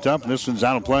popped up, and this one's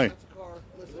out of play.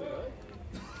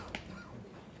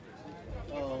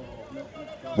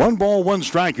 1 ball, 1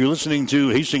 strike. You're listening to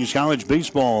Hastings College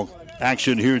baseball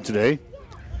action here today.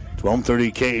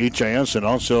 1230 KHIS and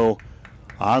also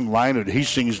online at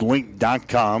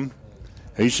hastingslink.com.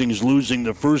 Hastings losing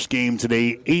the first game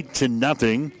today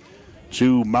 8-0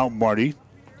 to Mount Marty.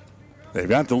 They've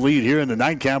got the lead here in the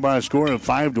nightcap by a score of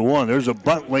 5-1. There's a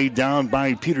bunt laid down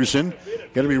by Peterson.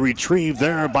 Going to be retrieved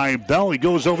there by Bell. He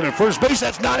goes over to first base.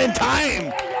 That's not in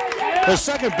time. The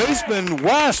second baseman,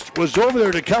 West, was over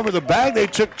there to cover the bag. They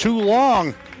took too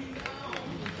long.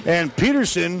 And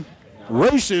Peterson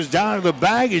races down to the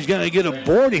bag. He's going to get a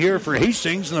board here for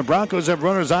Hastings, and the Broncos have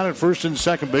runners on at first and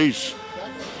second base.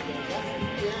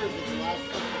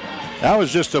 That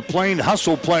was just a plain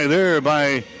hustle play there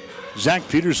by Zach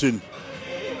Peterson.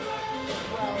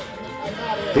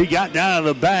 He got down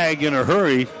to the bag in a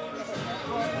hurry.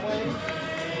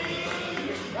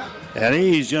 And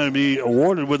he's going to be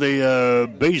awarded with a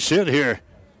base hit here.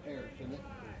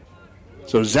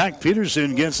 So Zach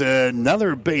Peterson gets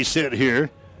another base hit here.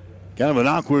 Kind of an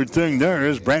awkward thing there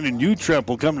is Brandon Utrep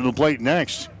will come to the plate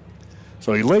next.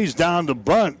 So he lays down the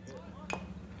bunt.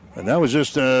 And that was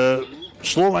just a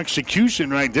slow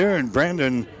execution right there. And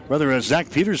Zach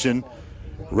Peterson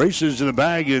races to the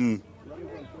bag and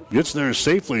gets there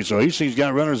safely. So Hastings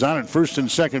got runners on at first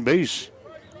and second base.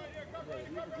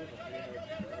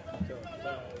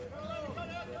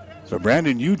 So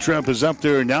Brandon Utrep is up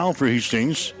there now for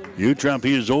Hastings. Utrep,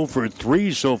 he is 0 for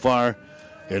 3 so far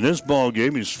in this ball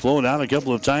game. He's flown out a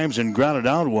couple of times and grounded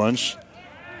out once.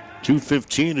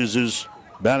 .215 is his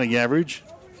batting average.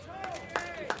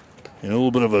 And a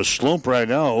little bit of a slump right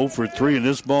now. 0 for 3 in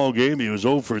this ball game. He was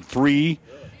 0 for 3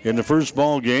 in the first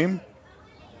ball game.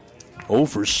 0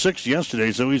 for 6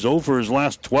 yesterday, so he's 0 for his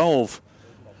last 12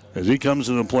 as he comes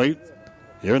to the plate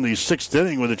here in the 6th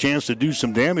inning with a chance to do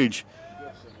some damage.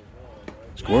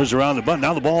 Scores around the bunt.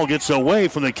 Now the ball gets away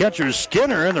from the catcher,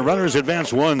 Skinner, and the runners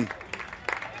advance 1.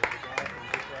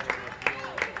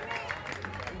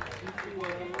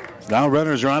 Now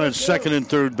runners are on at second and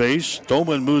third base.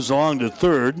 Tolman moves along to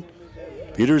third.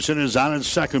 Peterson is on at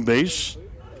second base.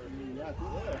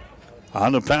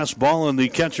 On the pass ball and the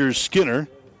catcher, Skinner.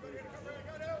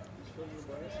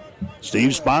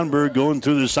 Steve Sponberg going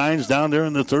through the signs down there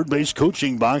in the third base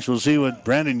coaching box. We'll see what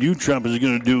Brandon Utrep is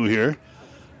going to do here.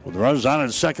 With the runners on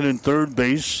at second and third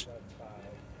base.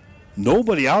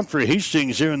 Nobody out for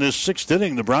Hastings here in this 6th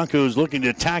inning. The Broncos looking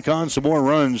to tack on some more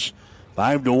runs.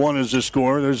 5-1 is the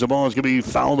score. There's the ball. It's going to be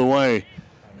fouled away.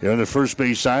 Here on the first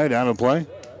base side, out of play.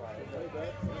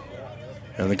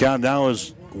 And the count now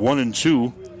is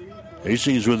 1-2.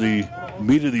 Hastings with the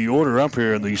meat of the order up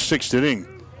here in the 6th inning.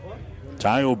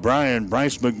 Ty O'Brien,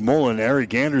 Bryce McMullen,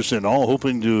 Eric Anderson, all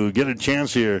hoping to get a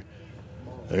chance here.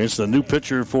 It's the new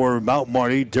pitcher for Mount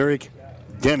Marty, Derek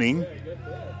Denning.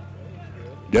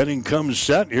 Denning comes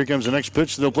set. Here comes the next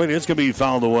pitch to the plate. It's going to be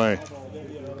fouled away.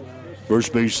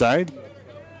 First base side.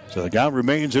 So the count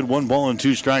remains at 1 ball and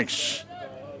 2 strikes.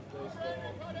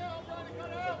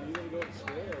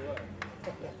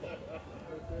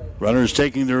 Runners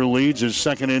taking their leads at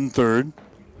second and third.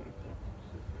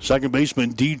 Second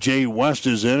baseman DJ West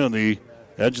is in on the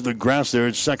edge of the grass there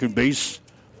at second base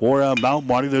for Mount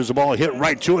Marty. There's a ball hit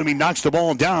right to him. He knocks the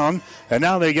ball down. And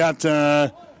now they got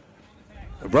a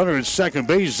runner at second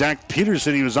base, Zach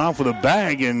Peterson. He was off with a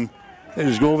bag, and they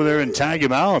just go over there and tag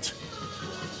him out.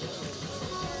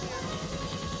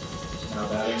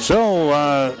 So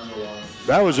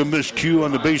that was a miscue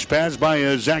on the base pads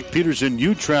by Zach Peterson.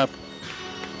 Utrep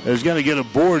is going to get a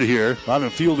board here on a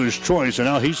fielder's choice. And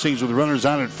now Hastings with the runners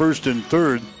on at first and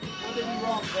third.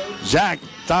 Zach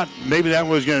thought maybe that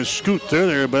was going to scoot through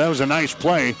there, but that was a nice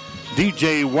play.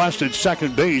 DJ West at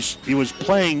second base. He was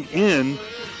playing in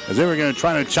as they were going to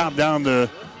try to chop down the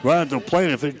run at the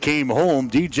plate if it came home.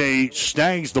 DJ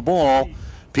snags the ball.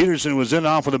 Peterson was in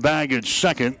off of the bag at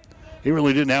second. He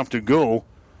really didn't have to go.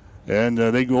 And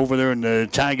they go over there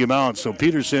and tag him out. So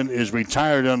Peterson is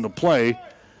retired on the play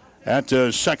at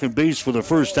second base for the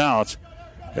first out.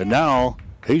 And now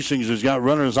Hastings has got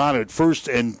runners on at first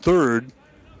and third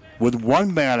with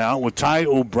 1 man out with Ty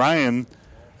O'Brien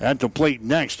at the plate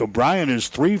next. O'Brien is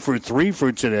 3 for 3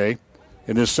 for today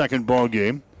in this second ball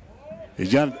game.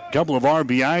 He's got a couple of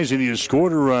RBIs and he has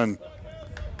scored a run.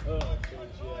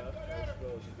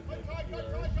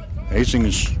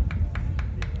 Hastings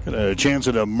got a chance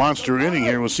at a monster inning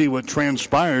here. We'll see what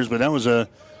transpires, but that was a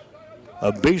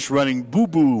base running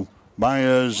boo-boo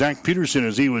by Zach Peterson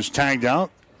as he was tagged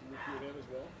out.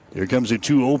 Here comes a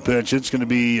 2-0 pitch. It's going to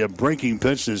be a breaking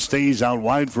pitch that stays out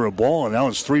wide for a ball, and now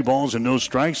it's 3 balls and no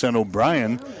strikes on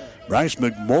O'Brien. Bryce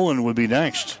McMullen would be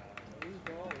next.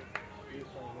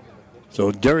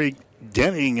 So Derek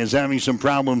Denning is having some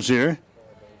problems here,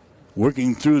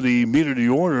 working through the meter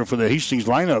to order for the Hastings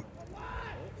lineup.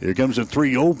 Here comes a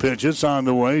 3-0 pitch. It's on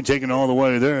the way, taken all the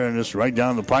way there, and it's right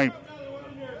down the pipe.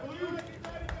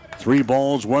 3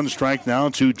 balls, 1 strike now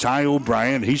to Ty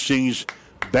O'Brien. Hastings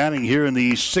batting here in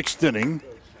the 6th inning.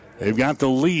 They've got the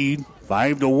lead,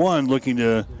 5-1, looking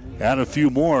to add a few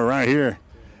more right here.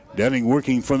 Denning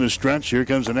working from the stretch. Here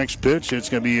comes the next pitch. It's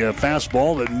going to be a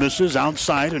fastball that misses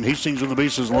outside, and Hastings with the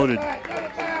bases loaded.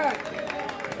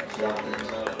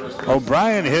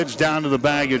 O'Brien heads down to the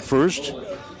bag at first.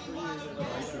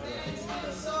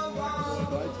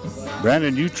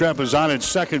 Brandon Utrep is on at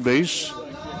second base.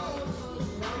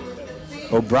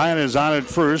 O'Brien is on at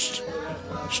first.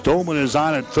 Stolman is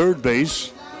on at third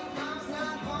base.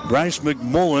 Bryce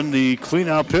McMullen, the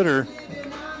cleanup hitter.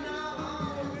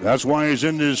 That's why he's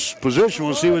in this position.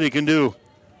 We'll see what he can do.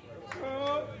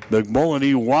 McMullen,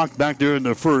 he walked back there in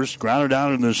the first, grounded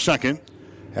out in the second.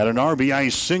 Had an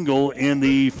RBI single in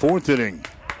the 4th inning.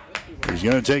 He's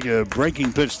going to take a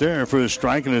breaking pitch there for a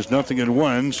strike, and it's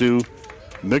 0-1 to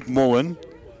McMullen.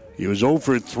 He was 0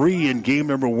 for 3 in game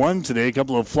number 1 today. A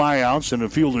couple of flyouts and a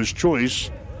fielder's choice.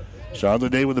 Started the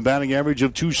day with a batting average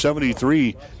of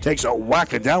 .273. Takes a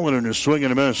whack at that one and a swing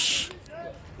and a miss.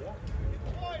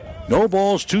 No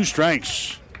balls, 2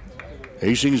 strikes.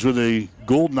 Hastings with a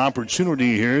golden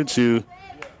opportunity here to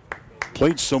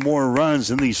plate some more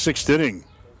runs in the 6th inning.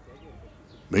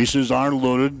 Bases are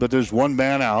loaded, but there's 1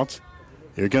 man out.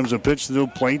 Here comes a pitch to the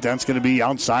plate. That's going to be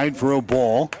outside for a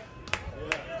ball.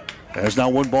 That's now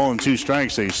 1 ball and 2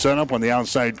 strikes. They set up on the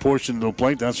outside portion of the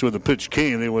plate. That's where the pitch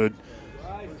came. They would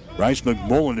Bryce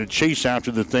McMullen to chase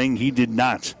after the thing. He did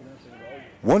not.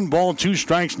 1 ball, 2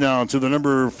 strikes now to the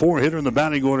number 4 hitter in the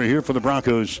batting order here for the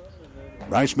Broncos.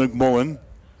 Bryce McMullen.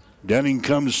 Denning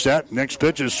comes set. Next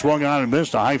pitch is swung on and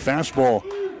missed. A high fastball.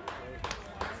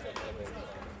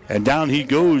 And down he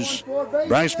goes.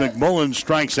 Bryce McMullen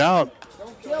strikes out.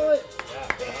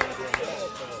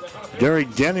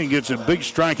 Derek Denning gets a big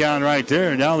strikeout right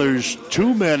there. Now there's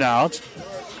 2 men out.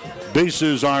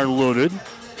 Bases are loaded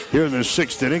here in the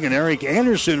 6th inning, and Eric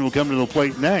Anderson will come to the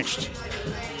plate next.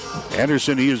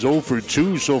 Anderson, he is 0 for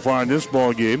 2 so far in this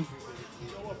ball game.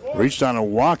 Reached on a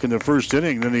walk in the 1st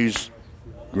inning, then he's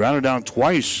grounded down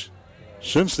twice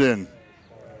since then.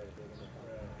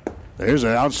 There's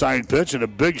an outside pitch and a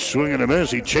big swing and a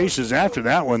miss. He chases after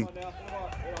that one.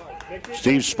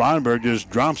 Steve Sponberg just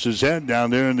drops his head down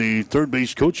there in the third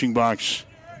base coaching box.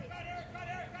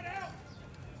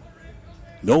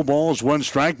 No balls, 1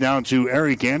 strike now to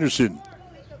Eric Anderson.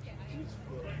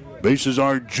 Bases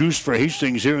are juiced for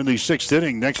Hastings here in the 6th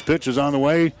inning. Next pitch is on the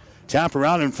way. Tap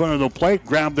around in front of the plate.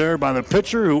 Grabbed there by the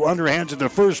pitcher who underhands at the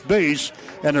first base.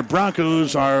 And the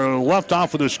Broncos are left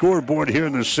off of the scoreboard here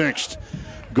in the 6th.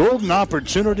 Golden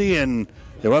opportunity, and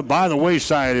they went by the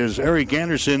wayside as Eric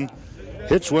Anderson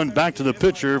hits one back to the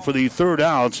pitcher for the 3rd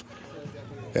out.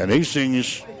 And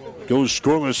Hastings goes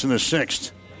scoreless in the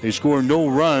 6th. They score no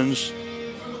runs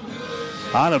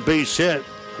on a base hit.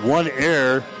 1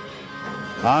 error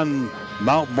on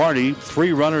Mount Marty.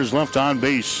 3 runners left on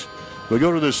base. We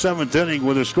go to the 7th inning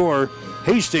with a score.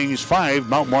 Hastings 5,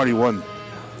 Mount Marty 1.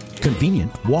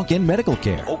 Convenient walk-in medical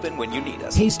care. Open when you need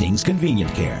us. Hastings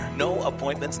Convenient Care. No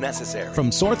appointments necessary.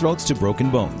 From sore throats to broken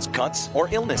bones. Cuts or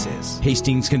illnesses.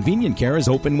 Hastings Convenient Care is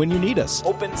open when you need us.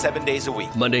 Open 7 days a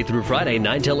week. Monday through Friday,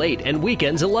 9 till 8, and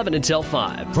weekends 11 until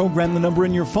 5. Program the number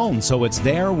in your phone so it's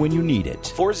there when you need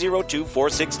it.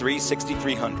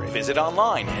 402-463-6300. Visit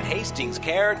online at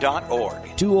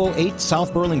hastingscare.org. 208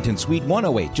 South Burlington, Suite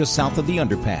 108, just south of the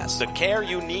underpass. The care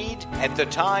you need at the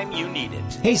time you need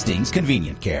it. Hastings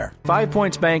Convenient Care. 5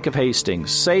 Points Bank of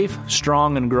Hastings, safe,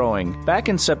 strong, and growing. Back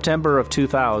in September of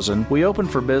 2000, we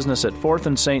opened for business at 4th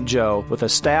and St. Joe with a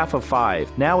staff of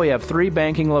 5. Now we have 3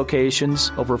 banking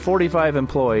locations, over 45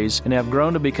 employees, and have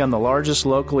grown to become the largest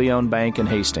locally owned bank in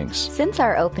Hastings. Since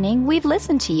our opening, we've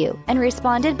listened to you and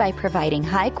responded by providing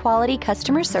high-quality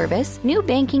customer service, new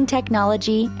banking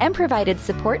technology, and provided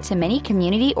support to many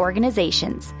community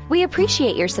organizations. We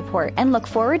appreciate your support and look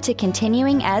forward to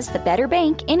continuing as the better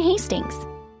bank in Hastings.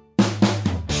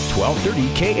 1230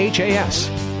 KHAS.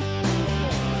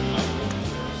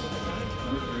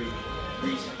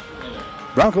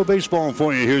 Bronco baseball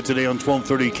for you here today on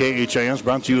 1230 KHAS.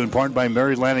 Brought to you in part by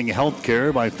Mary Lanning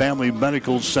Healthcare, by Family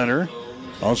Medical Center,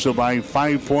 also by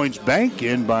 5 Points Bank,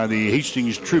 and by the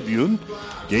Hastings Tribune.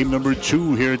 Game number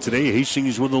 2 here today.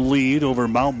 Hastings with a lead over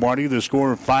Mount Marty. The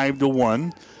score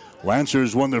 5-1.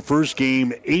 Lancers won the first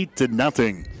game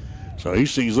 8-0. So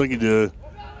Hastings looking to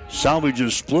salvage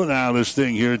a split out of this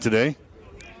thing here today.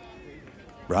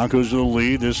 Broncos in the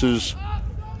lead. This is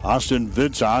Austin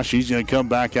Vitzosh. He's going to come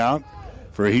back out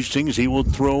for Hastings. He will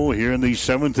throw here in the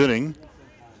 7th inning.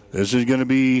 This is going to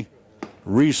be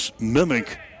Reese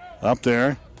Mimick up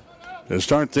there to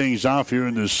start things off here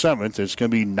in the 7th. It's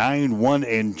going to be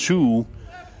 9-1-2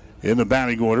 in the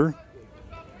batting order.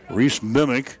 Reese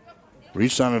Mimick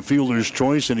reached on a fielder's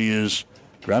choice, and he is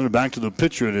grounded back to the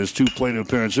pitcher in his 2 plate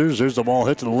appearances. There's the ball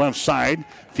hit to the left side,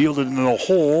 fielded into the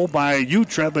hole by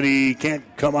Utrep, but he can't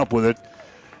come up with it.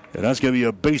 And that's going to be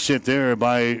a base hit there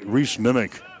by Reese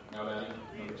Mimick.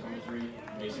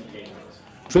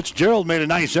 Fitzgerald made a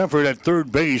nice effort at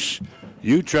third base.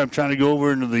 Utrep trying to go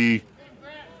over into the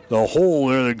hole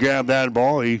there to grab that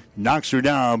ball. He knocks her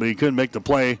down, but he couldn't make the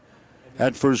play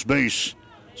at first base.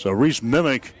 So Reese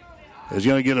Mimick is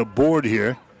going to get a board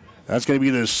here. That's going to be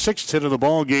the 6th hit of the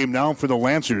ball game now for the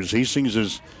Lancers. Hastings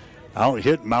has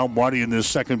out-hit Mount Marty in this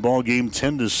second ball game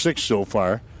 10-6 so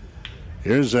far.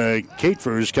 Here's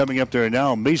Catefers coming up there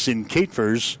now. Mason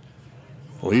Catefers,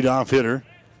 leadoff hitter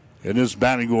in this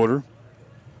batting order.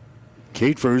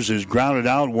 Catefers is grounded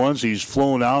out once. He's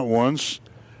flown out once.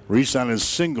 Reached on his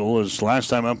single his last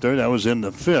time up there. That was in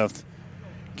the 5th.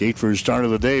 Catefers started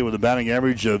the day with a batting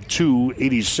average of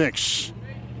 .286.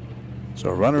 So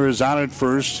runner is out at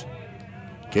first.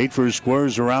 Catefers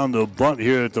squares around the bunt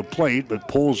here at the plate, but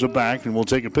pulls it back and will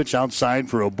take a pitch outside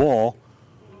for a ball.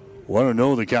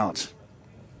 1-0 the count.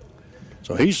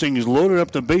 So Hastings loaded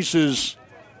up the bases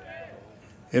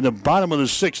in the bottom of the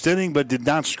 6th inning, but did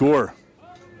not score.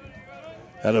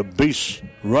 Had a base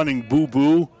running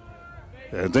boo-boo,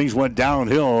 and things went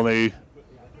downhill. They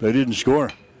didn't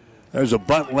score. There's a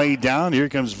bunt laid down. Here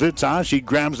comes Vitzosh. He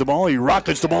grabs the ball. He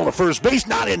rockets the ball to first base.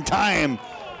 Not in time.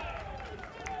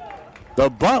 The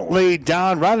bunt laid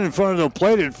down right in front of the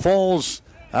plate. It falls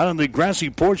out on the grassy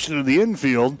portion of the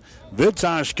infield.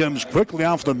 Vitzosh comes quickly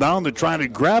off the mound to try to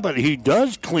grab it. He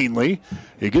does cleanly.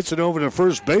 He gets it over to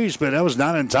first base, but that was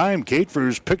not in time.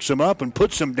 Catefers picks him up and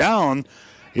puts him down.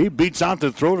 He beats out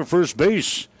the throw to first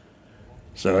base.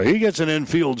 So he gets an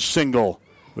infield single.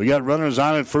 We got runners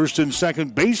on at first and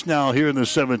second base now here in the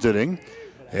 7th inning.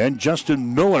 And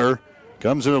Justin Miller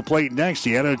comes to the plate next.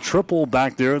 He had a triple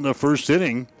back there in the 1st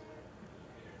inning.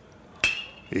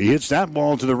 He hits that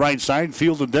ball to the right side,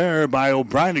 fielded there by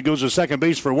O'Brien. It goes to second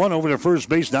base for 1, over to first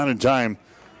base, not in time.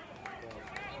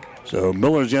 So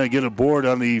Miller's going to get a board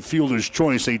on the fielder's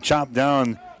choice. They chop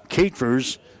down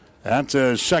Catefers at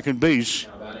second base.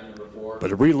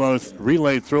 But a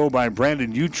relay throw by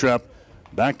Brandon Utrep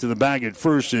back to the bag at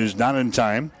first is not in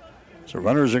time. So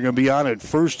runners are going to be on at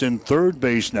first and third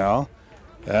base now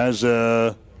as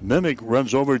Mimick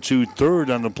runs over to third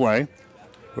on the play.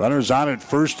 Runners on at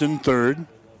first and third.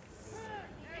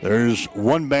 There's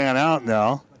one man out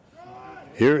now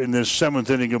here in this 7th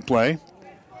inning of play.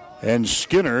 And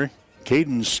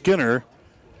Caden Skinner,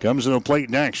 comes to the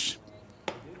plate next.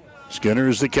 Skinner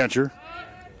is the catcher.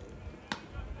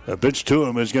 A pitch to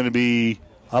him is going to be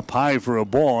up high for a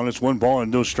ball, and it's 1 ball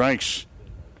and no strikes.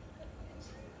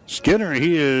 Skinner,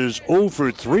 he is 0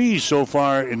 for 3 so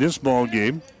far in this ball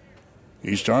game.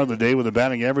 He started the day with a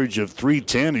batting average of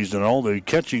 .310. He's done all the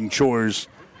catching chores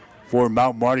for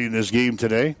Mount Marty in this game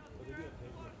today.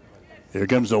 Here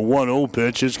comes the 1-0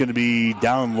 pitch. It's going to be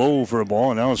down low for a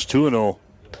ball, and now it's 2-0.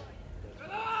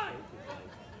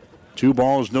 2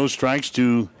 balls, no strikes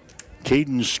to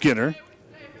Caden Skinner.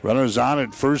 Runners on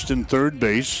at first and third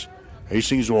base.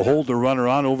 Hastings will hold the runner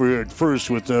on over here at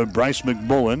first with Bryce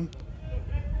McMullen.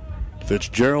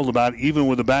 Fitzgerald about even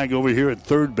with the bag over here at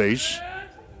third base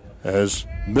as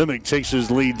Mimick takes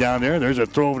his lead down there. There's a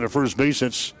throw over to first base.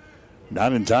 It's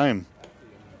not in time.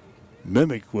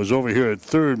 Mimick was over here at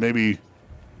third, maybe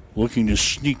looking to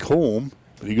sneak home,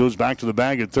 but he goes back to the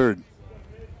bag at third.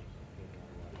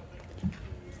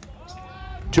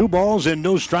 2 balls and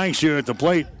no strikes here at the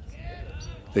plate.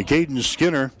 The Caden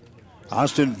Skinner.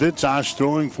 Austin Vitzosh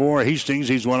throwing for Hastings.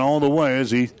 He's won all the way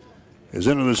as he is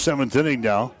into the 7th inning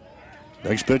now.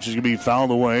 Next pitch is going to be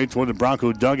fouled away toward the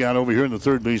Bronco dugout over here on the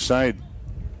third base side.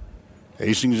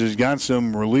 Hastings has got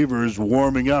some relievers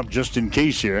warming up just in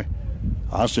case here.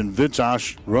 Austin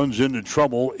Vitzosh runs into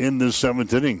trouble in the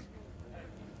 7th inning.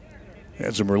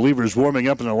 Had some relievers warming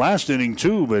up in the last inning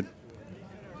too, but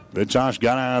Vitzosh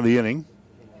got out of the inning.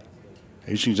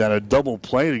 Hastings had a double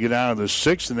play to get out of the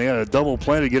 6th, and they had a double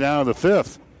play to get out of the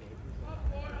 5th.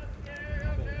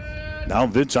 Now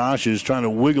Vitzosh is trying to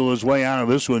wiggle his way out of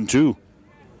this one too.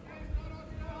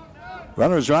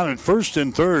 Runners are on at first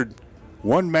and third.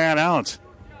 1 man out.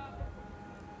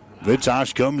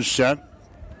 Vitosh comes set.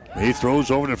 He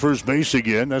throws over to first base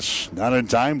again. That's not in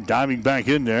time. Diving back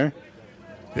in there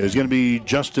is going to be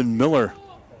Justin Miller.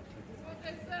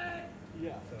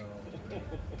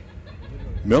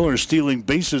 Miller stealing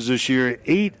bases this year,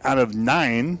 8 out of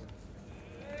 9.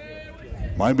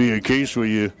 Might be a case where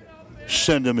you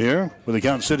send him here with the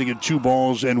count sitting at 2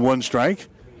 balls and 1 strike.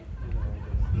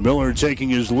 Miller taking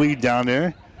his lead down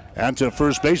there out to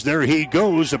first base. There he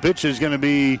goes. The pitch is going to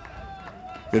be,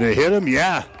 did it hit him?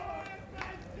 Yeah.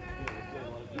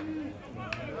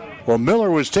 Well,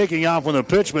 Miller was taking off on the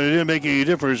pitch, but it didn't make any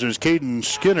difference as Caden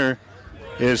Skinner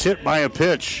is hit by a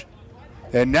pitch.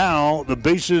 And now the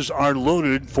bases are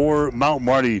loaded for Mount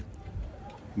Marty.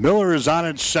 Miller is on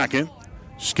at second.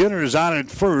 Skinner is on at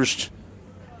first.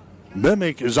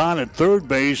 Mimic is on at third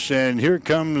base. And here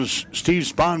comes Steve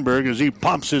Sponberg as he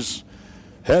pops his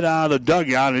head out of the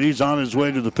dugout, and he's on his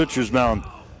way to the pitcher's mound.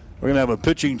 We're going to have a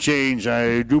pitching change,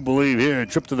 I do believe, here. A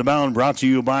trip to the mound brought to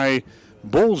you by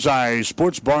Bullseye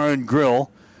Sports Bar and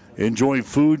Grill. Enjoy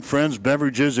food, friends,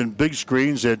 beverages, and big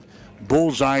screens at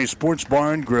Bullseye Sports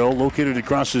Bar and Grill, located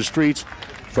across the street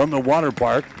from the water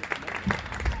park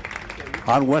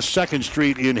on West 2nd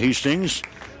Street in Hastings.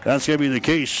 That's going to be the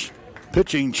case.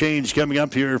 Pitching change coming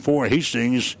up here for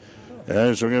Hastings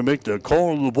as we're going to make the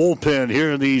call to the bullpen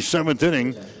here in the 7th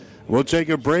inning. We'll take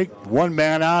a break. 1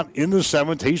 man out in the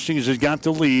 7th. Hastings has got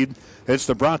the lead. It's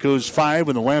the Broncos 5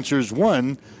 and the Lancers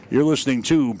 1. You're listening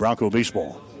to Bronco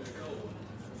Baseball.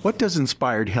 What does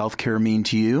Inspired Healthcare mean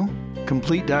to you?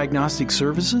 Complete diagnostic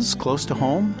services close to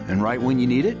home and right when you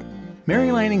need it?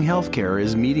 Mary Lanning Healthcare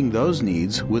is meeting those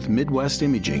needs with Midwest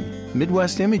Imaging.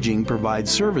 Midwest Imaging provides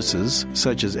services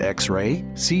such as X-ray,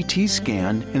 CT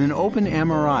scan, and an open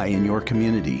MRI in your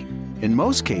community. In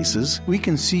most cases, we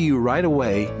can see you right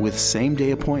away with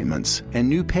same-day appointments, and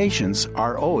new patients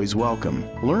are always welcome.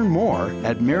 Learn more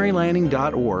at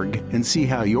marylanning.org and see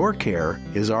how your care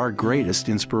is our greatest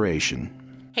inspiration.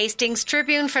 Hastings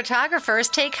Tribune photographers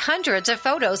take hundreds of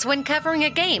photos when covering a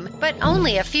game, but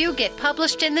only a few get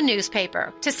published in the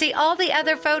newspaper. To see all the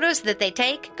other photos that they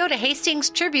take, go to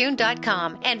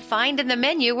hastingstribune.com and find in the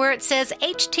menu where it says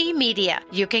HT Media.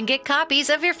 You can get copies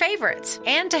of your favorites.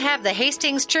 And to have the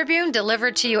Hastings Tribune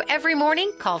delivered to you every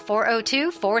morning, call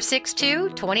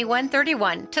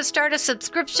 402-462-2131 to start a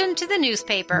subscription to the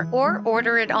newspaper or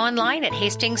order it online at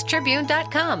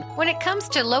hastingstribune.com. When it comes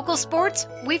to local sports,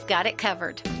 we've got it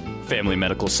covered. Family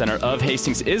Medical Center of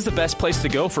Hastings is the best place to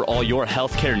go for all your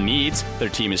healthcare needs. Their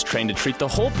team is trained to treat the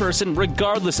whole person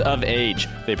regardless of age.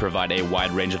 They provide a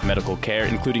wide range of medical care,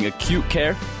 including acute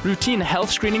care, routine health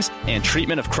screenings, and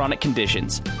treatment of chronic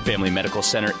conditions. Family Medical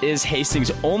Center is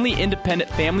Hastings' only independent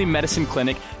family medicine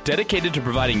clinic dedicated to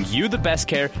providing you the best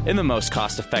care in the most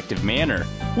cost-effective manner.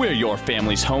 We're your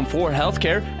family's home for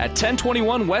healthcare at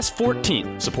 1021 West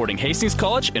 14th, supporting Hastings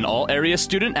College and all area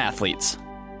student athletes.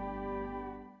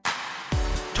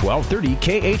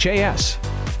 1230 KHAS.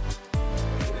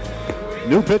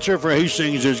 New pitcher for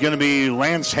Hastings is going to be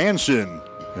Lance Hansen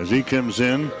as he comes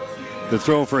in to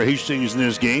throw for Hastings in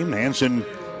this game. Hansen,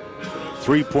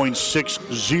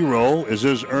 3.60 is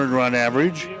his earned run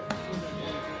average.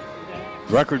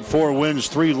 Record 4 wins,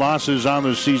 3 losses on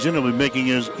the season. He'll be making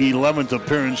his 11th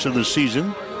appearance of the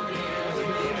season.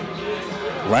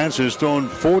 Lance has thrown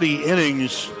 40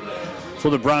 innings for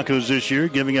the Broncos this year,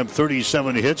 giving up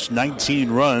 37 hits,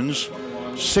 19 runs,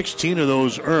 16 of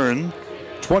those earned,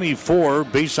 24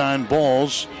 base on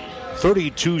balls,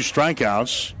 32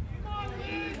 strikeouts.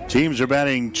 Teams are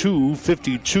batting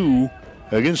 .252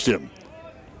 against him.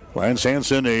 Lance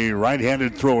Hansen, a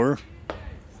right-handed thrower,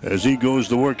 as he goes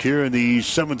to work here in the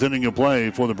 7th inning of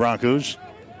play for the Broncos.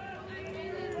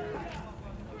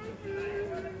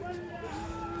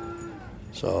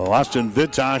 So Austin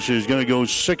Vitosh is going to go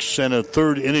 6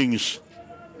 1/3 innings.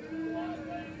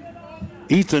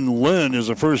 Ethan Lynn is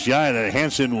the first guy that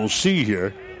Hansen will see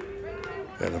here.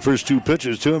 And the first 2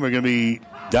 pitches to him are going to be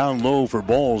down low for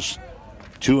balls,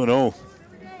 2-0.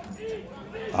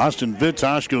 Austin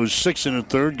Vitosh goes 6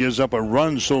 1/3, gives up a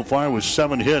run so far with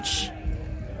 7 hits,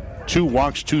 2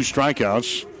 walks, 2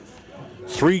 strikeouts.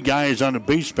 3 guys on the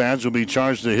base paths will be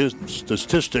charged to his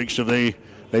statistics if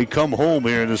they come home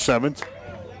here in the 7th.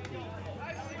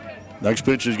 Next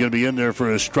pitch is going to be in there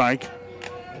for a strike.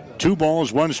 2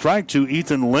 balls, 1 strike to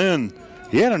Ethan Lynn.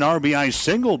 He had an RBI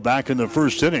single back in the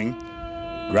first inning.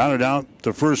 Grounded out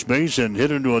to first base and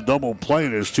hit into a double play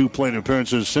in his 2 plate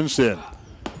appearances since then.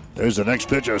 There's the next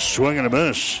pitch, a swing and a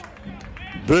miss.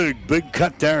 Big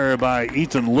cut there by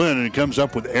Ethan Lynn, and it comes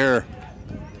up with air.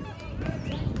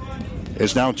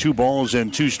 It's now 2 balls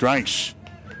and 2 strikes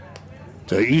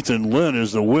to Ethan Lynn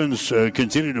as the winds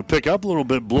continue to pick up a little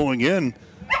bit, blowing in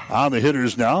on the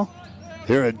hitters now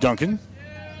here at Duncan.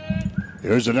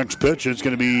 Here's the next pitch. It's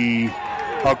going to be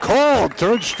a called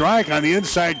third strike on the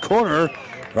inside corner,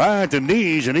 right at the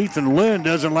knees, and Ethan Lynn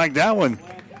doesn't like that one.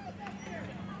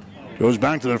 Goes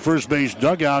back to the first base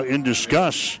dugout in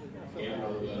disgust.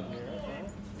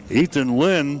 Ethan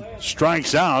Lynn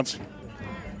strikes out.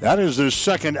 That is the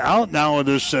second out now of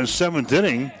this seventh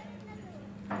inning.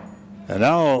 And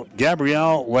now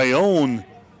Gabrielle Leon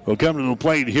will come to the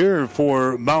plate here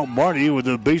for Mount Marty with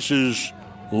the bases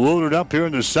loaded up here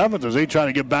in the seventh as they try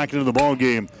to get back into the ball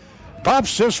game.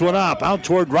 Pops this one up out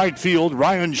toward right field.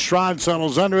 Ryan Schrod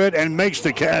settles under it and makes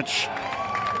the catch.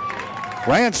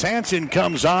 Lance Hansen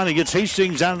comes on and gets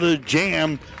Hastings out of the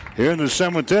jam here in the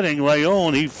seventh inning.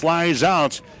 Leon, he flies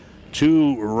out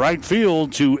to right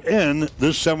field to end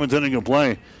this seventh inning of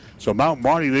play. So Mount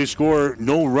Marty, they score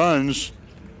no runs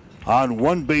on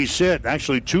one base hit,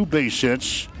 actually two base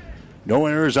hits. No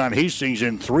errors on Hastings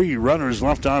and 3 runners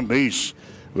left on base.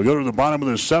 We go to the bottom of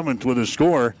the seventh with a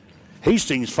score.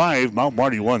 Hastings 5, Mount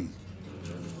Marty 1.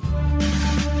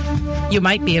 You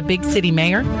might be a big city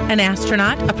mayor, an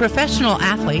astronaut, a professional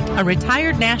athlete, a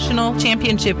retired national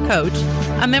championship coach,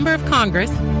 a member of Congress,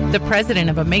 the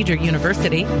president of a major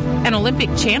university, an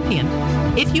Olympic champion.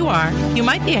 If you are, you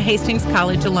might be a Hastings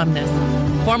College alumnus.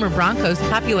 Former Broncos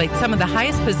populate some of the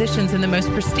highest positions in the most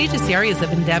prestigious areas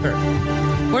of endeavor.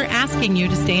 We're asking you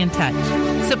to stay in touch.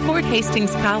 Support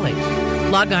Hastings College.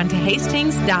 Log on to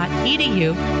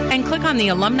hastings.edu and click on the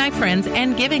Alumni Friends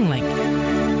and Giving link.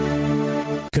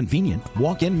 Convenient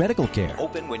walk-in medical care.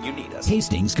 Open when you need us.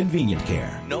 Hastings Convenient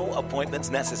Care. No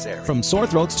appointments necessary. From sore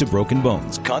throats to broken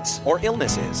bones, cuts, or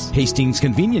illnesses. Hastings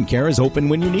Convenient Care is open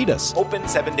when you need us. Open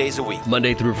 7 days a week.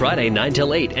 Monday through Friday, 9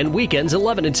 till 8, and weekends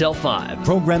 11 until 5.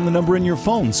 Program the number in your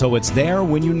phone so it's there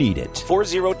when you need it.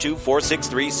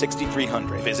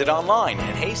 402-463-6300. Visit online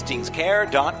at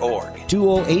hastingscare.org.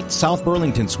 208 South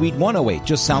Burlington, Suite 108,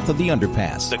 just south of the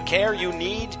underpass. The care you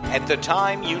need at the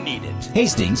time you need it.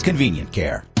 Hastings Convenient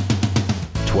Care.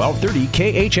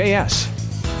 1230 KHAS.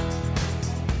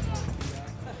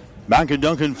 Back at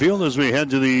Duncan Field as we head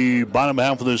to the bottom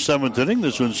half of the seventh inning.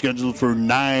 This one's scheduled for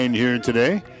 9 here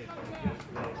today.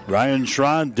 Ryan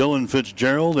Schrod, Dylan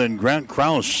Fitzgerald, and Grant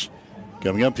Krause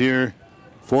coming up here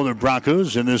for the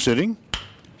Broncos in this inning.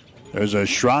 There's a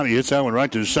Schrod. He hits that one right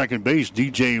to second base.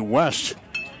 DJ West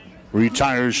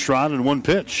retires Schrod in one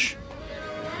pitch.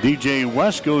 DJ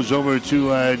West goes over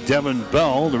to Devin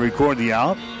Bell to record the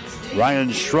out. Ryan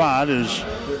Schrod is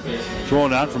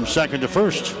thrown out from second to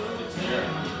first.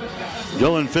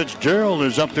 Dylan Fitzgerald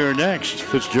is up there next.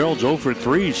 Fitzgerald's 0 for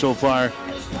 3 so far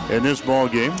in this ball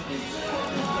game.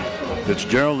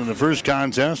 Fitzgerald in the first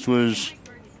contest was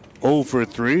 0 for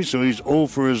 3, so he's 0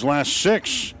 for his last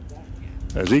 6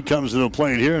 as he comes to the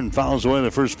plate here and fouls away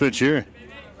the first pitch here.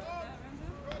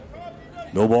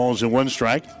 No balls and 1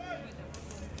 strike.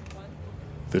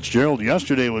 Fitzgerald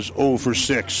yesterday was 0 for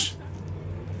 6.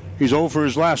 He's 0 for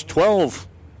his last 12.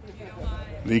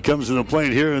 He comes to the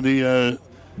plate here in the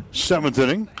seventh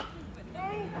inning.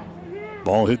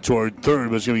 Ball hit toward third,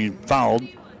 but it's going to be fouled.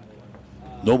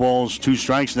 No balls, 2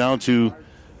 strikes now to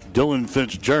Dylan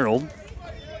Fitzgerald.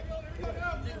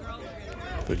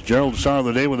 Fitzgerald started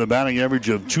the day with a batting average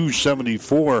of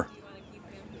 .274.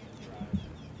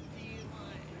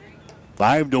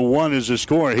 5-1 is the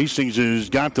score. Hastings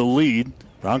has got the lead.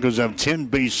 Broncos have 10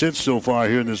 base hits so far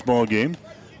here in this ball game.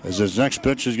 As his next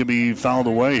pitch is going to be fouled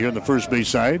away here on the first base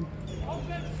side.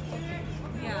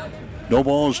 No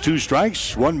balls, 2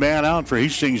 strikes. 1 man out for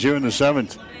Hastings here in the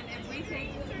seventh.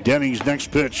 Denning's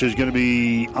next pitch is going to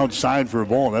be outside for a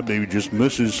ball. That baby just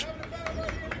misses.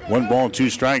 1 ball, 2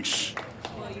 strikes.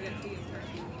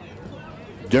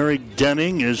 Derek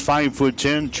Denning is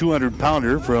 5'10",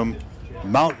 200-pounder from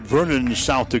Mount Vernon,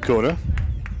 South Dakota.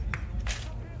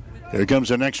 Here comes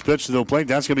the next pitch to the plate.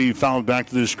 That's going to be fouled back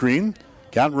to the screen.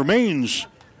 Count remains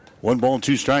 1 ball,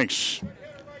 2 strikes.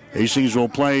 Hastings will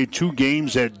play 2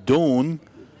 games at Doane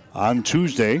on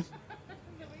Tuesday.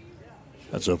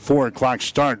 That's a 4 o'clock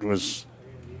start. Was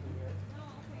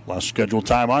last scheduled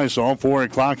time I saw, 4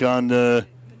 o'clock on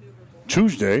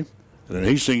Tuesday. And then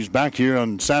Hastings back here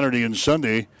on Saturday and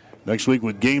Sunday next week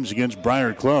with games against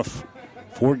Briar Clough.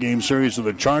 4-game series of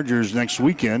the Chargers next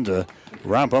weekend to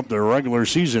wrap up their regular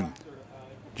season.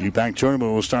 GPAC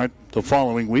tournament will start the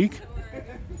following week.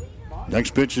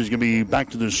 Next pitch is going to be back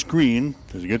to the screen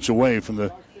as it gets away from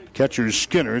the catcher's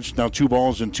Skinner. It's now 2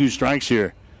 balls and 2 strikes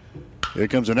here. Here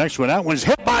comes the next one. That one's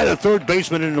hit by the third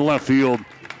baseman into left field.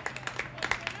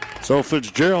 So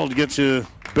Fitzgerald gets a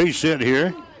base hit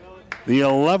here. the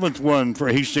 11th one for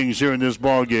Hastings here in this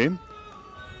ball game.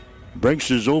 Breaks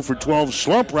his 0 for 12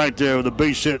 slump right there with a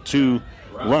base hit to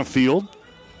left field.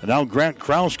 And now Grant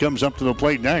Krause comes up to the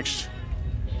plate next.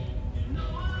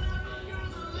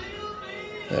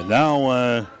 And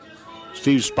now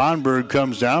Steve Sponberg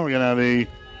comes down. We're going to have a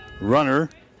runner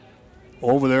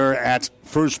over there at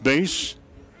first base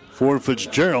for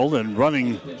Fitzgerald, and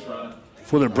running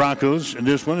for the Broncos. And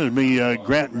this one is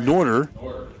Grant Norder.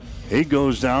 He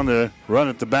goes down to run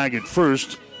at the bag at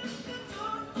first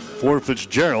for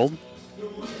Fitzgerald.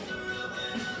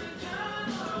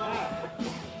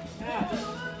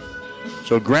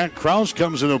 So Grant Krause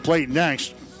comes to the plate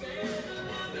next.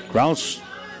 Krause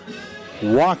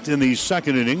walked in the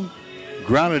second inning,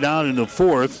 grounded out in the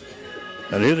fourth,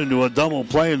 and hit into a double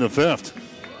play in the fifth.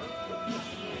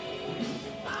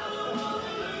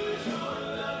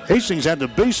 Hastings had the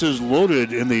bases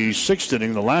loaded in the sixth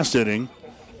inning, the last inning,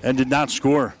 and did not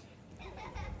score.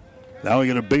 Now we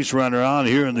get a base runner on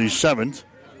here in the seventh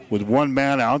with one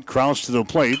man out. Krause to the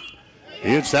plate. He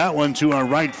hits that one to our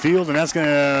right field, and that's going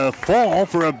to fall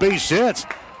for a base hit.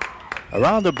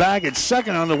 Around the bag at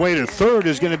second on the way to third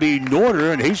is going to be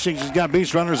Norder, and Hastings has got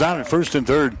base runners out at first and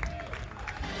third.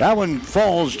 That one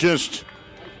falls just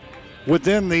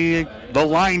within the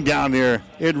line down there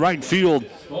in right field.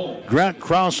 Grant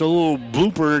Krause, a little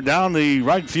blooper down the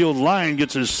right field line,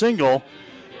 gets a single.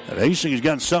 And Hastings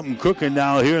got something cooking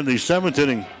now here in the seventh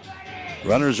inning.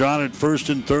 Runners are on at first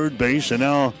and third base, and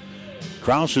now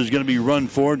Krause is going to be run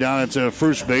for down at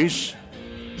first base.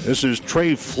 This is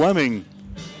Trey Fleming.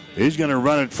 He's going to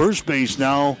run at first base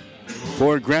now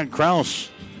for Grant Krause.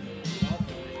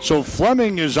 So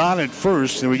Fleming is on at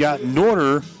first, and we got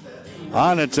Norder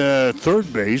on at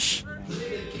third base.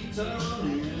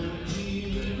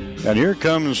 And here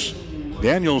comes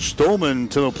Daniel Stolman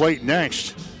to the plate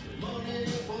next.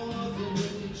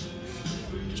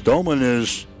 Stolman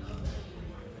has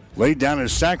laid down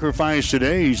his sacrifice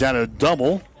today. He's had a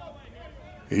double.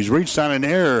 He's reached on an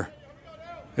error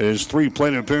in his 3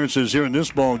 plate appearances here in this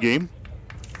ball game.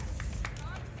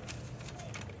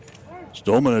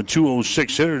 Stolman, a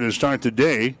 .206 hitter to start the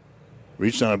day.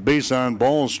 Reached on a base on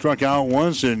ball, struck out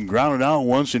once, and grounded out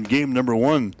once in game number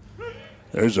 1.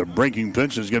 There's a breaking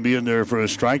pitch that's going to be in there for a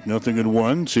strike.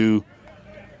 0-1 to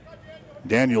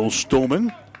Daniel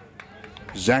Stolman.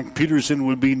 Zach Peterson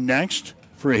would be next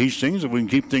for Hastings if we can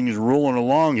keep things rolling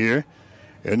along here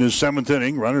in the 7th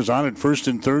inning. Runners on at first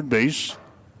and third base.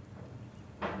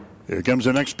 Here comes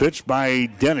the next pitch by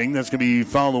Denning. That's going to be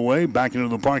fouled away back into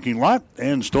the parking lot,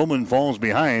 and Stolman falls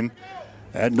behind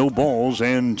at no balls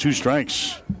and 2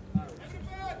 strikes.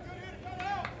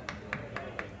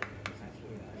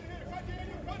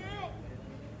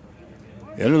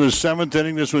 Into the 7th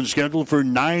inning. This one's scheduled for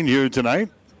 9 here tonight.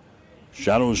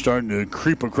 Shadows starting to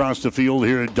creep across the field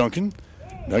here at Duncan.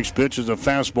 Next pitch is a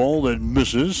fastball that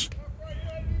misses.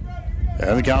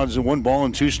 And the count is 1 ball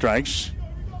and 2 strikes.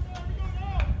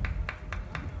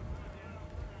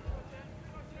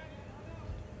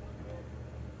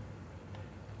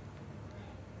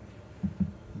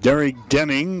 Derek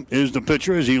Denning is the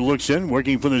pitcher as he looks in,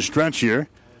 working for the stretch here.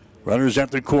 Runners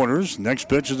at the corners. Next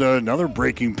pitch is another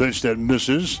breaking pitch that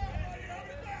misses.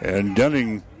 And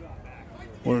Denning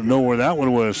wanted to know where that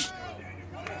one was.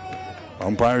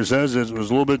 Umpire says it was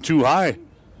a little bit too high.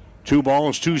 2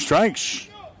 balls, 2 strikes.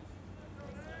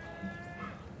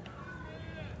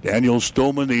 Daniel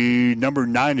Stolman, the number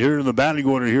 9 here in the batting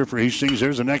order here for Hastings.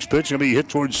 There's the next pitch. Going to be hit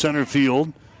towards center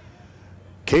field.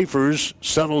 Kafers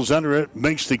settles under it,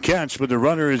 makes the catch, but the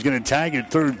runner is going to tag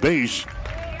at third base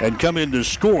and come in to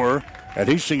score. And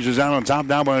Hastings is out on top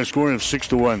now by a score of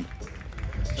 6-1.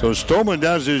 So Stolman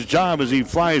does his job as he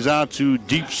flies out to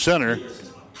deep center.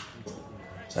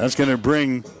 That's going to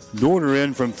bring Norder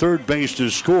in from third base to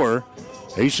score.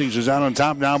 Hastings is out on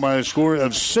top now by a score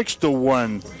of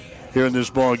 6-1 here in this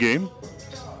ball game.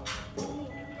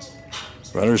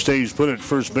 Runner stays put at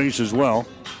first base as well.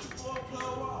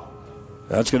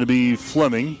 That's going to be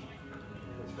Fleming.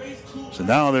 So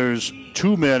now there's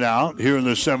 2 men out here in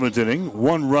the 7th inning.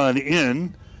 1 run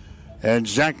in. And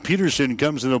Zach Peterson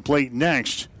comes to the plate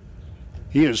next.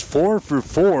 He is 4 for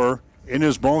 4 in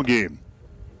this ball game.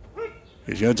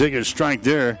 He's going to take a strike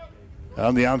there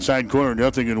on the outside corner.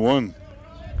 0-1.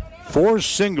 4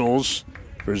 singles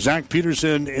for Zach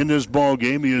Peterson in this ball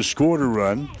game. He has scored a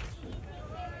run.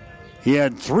 He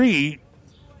had 3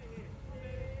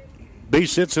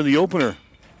 base hits in the opener.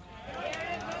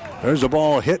 There's a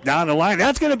ball hit down the line.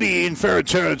 That's going to be in fair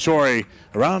territory.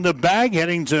 Around the bag,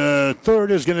 heading to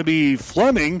third is going to be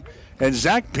Fleming. And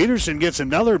Zach Peterson gets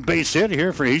another base hit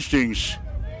here for Hastings.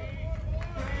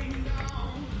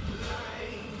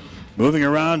 Moving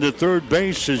around to third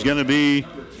base is going to be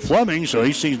Fleming. So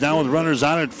Hastings down with runners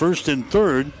on at first and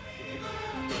third.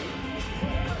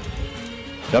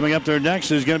 Coming up there next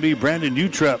is going to be Brandon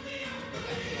Utrep.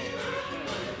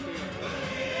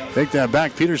 Take that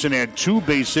back. Peterson had 2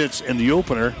 base hits in the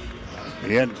opener.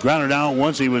 He had grounded out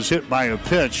once. He was hit by a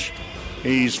pitch.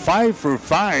 He's 5 for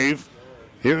 5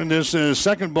 here in this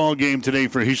second ball game today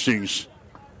for Hastings.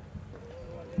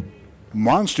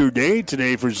 Monster day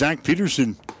today for Zach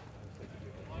Peterson.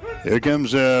 Here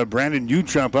comes Brandon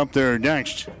Utrep up there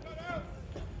next.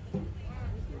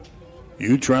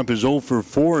 Utrep is 0 for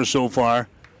 4 so far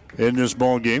in this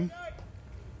ball game.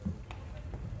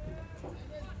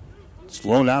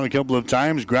 Slowed down a couple of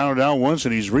times, grounded out once,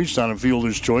 and he's reached on a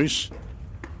fielder's choice.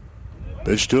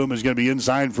 Pitch to him is going to be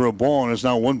inside for a ball, and it's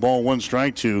now 1 ball, 1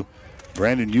 strike to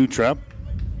Brandon Utrep.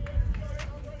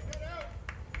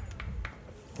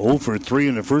 0 for 3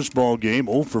 in the first ball game,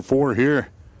 0 for 4 here.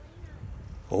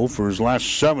 0 for his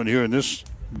last 7 here in this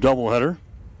doubleheader.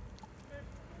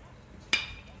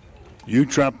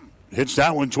 Utrep hits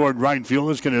that one toward right field.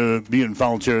 It's going to be in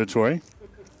foul territory.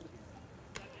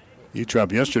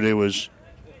 Utrep yesterday was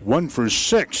 1 for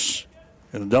 6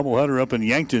 in a doubleheader up in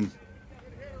Yankton.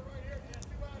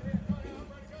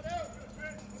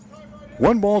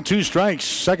 1 ball, 2 strikes.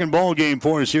 Second ball game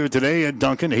for us here today at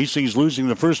Duncan. Hastings losing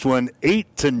the first one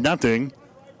 8-0.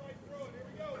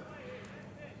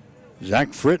 Zach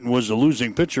Fritton was the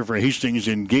losing pitcher for Hastings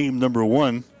in game number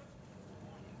 1.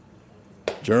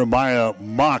 Jeremiah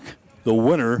Mock, the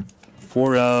winner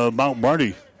for Mount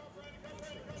Marty.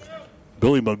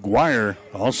 Billy McGuire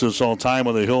also saw time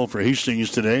on the hill for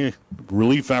Hastings today.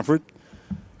 Relief effort.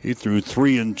 He threw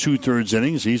 3 2/3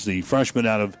 innings. He's the freshman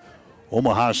out of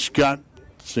Omaha Scott,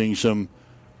 seeing some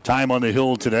time on the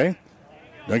hill today.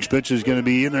 Next pitch is going to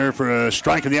be in there for a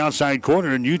strike in the outside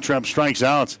corner, and Utrep strikes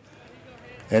out.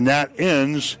 And that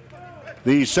ends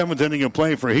the 7th inning of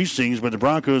play for Hastings, but the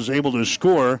Broncos able to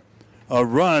score a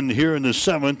run here in the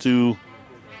 7th to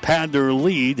pad their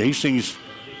lead. Hastings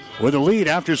with a lead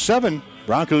after 7.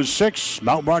 Broncos 6,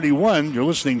 Mount Marty 1. You're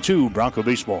listening to Bronco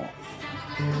Baseball.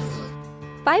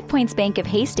 5 Points Bank of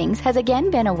Hastings has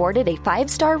again been awarded a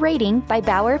 5-star rating by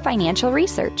Bauer Financial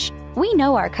Research. We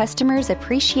know our customers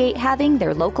appreciate having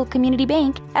their local community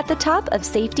bank at the top of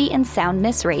safety and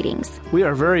soundness ratings. We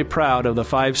are very proud of the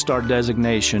 5-star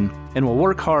designation and will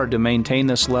work hard to maintain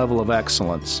this level of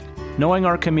excellence. Knowing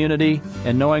our community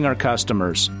and knowing our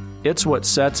customers, it's what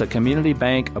sets a community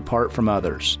bank apart from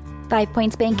others. 5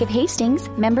 Points Bank of Hastings,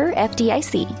 member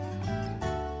FDIC.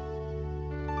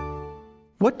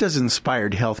 What does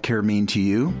inspired healthcare mean to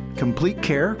you? Complete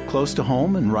care, close to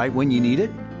home, and right when you need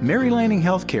it? Mary Lanning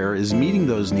Healthcare is meeting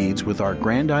those needs with our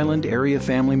Grand Island area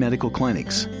family medical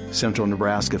clinics. Central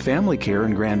Nebraska Family Care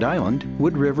in Grand Island,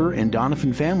 Wood River, and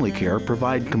Doniphan Family Care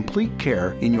provide complete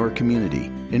care in your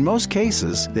community. In most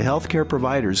cases, the healthcare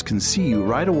providers can see you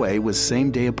right away with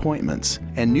same-day appointments,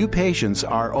 and new patients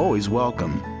are always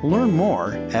welcome. Learn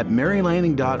more at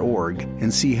marylanning.org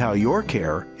and see how your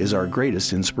care is our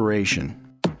greatest inspiration.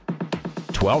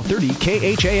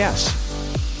 1230 KHAS.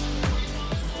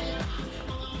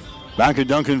 Back at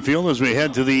Duncan Field as we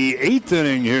head to the 8th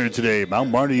inning here today. Mount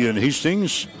Marty and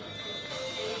Hastings.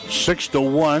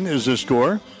 6-1 is the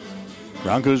score.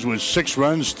 Broncos with 6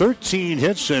 runs, 13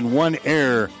 hits, and 1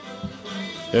 error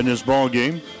in this ball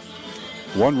game.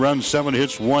 1 run, 7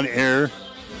 hits, 1 error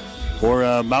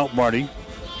for Mount Marty.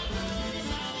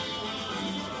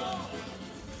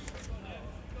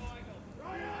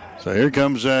 So here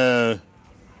comes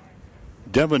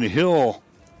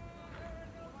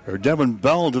Devin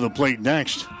Bell to the plate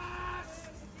next.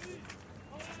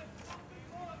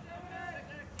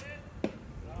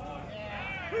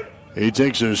 He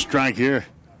takes a strike here.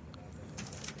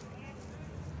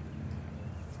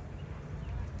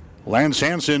 Lance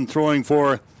Hansen throwing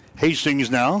for Hastings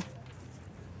now.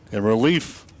 In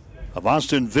relief of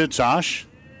Austin Vittosh.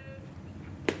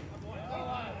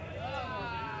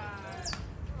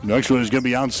 Next one is going to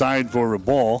be outside for a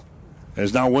ball.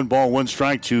 There's now 1 ball, 1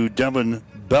 strike to Devin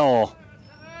Bell.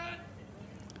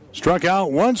 Struck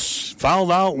out once,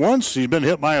 fouled out once. He's been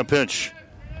hit by a pitch.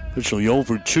 Officially 0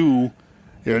 for 2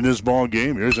 here in this ball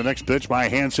game. Here's the next pitch by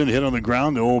Hansen, hit on the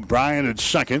ground to O'Brien at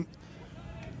second.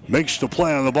 Makes the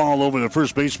play on the ball over the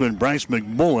first baseman, Bryce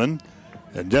McMullen.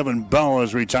 And Devin Bell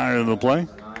is retired in the play.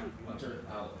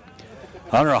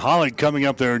 Hunter Hollick coming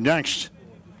up there next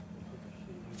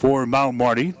for Mount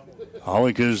Marty.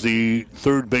 Hollick is the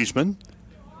third baseman.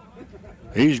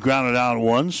 He's grounded out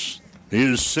once. He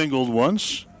has singled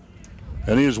once.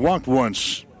 And he has walked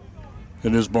once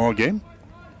in this ball game.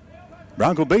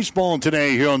 Bronco baseball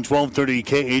today here on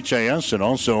 1230 KHAS and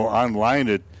also online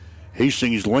at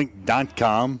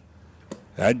hastingslink.com.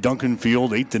 At Duncan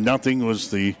Field, 8-0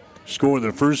 was the score of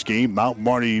the first game. Mount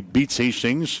Marty beats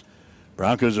Hastings.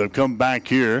 Broncos have come back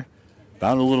here.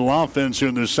 Found a little offense here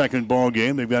in the second ball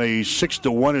game. They've got a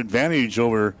 6-1 advantage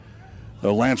over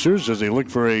the Lancers as they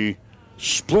look for a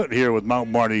split here with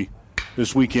Mount Marty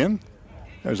this weekend.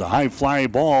 There's a high fly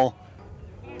ball.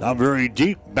 Not very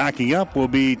deep. Backing up will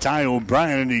be Ty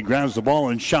O'Brien, and he grabs the ball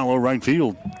in shallow right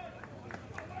field.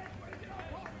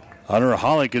 Hunter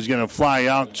Hollick is going to fly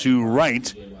out to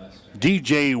right.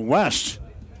 DJ West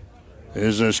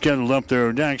is scheduled up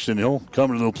there next, and he'll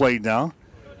come to the plate now.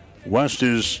 West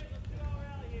is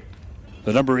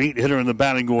the number 8 hitter in the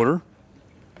batting order.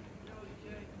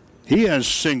 He has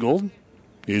singled.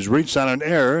 He's reached on an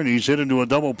error, and he's hit into a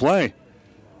double play.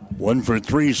 1 for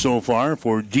 3 so far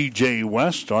for DJ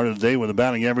West. Started the day with a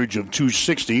batting average of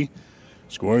 .260.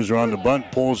 Scores are on the bunt,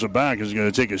 pulls it back. Is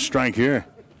going to take a strike here.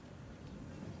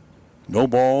 No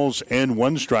balls and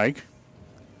 1 strike.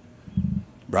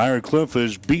 Briarcliff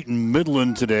has beaten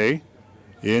Midland today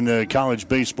in college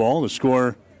baseball. The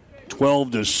score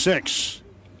 12-6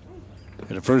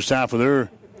 in the first half of their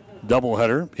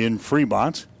doubleheader in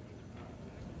Fremont.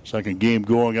 Second game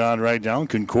going on right now.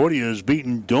 Concordia has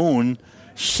beaten Doane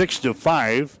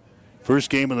 6-5. First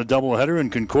game of the doubleheader, and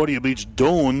Concordia beats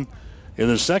Doane in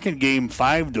the second game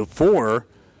 5-4.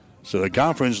 So the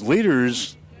conference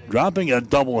leaders dropping a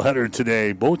doubleheader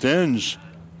today, both ends.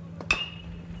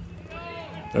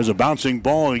 There's a bouncing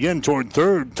ball again toward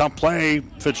third. Tough play.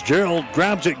 Fitzgerald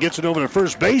grabs it, gets it over to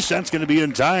first base. That's going to be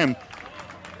in time.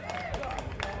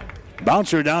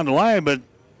 Bouncer down the line, but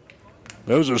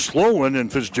there was a slow one,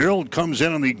 and Fitzgerald comes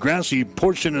in on the grassy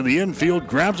portion of the infield,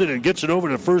 grabs it, and gets it over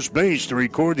to first base to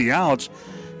record the outs.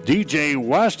 DJ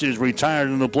West is retired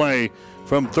in the play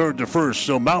from third to first.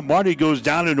 So Mount Marty goes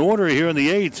down in order here in the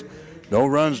 8th. No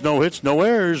runs, no hits, no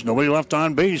errors, nobody left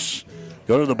on base.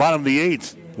 Go to the bottom of the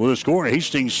 8th with a score.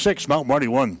 Hastings 6, Mount Marty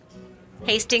 1.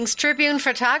 Hastings Tribune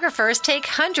photographers take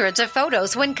hundreds of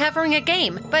photos when covering a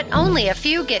game, but only a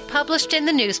few get published in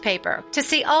the newspaper. To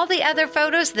see all the other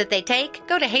photos that they take,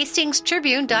 go to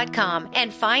hastingstribune.com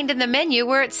and find in the menu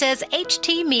where it says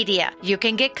HT Media. You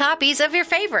can get copies of your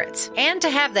favorites. And to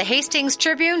have the Hastings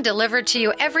Tribune delivered to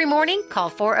you every morning,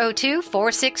 call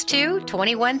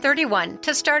 402-462-2131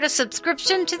 to start a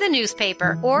subscription to the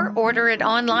newspaper or order it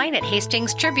online at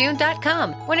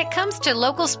hastingstribune.com. When it comes to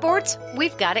local sports,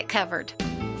 we've got it covered.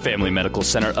 Family Medical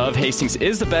Center of Hastings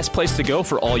is the best place to go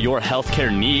for all your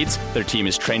healthcare needs. Their team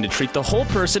is trained to treat the whole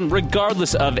person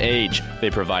regardless of age. They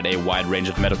provide a wide range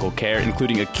of medical care,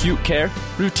 including acute care,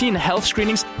 routine health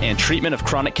screenings, and treatment of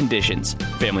chronic conditions.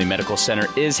 Family Medical Center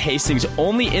is Hastings'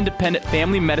 only independent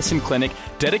family medicine clinic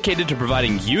dedicated to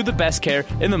providing you the best care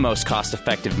in the most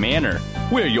cost-effective manner.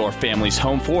 We're your family's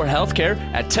home for healthcare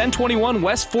at 1021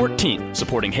 West 14th,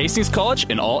 supporting Hastings College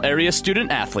and all area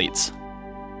student athletes.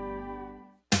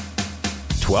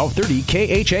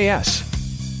 1230 KHAS.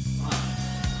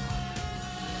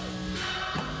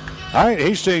 All right,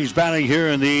 Hastings batting here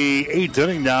in the 8th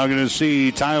inning now. Going to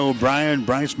see Ty O'Brien,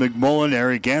 Bryce McMullen,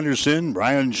 Eric Anderson,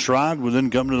 Brian Schrod will then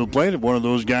come to the plate if one of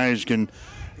those guys can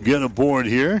get aboard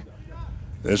here.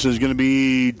 This is going to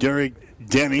be Derek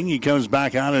Denning. He comes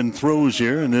back out and throws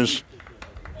here in this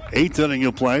 8th inning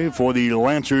of play for the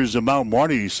Lancers of Mount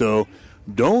Marty. So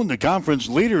Doane, the conference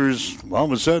leaders, all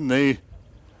of a sudden they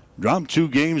dropped 2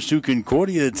 games to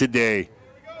Concordia today.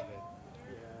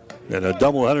 And a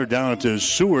doubleheader down to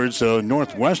Seward, so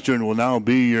Northwestern will now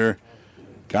be your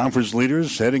conference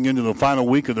leaders heading into the final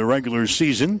week of the regular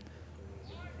season.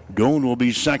 Doane will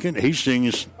be second.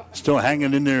 Hastings still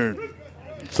hanging in there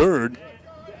third.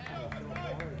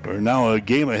 We're now a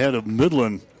game ahead of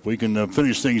Midland. If we can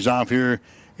finish things off here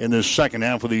in the second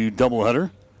half of the doubleheader.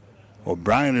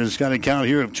 O'Brien has got a count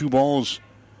here of 2 balls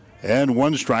and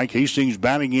 1 strike. Hastings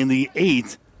batting in the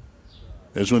 8th.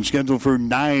 This one's scheduled for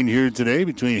 9 here today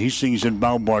between Hastings and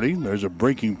Mount Marty. There's a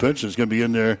breaking pitch that's going to be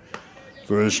in there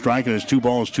for a strike, and it's 2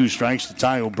 balls, 2 strikes to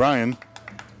Ty O'Brien.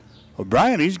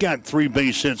 O'Brien, he's got 3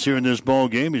 base hits here in this ball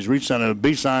game. He's reached on a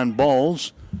base on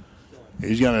balls.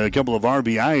 He's got a couple of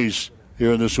RBIs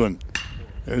here in this one.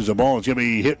 There's a ball. It's going to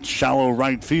be hit shallow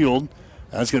right field.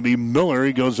 That's going to be Miller.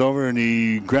 He goes over and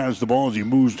he grabs the ball as he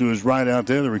moves to his right out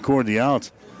there to record the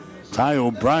out. Ty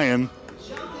O'Brien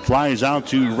flies out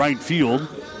to right field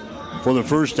for the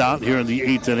first out here in the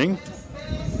 8th inning.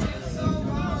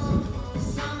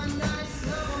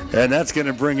 And that's going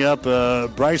to bring up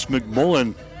Bryce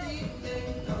McMullen.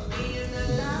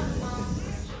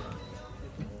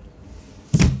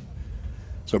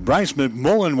 So Bryce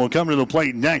McMullen will come to the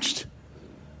plate next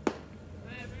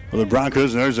for the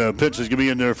Broncos. And there's a pitch that's going to be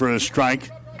in there for a strike.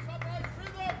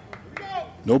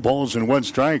 No balls and one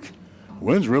strike.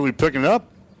 Wind's really picking up.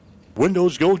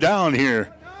 Windows go down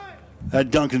here at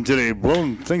Duncan today.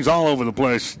 Blowing things all over the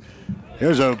place.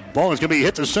 Here's a ball that's going to be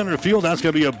hit to center field. That's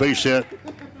going to be a base hit.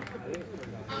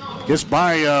 Gets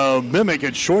by Mimic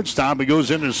at shortstop. It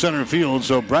goes into center field.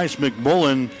 So Bryce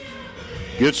McMullen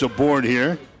gets a board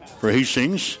here for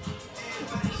Hastings.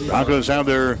 Broncos have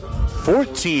their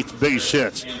 14th base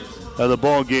hit of the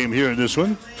ball game here in this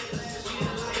one.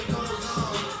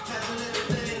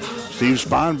 Steve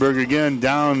Sponberg again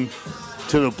down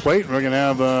to the plate. We're going to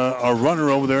have a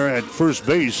runner over there at first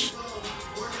base.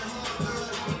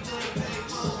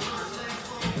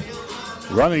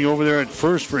 Running over there at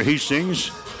first for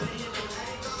Hastings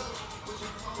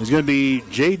is going to be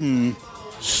Jaden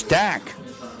Stack.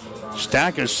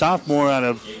 Stack, a sophomore out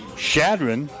of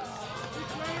Shadron.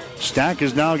 Stack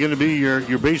is now going to be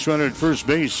your base runner at first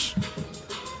base.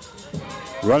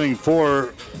 Running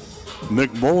for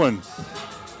McMullen.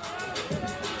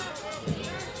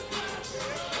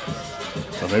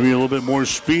 So maybe a little bit more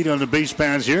speed on the base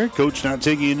paths here. Coach not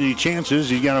taking any chances.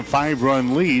 He's got a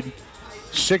 5-run lead.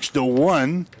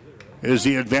 6-1 is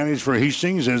the advantage for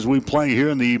Hastings as we play here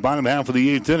in the bottom half of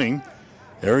the 8th inning.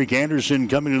 Eric Anderson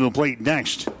coming to the plate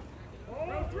next.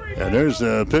 And there's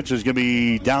the pitch is going to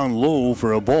be down low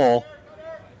for a ball.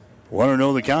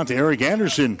 1-0 the count to Eric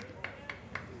Anderson.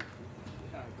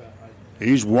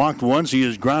 He's walked once. He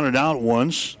has grounded out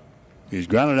once. He's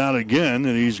grounded out again,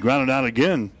 and he's grounded out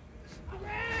again.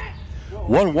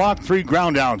 1 walk, 3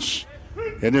 ground outs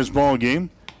in this ball game.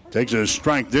 Takes a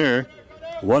strike there.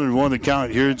 1-1 the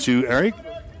count here to Eric.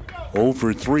 0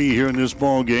 for 3 here in this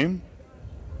ball game.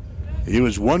 He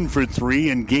was 1 for 3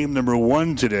 in game number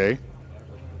 1 today.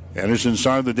 Anderson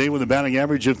started the day with a batting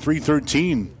average of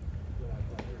 .313.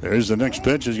 There's the next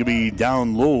pitch. It's going to be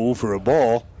down low for a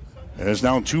ball. And it's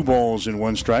now 2 balls and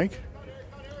 1 strike.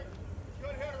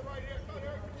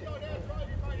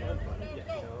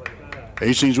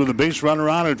 Hastings with a base runner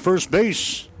on at first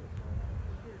base.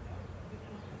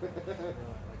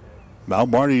 Now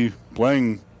Marty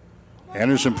playing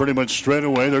Anderson pretty much straight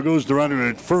away. There goes the runner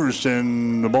at first,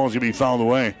 and the ball's going to be fouled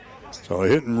away. So a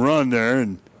hit and run there,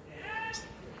 and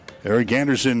Eric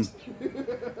Anderson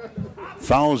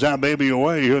fouls that baby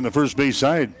away here on the first base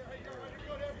side.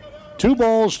 2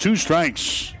 balls, 2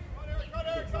 strikes.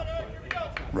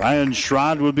 Ryan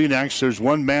Schrod would be next. There's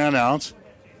 1 man out.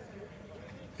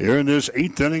 Here in this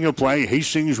 8th inning of play,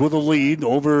 Hastings with a lead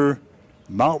over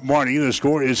Mount Marty. The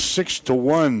score is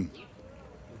 6-1.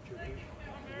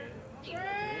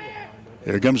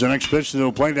 Here comes the next pitch to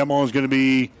the plate. That ball is going to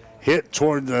be hit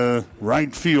toward the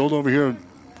right field over here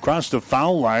across the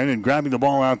foul line, and grabbing the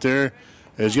ball out there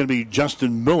is going to be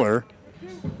Justin Miller.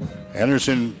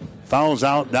 Anderson fouls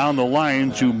out down the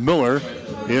line to Miller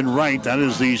in right. That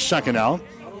is the second out.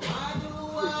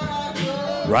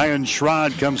 Ryan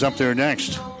Schrod comes up there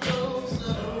next.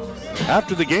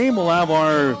 After the game, we'll have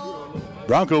our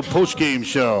Bronco postgame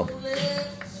show.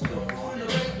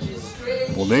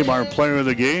 We'll name our player of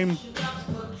the game.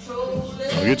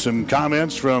 I'll get some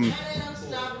comments from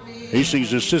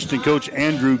Hastings assistant coach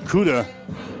Andrew Kuda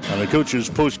on the coach's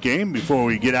postgame before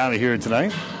we get out of here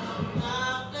tonight.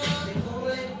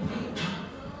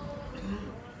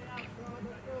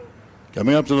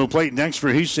 Coming up to the plate next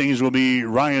for Hastings will be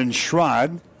Ryan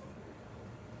Schrod.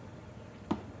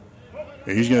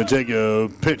 He's going to take a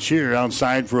pitch here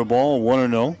outside for a ball,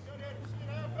 1-0.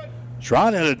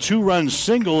 Schrod had a 2-run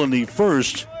single in the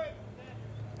first.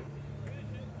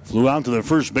 Flew out to the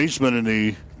first baseman in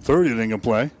the 3rd inning of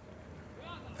play.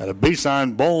 Had a base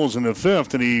on balls in the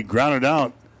 5th, and he grounded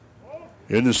out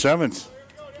in the 7th.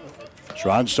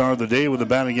 Schrod started the day with a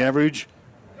batting average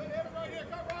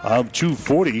of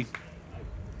 .240.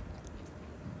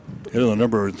 Hit on the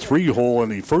number 3 hole in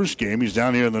the first game. He's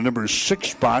down here in the number 6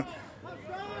 spot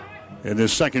in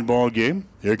this second ball game.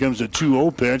 Here comes the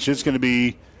 2-0 pitch. It's going to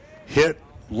be hit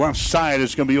left side.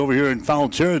 It's going to be over here in foul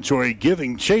territory,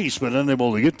 giving chase, but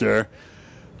unable to get there.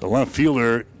 The left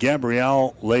fielder,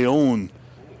 Gabriel Leon,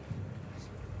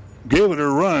 gave it a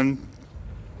run.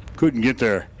 Couldn't get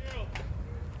there.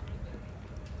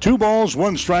 2 balls,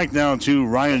 1 strike now to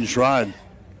Ryan Schrod.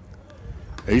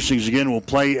 Hastings again will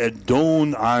play at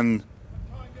Doane on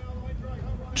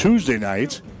Tuesday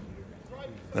night.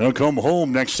 They'll come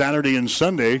home next Saturday and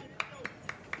Sunday.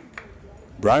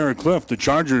 Briar Cliff, the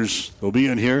Chargers, will be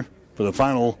in here for the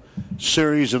final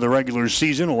series of the regular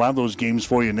season. We'll have those games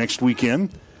for you next weekend.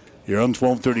 Here on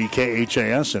 1230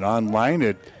 KHAS and online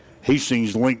at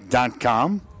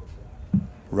hastingslink.com.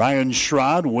 Ryan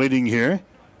Schrod waiting here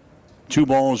 2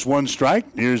 balls, 1 strike.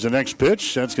 Here's the next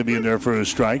pitch. That's going to be in there for a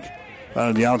strike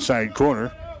on the outside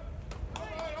corner.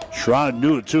 Schrod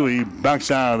knew it, too. He backs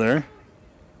out of there.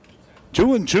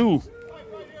 2-2.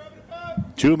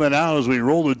 2 men out as we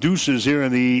roll the deuces here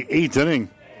in the 8th inning.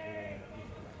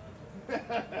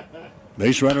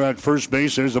 Base runner at first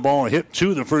base. There's the ball hit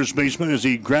to the first baseman as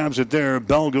he grabs it there.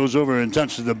 Bell goes over and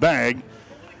touches the bag.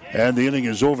 And the inning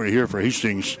is over here for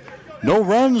Hastings. No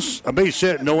runs, a base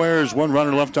hit, no errors. 1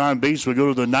 runner left on base. We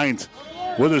go to the 9th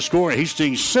with a score.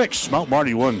 Hastings 6, Mount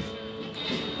Marty 1.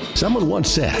 Someone once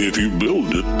said, if you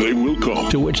build it, they will come.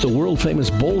 To which the world-famous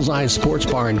Bullseye Sports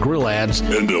Bar and Grill adds,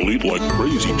 and they'll eat like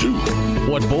crazy, too.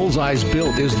 What Bullseye's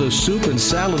built is the soup and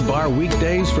salad bar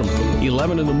weekdays from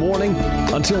 11 in the morning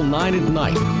until 9 at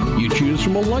night. You choose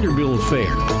from a Lunderbill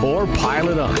affair or pile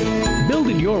it on. Build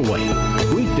it your way.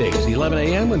 Weekdays, 11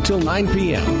 a.m. until 9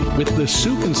 p.m. with the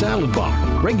soup and salad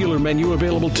bar. Regular menu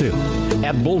available, too,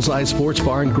 at Bullseye Sports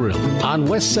Bar and Grill on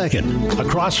West 2nd,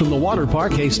 across from the Water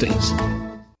Park, Hastings.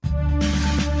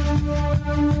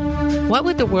 What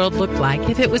would the world look like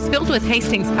if it was filled with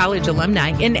Hastings College alumni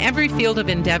in every field of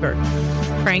endeavor?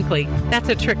 Frankly, that's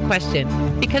a trick question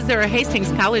because there are Hastings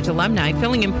College alumni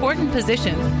filling important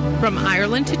positions from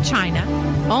Ireland to China,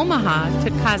 Omaha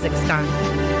to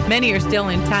Kazakhstan. Many are still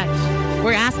in touch.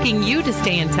 We're asking you to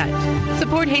stay in touch.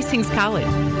 Support Hastings College.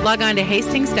 Log on to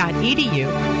hastings.edu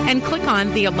and click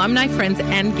on the Alumni Friends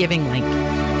and Giving link.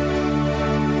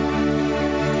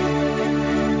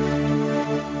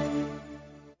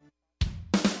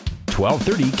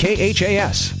 .1230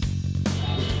 KHAS.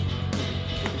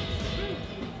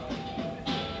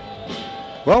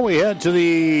 Well, we head to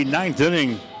the 9th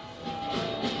inning.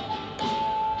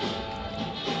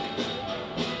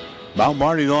 Mount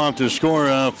Marty will have to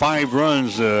score 5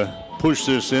 runs to push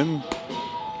this in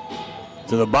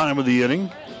to the bottom of the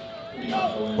inning.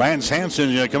 Lance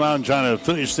Hansen going to come out and try to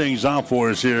finish things off for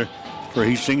us here for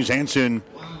Hastings. Hansen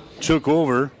took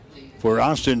over for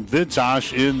Austin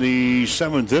Vitosh in the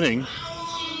 7th inning.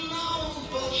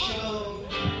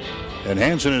 And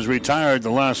Hansen has retired the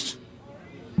last,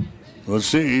 let's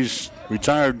see, he's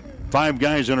retired 5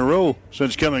 guys in a row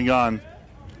since coming on.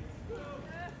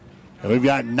 And we've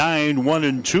got 9, 1,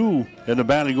 and 2 in the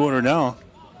batting order now.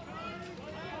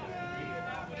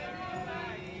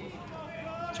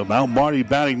 So Mount Marty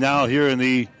batting now here in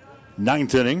the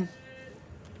 9th inning.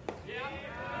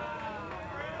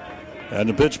 And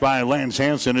the pitch by Lance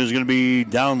Hansen is going to be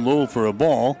down low for a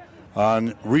ball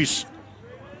on Reese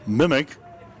Mimic.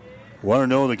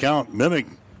 1-0 the count. Mimic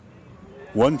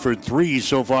 1 for 3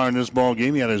 so far in this ball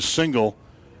game. He had a single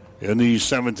in the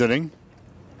 7th inning.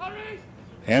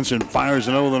 Hansen fires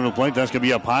an 0 on the plate. That's going to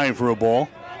be up high for a ball.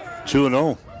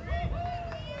 2-0.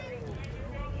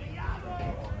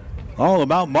 All the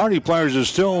Mount Marty players are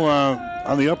still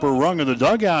on the upper rung of the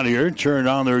dugout here, cheering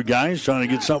on their guys, trying to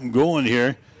get something going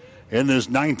here. In this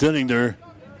 9th inning, they're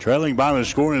trailing by the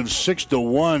score of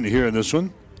 6-1 here in this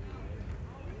one.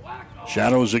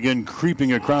 Shadows again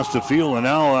creeping across the field, and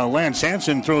now Lance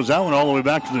Hansen throws that one all the way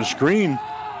back to the screen.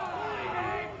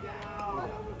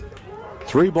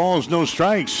 3 balls, no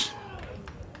strikes.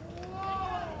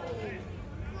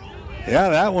 Yeah,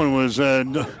 that one was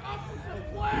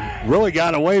really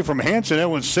got away from Hansen. That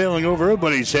one's sailing over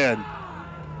everybody's head.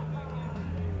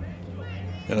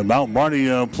 And the Mount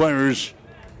Marty players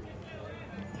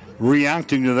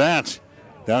reacting to that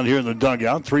down here in the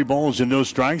dugout. 3 balls and no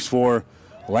strikes for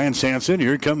Lance Hansen.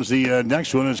 Here comes the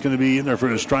next one. It's going to be in there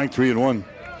for a strike, 3-1.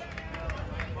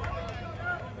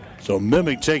 So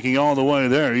Mimic taking all the way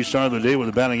there. He started the day with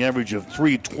a batting average of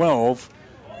 .312.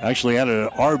 Actually had an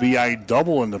RBI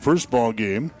double in the first ball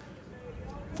game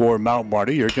for Mount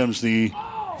Marty. Here comes the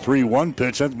 3-1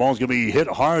 pitch. That ball's going to be hit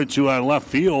hard to left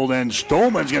field, and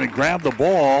Stolman's going to grab the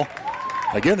ball.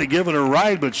 Again, they give it a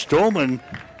ride, but Stolman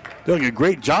doing a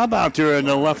great job out there in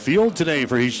the left field today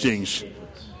for Hastings.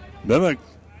 Mimic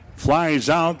flies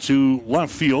out to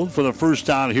left field for the first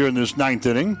out here in this 9th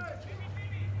inning.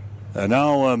 And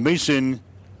now Mason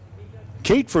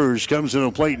Catefers comes to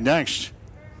the plate next.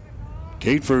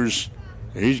 Catefers,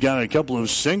 he's got a couple of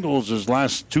singles his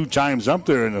last 2 times up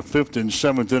there in the 5th and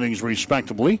 7th innings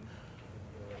respectively.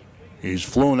 He's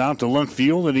flown out to left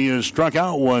field and he has struck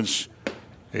out once.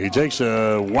 He takes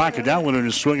a whack at that one and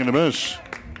a swing and a miss.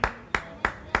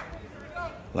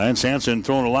 Lance Hansen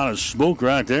throwing a lot of smoke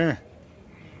right there.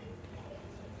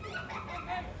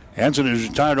 Hansen has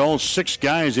retired all 6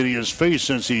 guys that he has faced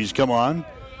since he's come on.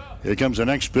 Here comes the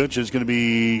next pitch. It's going to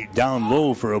be down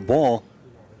low for a ball.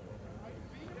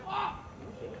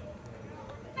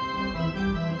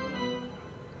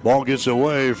 Ball gets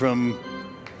away from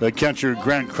the catcher,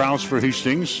 Grant Krause, for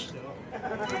Hastings.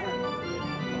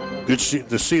 Good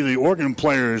to see the organ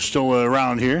players still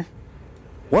around here.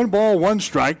 1 ball, 1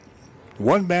 strike,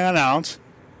 1 man out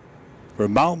for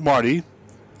Mount Marty.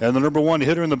 And the number 1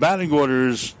 hitter in the batting order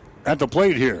is at the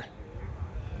plate here.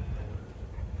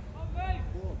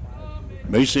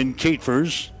 Mason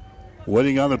Catefers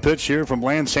waiting on the pitch here from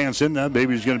Lance Hansen. That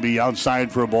baby's going to be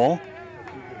outside for a ball.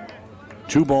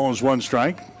 2 balls, 1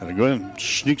 strike. And it goes and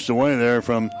sneaks away there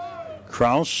from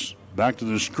Kraus. Back to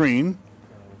the screen.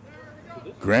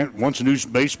 Grant wants a new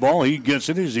baseball. He gets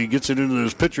it as he gets it into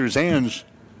his pitcher's hands.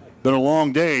 Been a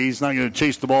long day. He's not going to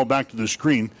chase the ball back to the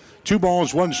screen. 2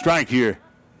 balls, 1 strike here.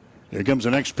 Here comes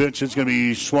the next pitch. It's going to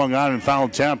be swung on and foul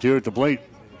tapped here at the plate.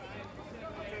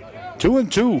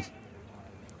 2-2.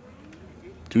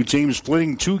 2 teams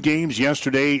splitting 2 games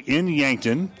yesterday in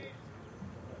Yankton.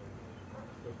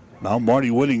 Mount Marty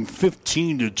winning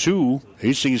 15-2.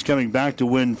 Hastings coming back to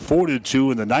win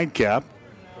 4-2 in the nightcap.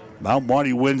 Mount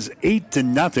Marty wins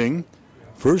 8-0.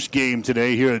 First game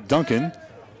today here at Duncan.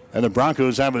 And the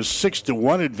Broncos have a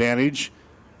 6-1 advantage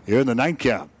here in the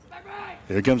nightcap.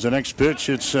 Here comes the next pitch.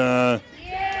 It's a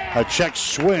check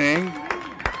swing.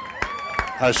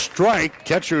 A strike.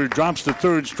 Catcher drops the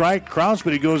 3rd strike. Kraus,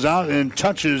 but he goes out and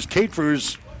touches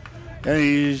Catefers, and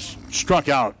he's struck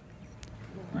out.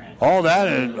 All that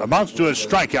and amounts to a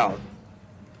strikeout.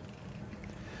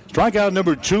 Strikeout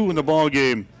number 2 in the ball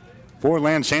game for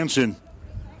Lance Hansen.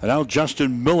 And now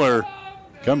Justin Miller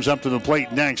comes up to the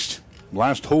plate next.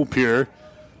 Last hope here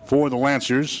for the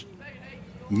Lancers.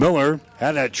 Miller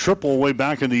had that triple way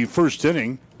back in the first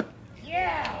inning.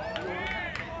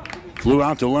 Flew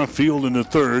out to left field in the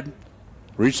 3rd.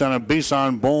 Reached on a base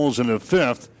on balls in the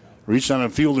 5th. Reached on a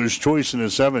fielder's choice in the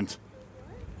 7th.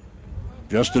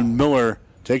 Justin Miller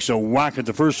takes a whack at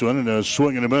the first one and a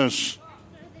swing and a miss.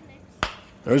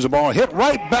 There's a ball hit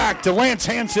right back to Lance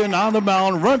Hansen on the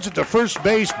mound. Runs it to first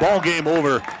base. Ball game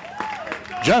over.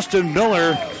 Justin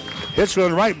Miller hits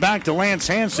one right back to Lance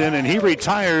Hansen, and he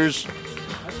retires.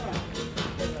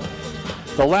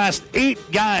 The last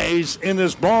 8 guys in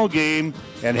this ball game,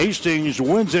 and Hastings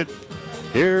wins it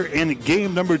here in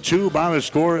game number 2 by the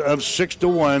score of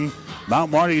 6-1.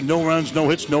 Mount Marty, no runs, no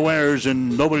hits, no errors,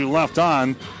 and nobody left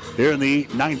on here in the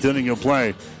 9th inning of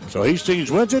play. So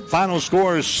Hastings wins it. Final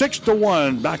score is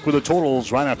 6-1. Back with the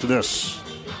totals right after this.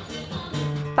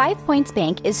 5 Points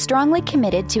Bank is strongly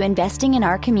committed to investing in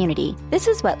our community. This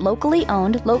is what locally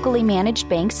owned, locally managed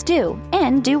banks do,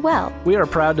 and do well. We are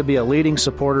proud to be a leading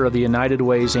supporter of the United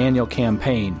Way's annual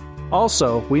campaign.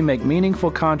 Also, we make meaningful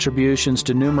contributions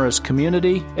to numerous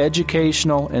community,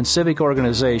 educational, and civic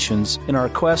organizations in our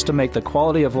quest to make the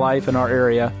quality of life in our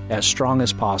area as strong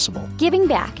as possible. Giving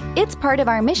back. It's part of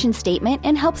our mission statement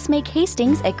and helps make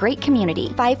Hastings a great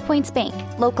community. 5 Points Bank.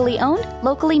 Locally owned,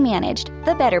 locally managed.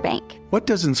 The better bank. What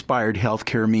does inspired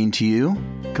healthcare mean to you?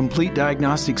 Complete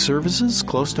diagnostic services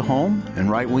close to home and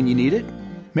right when you need it?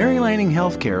 Mary Lanning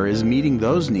Healthcare is meeting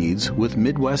those needs with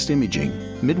Midwest Imaging.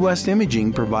 Midwest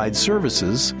Imaging provides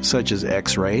services such as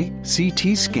X-ray,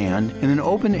 CT scan, and an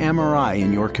open MRI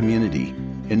in your community.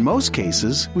 In most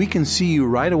cases, we can see you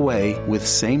right away with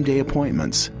same-day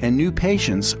appointments, and new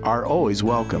patients are always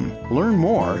welcome. Learn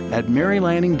more at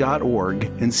marylanning.org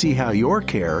and see how your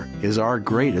care is our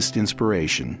greatest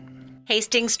inspiration.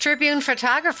 Hastings Tribune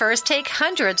photographers take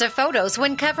hundreds of photos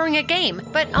when covering a game,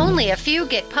 but only a few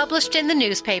get published in the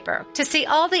newspaper. To see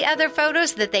all the other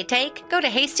photos that they take, go to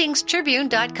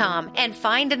hastingstribune.com and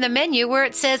find in the menu where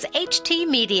it says HT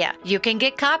Media. You can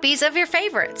get copies of your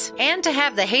favorites. And to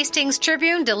have the Hastings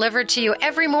Tribune delivered to you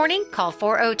every morning, call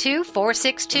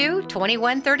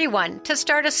 402-462-2131 to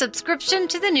start a subscription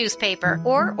to the newspaper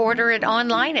or order it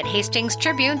online at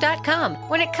hastingstribune.com.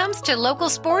 When it comes to local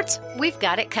sports, we've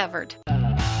got it covered.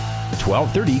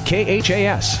 1230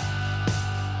 KHAS.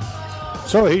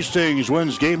 So Hastings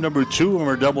wins game number 2 of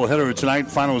our doubleheader tonight.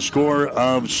 Final score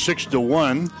of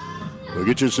 6-1. We'll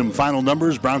get you some final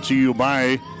numbers brought to you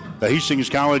by the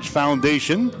Hastings College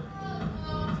Foundation.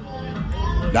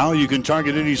 Now you can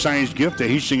target any size gift at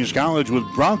Hastings College with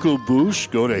Bronco Boost.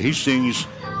 Go to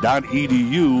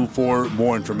hastings.edu for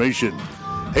more information.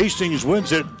 Hastings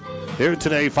wins it here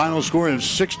today. Final score is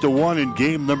 6-1 in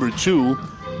game number 2.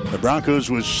 The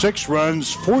Broncos with 6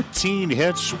 runs, 14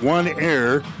 hits, 1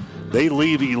 error. They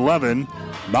leave 11.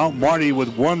 Mount Marty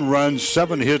with 1 run,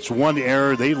 7 hits, 1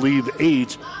 error. They leave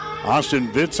 8.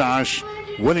 Austin Vitzosh,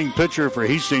 winning pitcher for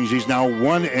Hastings. He's now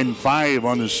 1-5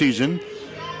 on the season.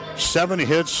 7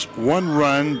 hits, 1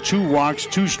 run, 2 walks,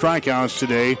 2 strikeouts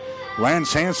today.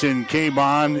 Lance Hansen came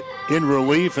on in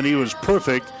relief, and he was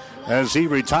perfect as he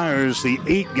retires the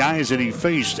 8 guys that he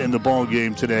faced in the ball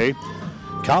game today.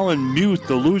 Colin Muth,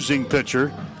 the losing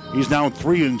pitcher, He's now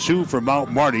 3-2 for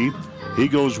Mount Marty. He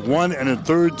goes 1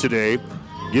 1/3 today.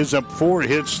 Gives up 4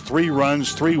 hits, 3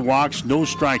 runs, 3 walks, no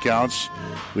strikeouts.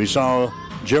 We saw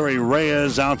Jerry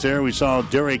Reyes out there. We saw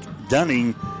Derek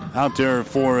Dunning out there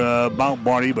for Mount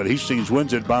Marty, but Hastings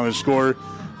wins it by a score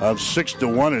of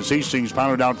 6-1 as Hastings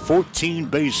pounded out 14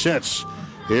 base hits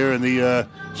here in the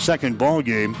second ball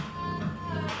game.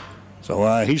 So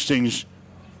Hastings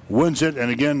wins it, and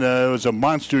again, it was a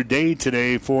monster day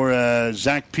today for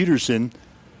Zach Peterson,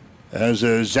 as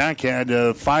Zach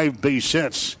had 5 base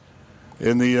hits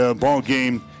in the ball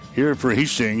game here for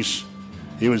Hastings.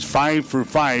 He was 5 for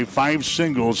 5, 5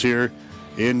 singles here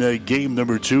in game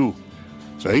number 2.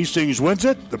 So Hastings wins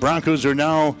it. The Broncos are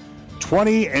now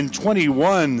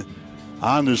 20-21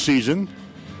 on the season.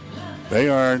 They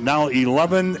are now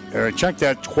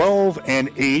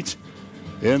 12-8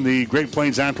 in the Great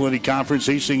Plains Athletic Conference.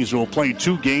 Hastings will play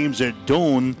 2 games at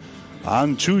Doane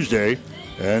on Tuesday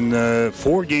and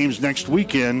 4 games next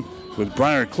weekend with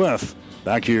Briar Cliff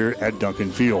back here at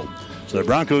Duncan Field. So the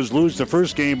Broncos lose the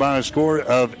first game by a score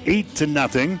of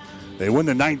 8-0. They win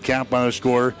the nightcap by a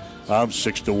score of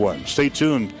 6-1. Stay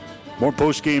tuned. More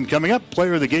post-game coming up.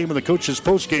 Player of the game of the Coach's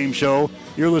post-game show.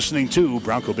 You're listening to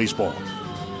Bronco Baseball.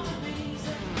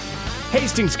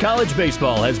 Hastings College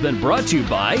Baseball has been brought to you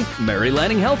by Mary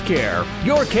Lanning Healthcare.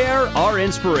 Your care, our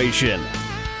inspiration.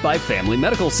 By Family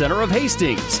Medical Center of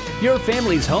Hastings. Your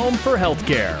family's home for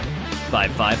healthcare. By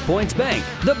 5 Points Bank,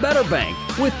 the better bank,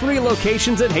 with 3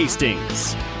 locations at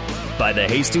Hastings. By the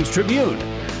Hastings Tribune,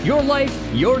 your life,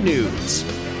 your news.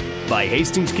 By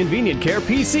Hastings Convenient Care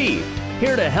PC,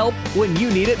 here to help when you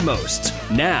need it most,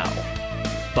 now.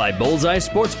 By Bullseye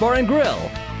Sports Bar and Grill,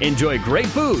 enjoy great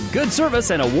food, good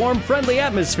service, and a warm, friendly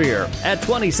atmosphere at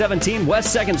 2017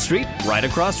 West 2nd Street, right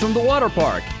across from the water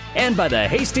park. And by the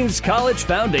Hastings College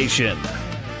Foundation.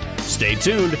 Stay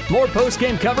tuned. More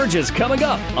post-game coverage is coming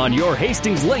up on your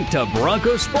Hastings link to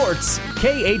Bronco Sports,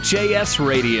 KHAS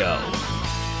Radio.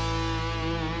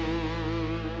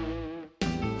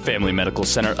 Family Medical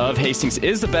Center of Hastings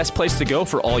is the best place to go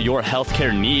for all your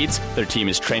healthcare needs. Their team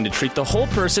is trained to treat the whole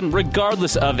person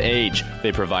regardless of age.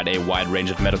 They provide a wide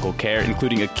range of medical care,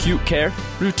 including acute care,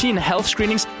 routine health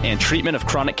screenings, and treatment of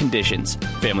chronic conditions.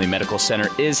 Family Medical Center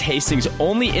is Hastings'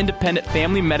 only independent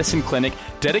family medicine clinic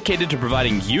dedicated to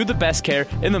providing you the best care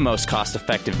in the most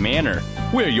cost-effective manner.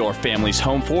 We're your family's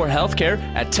home for healthcare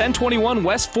at 1021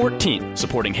 West 14th,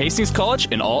 supporting Hastings College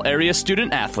and all area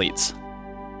student athletes.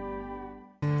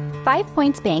 5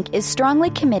 Points Bank is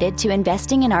strongly committed to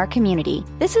investing in our community.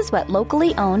 This is what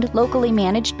locally owned, locally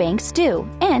managed banks do,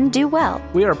 and do well.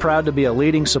 We are proud to be a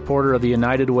leading supporter of the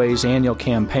United Way's annual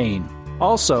campaign.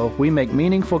 Also, we make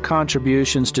meaningful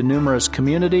contributions to numerous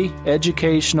community,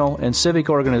 educational, and civic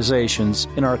organizations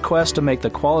in our quest to make the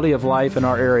quality of life in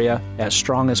our area as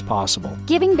strong as possible.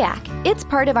 Giving back. It's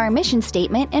part of our mission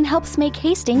statement and helps make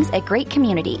Hastings a great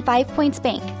community. 5 Points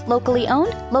Bank. Locally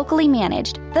owned, locally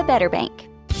managed. The better bank.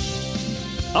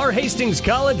 Our Hastings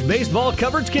College baseball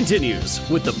coverage continues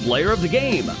with the player of the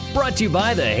game, brought to you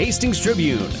by the Hastings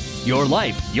Tribune. Your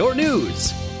life, your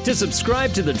news. To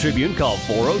subscribe to the Tribune, call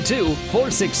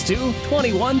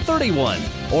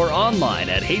 402-462-2131 or online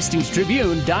at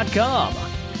hastingstribune.com.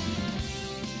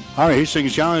 All right,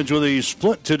 Hastings College with a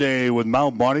split today with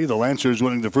Mount Marty. The Lancers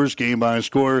winning the first game by a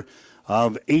score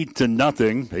of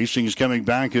 8-0. Hastings coming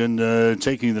back and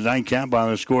taking the nightcap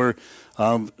by a score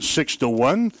of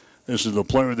 6-1. This is the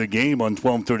player of the game on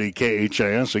 1230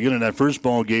 KHAS. Again, in that first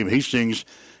ball game, Hastings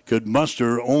could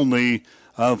muster only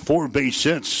 4 base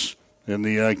hits in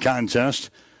the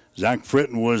contest. Zach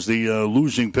Fritton was the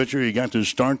losing pitcher. He got to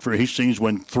start for Hastings,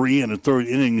 went 3 1/3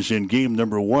 innings in game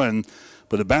number 1.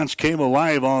 But the bats came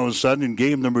alive all of a sudden in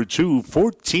game number 2.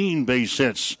 14 base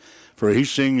hits for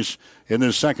Hastings in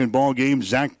the second ball game.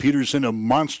 Zach Peterson, a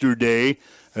monster day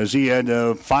as he had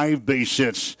 5 base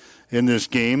hits in this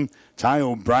game. Ty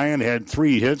O'Brien had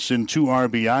 3 hits and 2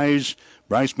 RBIs.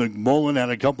 Bryce McMullen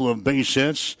had a couple of base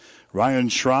hits. Ryan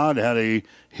Schrod had a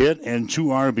hit and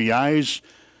 2 RBIs.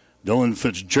 Dylan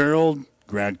Fitzgerald,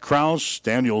 Grant Krause,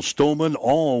 Daniel Stolman,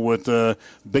 all with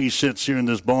base hits here in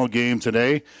this ball game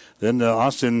today. Then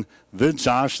Austin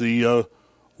Vidsosh, the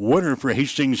winner for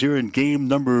Hastings here in game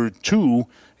number 2.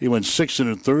 He went 6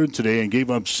 1/3 today and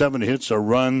gave up 7 hits, a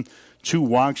run, 2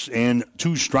 walks, and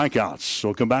 2 strikeouts. So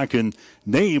we'll come back and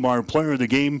name our player of the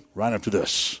game right after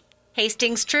this.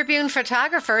 Hastings Tribune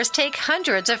photographers take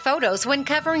hundreds of photos when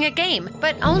covering a game,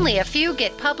 but only a few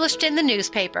get published in the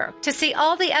newspaper. To see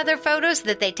all the other photos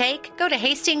that they take, go to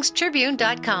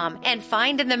hastingstribune.com and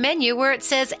find in the menu where it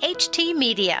says HT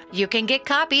Media. You can get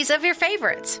copies of your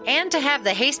favorites. And to have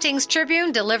the Hastings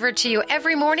Tribune delivered to you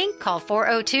every morning, call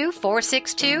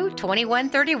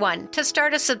 402-462-2131 to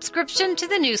start a subscription to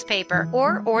the newspaper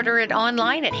or order it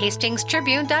online at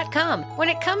hastingstribune.com. When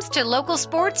it comes to local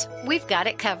sports, we've got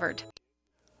it covered.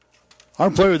 Our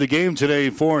player of the game today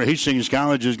for Hastings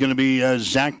College is going to be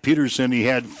Zach Peterson. He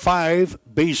had 5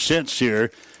 base hits here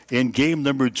in game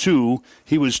number 2.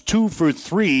 He was 2 for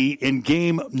 3 in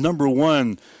game number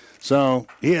 1. So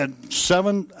he had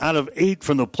 7 out of 8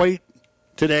 from the plate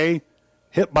today,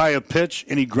 hit by a pitch,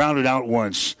 and he grounded out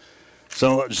once.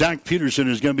 So Zach Peterson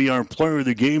is going to be our player of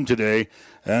the game today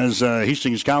as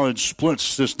Hastings College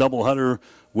splits this doubleheader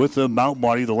with the Mount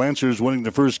Marty. The Lancers winning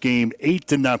the first game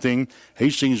 8-0.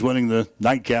 Hastings winning the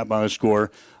nightcap by a score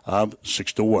of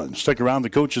 6-1. Stick around. The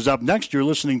coach is up next. You're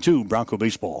listening to Bronco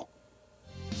Baseball.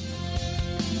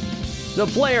 The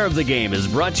player of the game is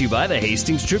brought to you by the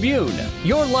Hastings Tribune.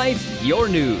 Your life, your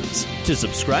news. To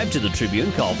subscribe to the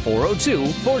Tribune, call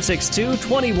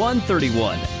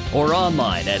 402-462-2131 or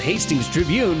online at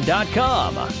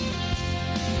hastingstribune.com.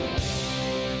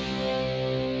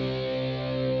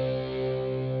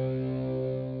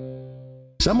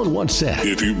 Someone once said,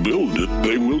 if you build it,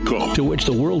 they will come. To which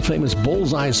the world-famous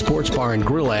Bullseye Sports Bar and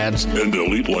Grill adds, and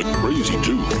they'll eat like crazy,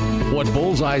 too. What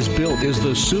Bullseye's built is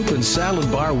the soup and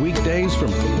salad bar weekdays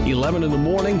from 11 in the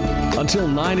morning until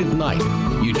 9 at night.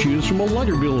 You choose from a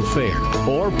lunch bill fare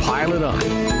or pile it on.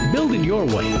 Build it your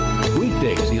way.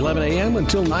 Weekdays, 11 a.m.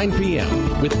 until 9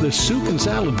 p.m. with the soup and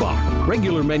salad bar.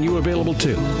 Regular menu available,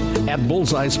 too. At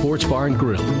Bullseye Sports Bar and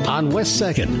Grill on West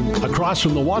 2nd, across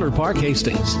from the Water Park,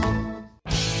 Hastings.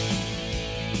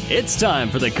 It's time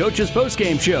for the Coach's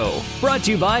Postgame Show, brought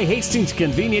to you by Hastings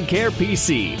Convenient Care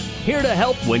PC. Here to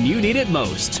help when you need it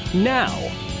most. Now,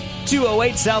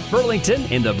 208 South Burlington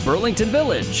in the Burlington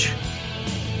Village.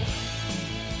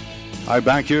 All right,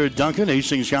 back here at Duncan,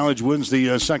 Hastings College wins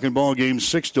the second ball game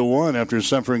 6-1 after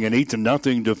suffering an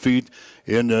 8-0 defeat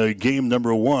in game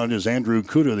number 1. Is Andrew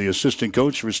Kuda, the assistant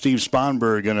coach for Steve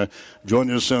Sponberg, going to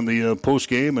join us on the post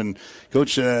game? And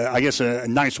Coach, I guess a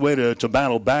nice way to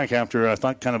battle back after I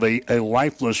thought kind of a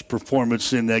lifeless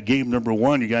performance in game number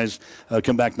 1. You guys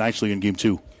come back nicely in game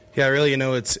 2. Yeah, really,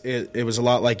 it was a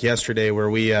lot like yesterday where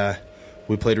we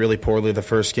played really poorly the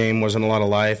first game, wasn't a lot of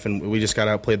life, and we just got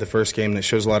outplayed the first game. That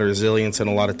shows a lot of resilience and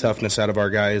a lot of toughness out of our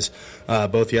guys,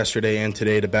 both yesterday and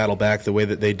today, to battle back the way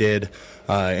that they did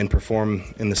and perform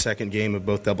in the second game of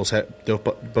both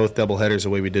doubleheaders the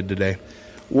way we did today.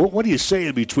 What do you say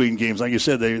in between games? Like you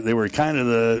said, they were kind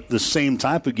of the same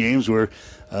type of games where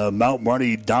Mount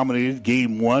Marty dominated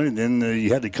game 1, and then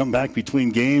you had to come back between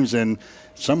games and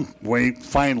some way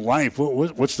find life.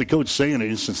 What's the coach saying in an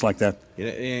instance like that?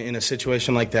 In a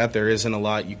situation like that, there isn't a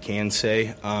lot you can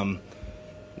say.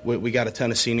 We got a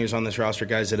ton of seniors on this roster,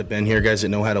 guys that have been here, guys that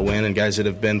know how to win, and guys that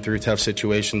have been through tough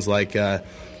situations like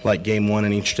game 1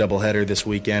 in each doubleheader this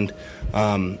weekend.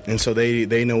 And so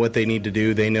they know what they need to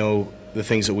do. They know the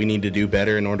things that we need to do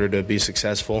better in order to be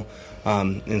successful.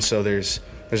 And so there's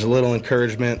a little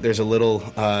encouragement, there's a little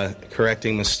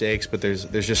correcting mistakes, but there's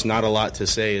just not a lot to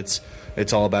say.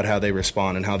 It's all about how they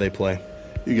respond and how they play.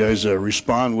 You guys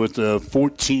respond with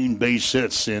 14 base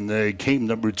hits in game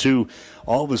number 2.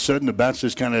 All of a sudden, the bats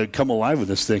just kind of come alive with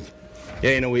this thing.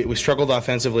 Yeah, we struggled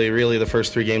offensively really the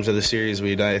first 3 games of the series.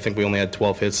 I think we only had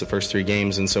 12 hits the first 3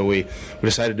 games, and so we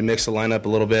decided to mix the lineup a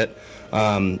little bit.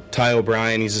 Ty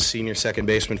O'Brien, he's a senior second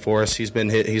baseman for us. He's been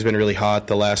really hot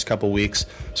the last couple weeks,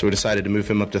 so we decided to move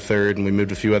him up to third, and we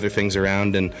moved a few other things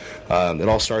around. And it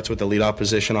all starts with the leadoff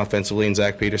position offensively, and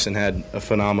Zach Peterson had a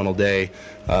phenomenal day.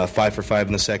 5 for 5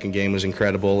 in the second game was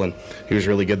incredible, and he was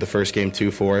really good the first game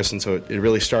too for us. And so it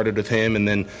really started with him, and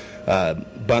then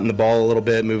bunting the ball a little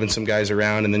bit, moving some guys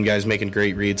around, and then guys making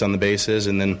great reads on the bases.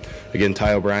 And then again,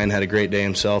 Ty O'Brien had a great day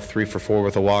himself, 3 for 4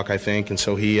 with a walk, I think. And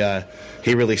so he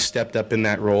really stepped up in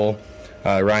that role.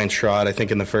 Ryan Schrott, I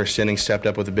think in the first inning, stepped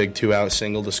up with a big 2-out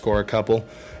single to score a couple.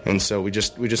 And so we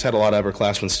just had a lot of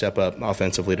upperclassmen step up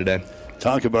offensively today.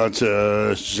 Talk about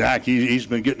Zach. He's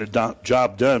been getting the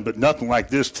job done, but nothing like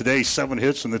this today. 7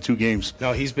 hits in the 2 games.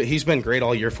 No, he's been great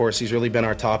all year for us. He's really been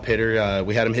our top hitter.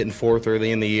 We had him hitting 4th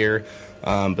early in the year,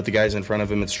 but the guys in front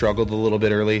of him had struggled a little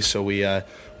bit early, so we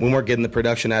weren't getting the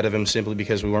production out of him simply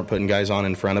because we weren't putting guys on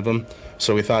in front of him.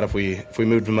 So we thought if we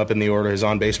moved him up in the order, his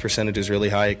on-base percentage is really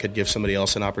high. It could give somebody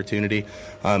else an opportunity,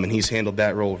 and he's handled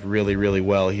that role really, really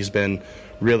well. He's been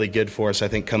really good for us. I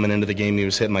think coming into the game he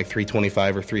was hitting like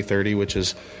 325 or 330, which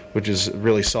is a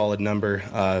really solid number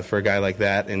for a guy like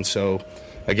that. And so,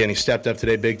 again, he stepped up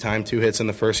today big time, 2 hits in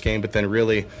the first game, but then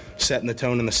really setting the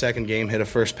tone in the second game, hit a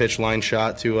first pitch line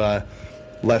shot to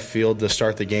left field to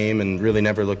start the game and really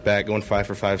never looked back, going 5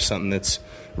 for 5, something that's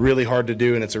really hard to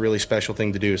do, and it's a really special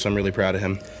thing to do, so I'm really proud of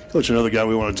him. Coach, another guy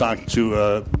we want to talk to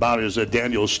about is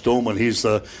Daniel Stoneman. He's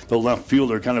the left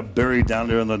fielder, kind of buried down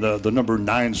there in the number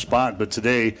 9 spot, but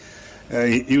today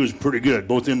he was pretty good,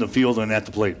 both in the field and at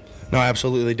the plate. No,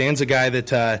 absolutely. Dan's a guy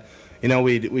that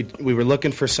we were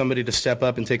looking for somebody to step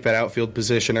up and take that outfield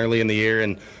position early in the year,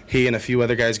 and he and a few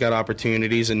other guys got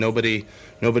opportunities, and nobody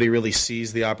really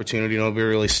seized the opportunity. Nobody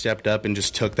really stepped up and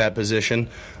just took that position.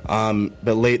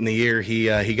 But late in the year,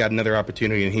 he got another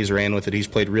opportunity, and he's ran with it. He's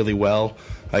played really well.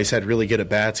 He's had really good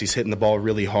at-bats. He's hitting the ball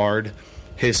really hard.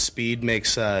 His speed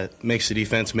makes the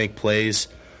defense make plays.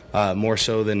 More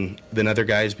so than other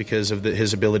guys because of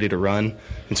his ability to run.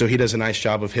 And so he does a nice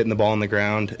job of hitting the ball on the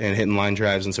ground and hitting line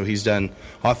drives. And so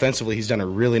offensively, he's done a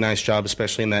really nice job,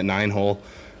 especially in that 9 hole.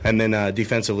 And then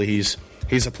defensively, he's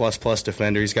a plus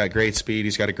defender. He's got great speed.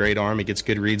 He's got a great arm. He gets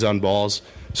good reads on balls.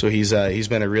 So he's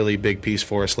been a really big piece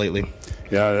for us lately.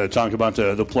 Yeah, talk about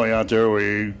the play out there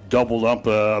where he doubled up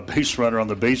a base runner on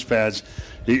the base pads.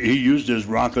 He used his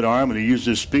rocket arm and he used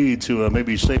his speed to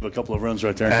maybe save a couple of runs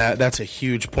right there. That's a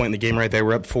huge point in the game right there.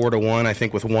 We're up 4-1, I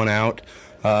think, with 1 out,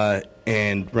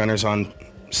 and runners on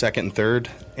second and third,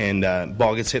 and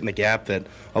ball gets hit in the gap that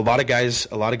a lot of guys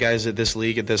at this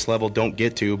league at this level don't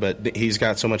get to, but he's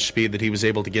got so much speed that he was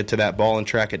able to get to that ball and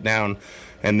track it down,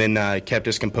 and then kept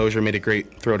his composure, made a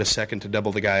great throw to second to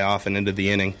double the guy off and into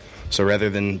the inning. So rather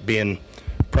than being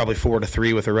probably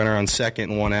 4-3 with a runner on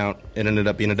second and 1 out, it ended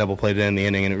up being a double play to end the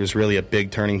inning, and it was really a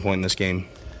big turning point in this game.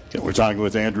 Okay, we're talking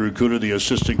with Andrew Cooter, the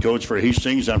assistant coach for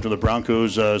Hastings, after the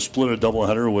Broncos split a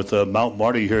doubleheader with Mount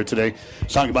Marty here today.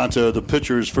 Let's talk about the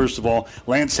pitchers. First of all,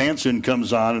 Lance Hansen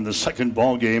comes on in the second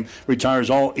ball game, retires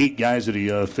all 8 guys that he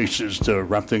faces to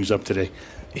wrap things up today.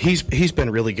 He's been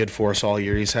really good for us all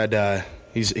year. He's had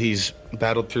he's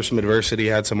battled through some adversity,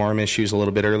 had some arm issues a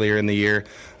little bit earlier in the year,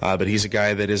 but he's a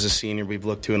guy that is a senior we've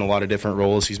looked to in a lot of different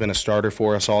roles. He's been a starter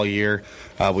for us all year.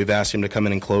 We've asked him to come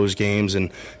in and close games,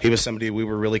 and he was somebody we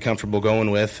were really comfortable going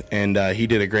with, and he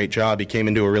did a great job. He came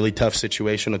into a really tough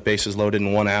situation with bases loaded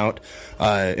and 1 out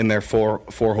in their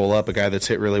four-hole up, a guy that's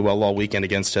hit really well all weekend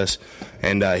against us,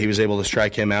 and he was able to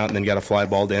strike him out and then got a fly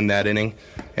ball to end that inning,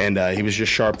 and he was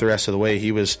just sharp the rest of the way.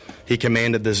 He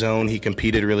commanded the zone, he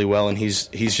competed really well, and he's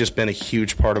just been a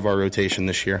huge part of our rotation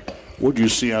this year. What do you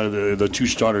see out of the 2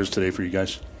 starters today for you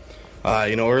guys?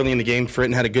 Early in the game,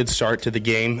 Fritton had a good start to the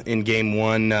game. In game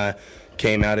 1,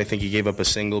 came out, I think he gave up a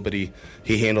single, but he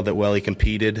handled it well. He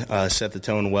competed, set the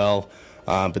tone well.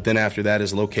 But then after that,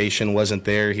 his location wasn't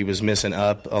there. He was missing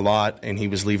up a lot, and he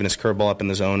was leaving his curveball up in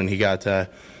the zone, and he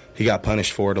got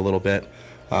punished for it a little bit.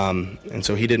 And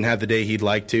so he didn't have the day he'd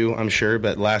like to, I'm sure,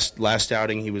 but last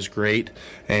outing he was great,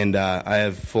 and I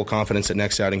have full confidence that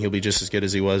next outing he'll be just as good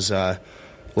as he was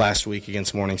last week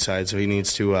against Morningside, so he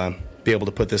needs to be able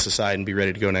to put this aside and be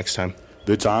ready to go next time.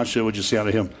 Vitosh, what did you see out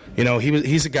of him?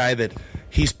 He's a guy that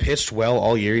he's pitched well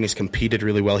all year, and he's competed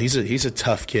really well. He's a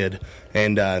tough kid,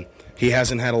 and he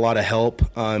hasn't had a lot of help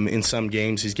in some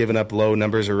games. He's given up low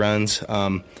numbers of runs,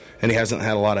 and he hasn't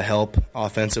had a lot of help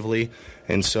offensively.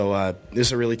 And so this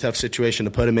is a really tough situation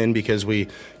to put him in because we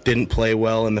didn't play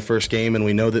well in the first game, and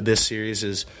we know that this series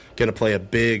is going to play a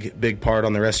big part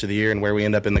on the rest of the year and where we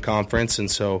end up in the conference.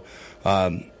 And so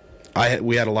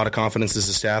we had a lot of confidence as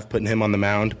a staff putting him on the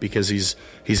mound because he's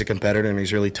a competitor and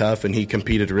he's really tough, and he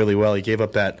competed really well. He gave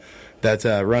up that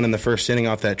run in the first inning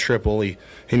off that triple. He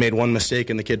made one mistake,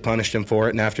 and the kid punished him for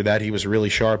it, and after that he was really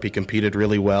sharp. He competed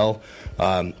really well,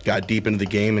 got deep into the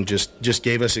game, and just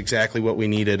gave us exactly what we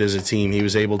needed as a team. He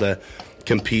was able to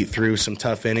compete through some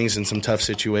tough innings and some tough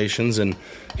situations, and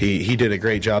he did a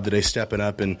great job today stepping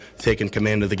up and taking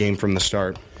command of the game from the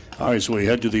start. All right, so we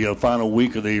head to the final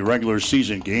week of the regular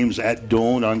season. Games at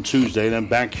Doane on Tuesday, then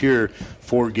back here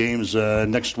 4 games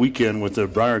next weekend with the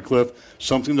Briarcliff.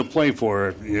 Something to play for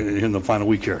in the final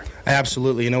week here.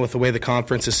 Absolutely. With the way the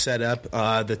conference is set up,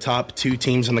 the top 2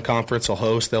 teams in the conference will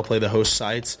host. They'll play the host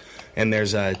sites, and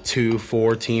there's 2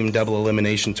 4-team double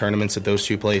elimination tournaments at those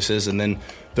 2 places, and then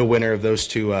the winner of those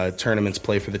 2 tournaments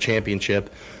play for the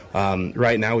championship.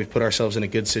 Right now, we've put ourselves in a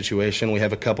good situation. We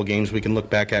have a couple games we can look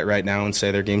back at right now and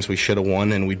say they're games we should have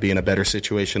won, and we'd be in a better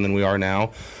situation than we are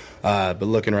now. But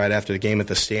looking right after the game at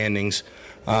the standings,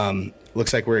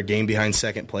 looks like we're a game behind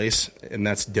second place, and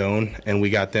that's Doane, and we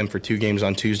got them for 2 games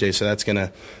on Tuesday. So that's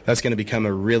gonna become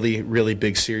a really, really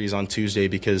big series on Tuesday,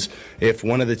 because if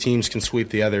one of the teams can sweep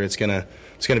the other, it's gonna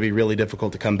be really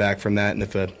difficult to come back from that. And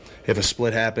if a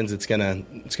split happens, it's gonna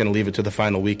leave it to the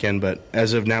final weekend. But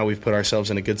as of now, we've put ourselves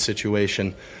in a good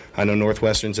situation. I know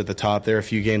Northwestern's at the top; they're a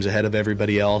few games ahead of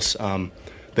everybody else.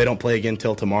 They don't play again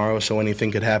till tomorrow, so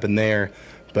anything could happen there.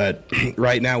 But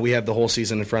right now, we have the whole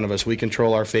season in front of us. We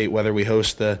control our fate, whether we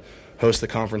host the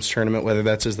conference tournament, whether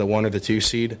that's as the 1 or the 2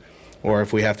 seed, or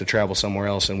if we have to travel somewhere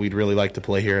else. And we'd really like to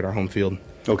play here at our home field.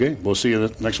 Okay, we'll see you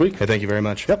next week. Hey, thank you very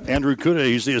much. Yep, Andrew Kuda,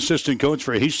 he's the assistant coach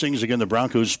for Hastings. Again, the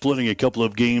Broncos splitting a couple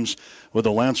of games with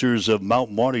the Lancers of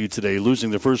Mount Marty today,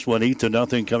 losing the first one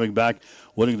 8-0, coming back,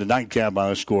 winning the nightcap by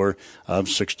a score of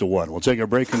 6-1. We'll take a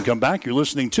break and come back. You're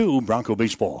listening to Bronco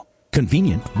Baseball.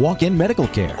 Convenient walk-in medical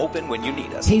care. Open when you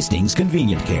need us. Hastings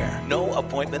Convenient Care. No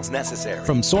appointments necessary.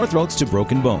 From sore throats to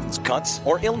broken bones, cuts,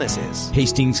 or illnesses.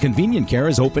 Hastings Convenient Care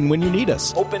is open when you need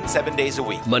us. Open 7 days a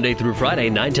week. Monday through Friday,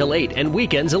 9 till 8, and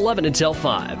weekends 11 until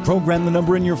 5. Program the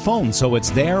number in your phone so it's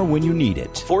there when you need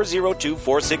it.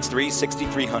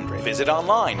 402-463-6300. Visit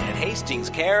online at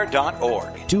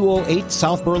hastingscare.org. 208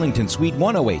 South Burlington, Suite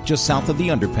 108, just south of the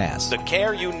underpass. The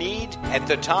care you need at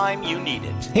the time you need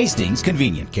it. Hastings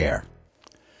Convenient Care.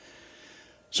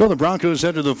 So the Broncos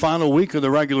head to the final week of the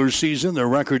regular season. Their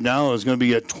record now is going to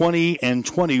be at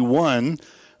 20-21.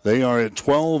 They are at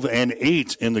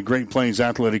 12-8 in the Great Plains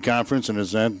Athletic Conference. And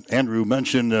as Andrew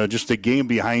mentioned, just a game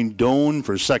behind Doane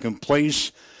for second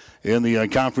place in the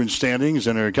conference standings.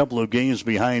 And they're a couple of games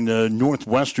behind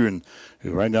Northwestern,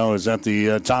 who right now is at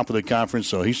the top of the conference.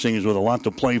 So Hastings with a lot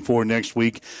to play for next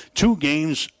week. 2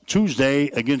 games Tuesday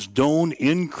against Doane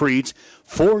in Crete.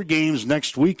 4 games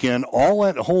next weekend, all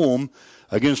at home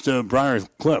against Briar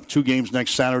Cliff. 2 games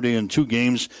next Saturday and 2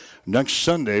 games next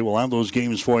Sunday. We'll have those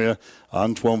games for you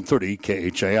on 1230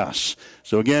 KHAS.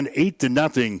 So again,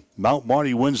 8-0. Mount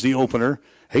Marty wins the opener.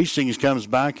 Hastings comes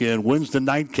back and wins the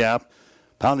nightcap,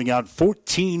 pounding out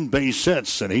 14 base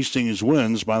hits, and Hastings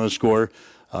wins by the score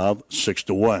of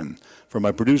 6-1. For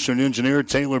my producer and engineer,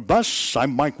 Taylor Buss,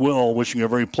 I'm Mike Will, wishing you a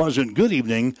very pleasant good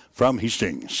evening from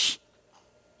Hastings.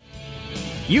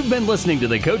 You've been listening to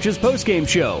the Coach's Postgame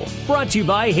Show, brought to you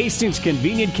by Hastings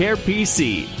Convenient Care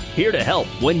PC. Here to help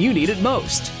when you need it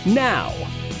most. Now,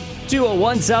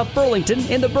 201 South Burlington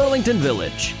in the Burlington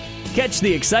Village. Catch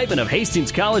the excitement of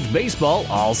Hastings College baseball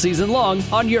all season long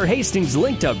on your Hastings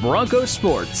link to Broncos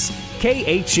Sports,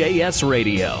 KHAS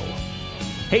Radio.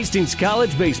 Hastings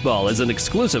College baseball is an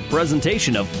exclusive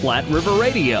presentation of Platte River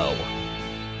Radio.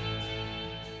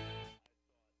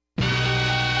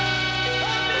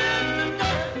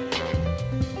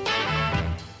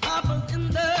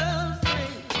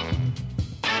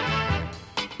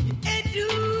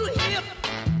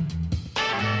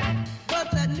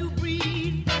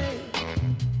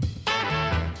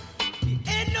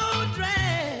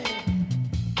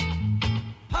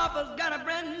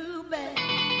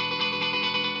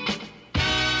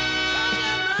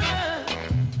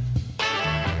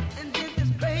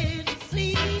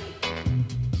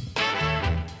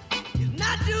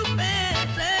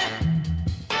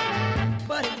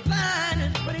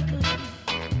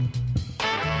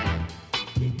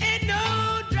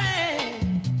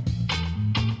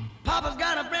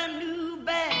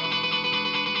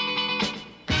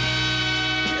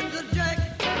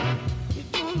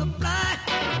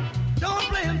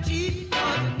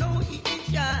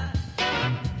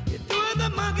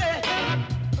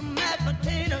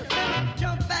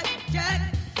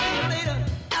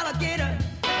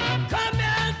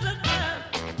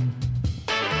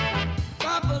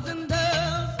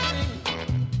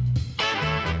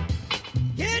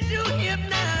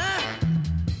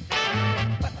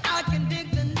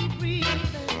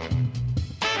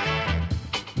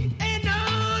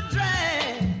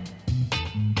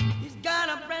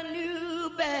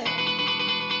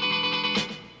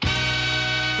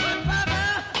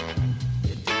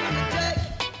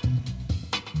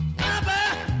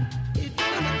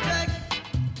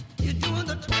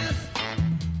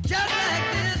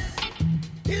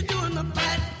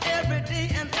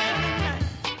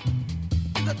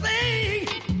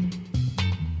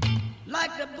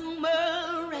 Like the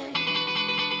boomer